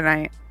joining me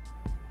tonight.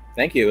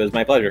 Thank you. It was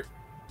my pleasure.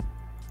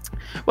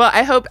 Well,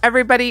 I hope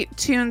everybody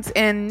tunes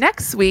in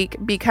next week,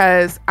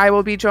 because I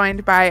will be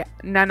joined by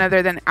none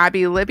other than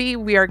Abby Libby.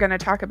 We are going to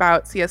talk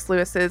about C.S.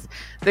 Lewis's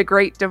The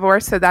Great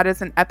Divorce. So that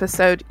is an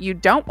episode you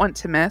don't want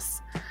to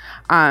miss.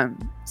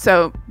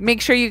 So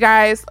make sure you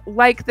guys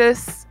like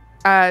this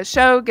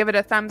show, give it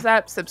a thumbs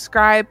up,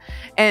 subscribe.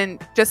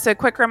 And just a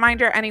quick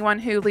reminder, anyone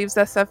who leaves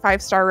us a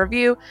 5-star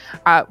review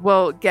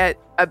will get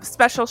a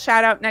special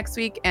shout out next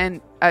week and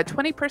a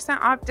 20%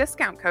 off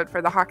discount code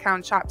for the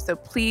Hawkhound shop. So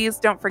please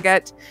don't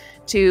forget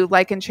to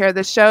like and share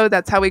the show.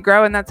 That's how we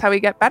grow and that's how we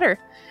get better.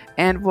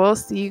 And we'll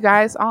see you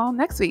guys all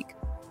next week.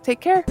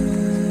 Take care.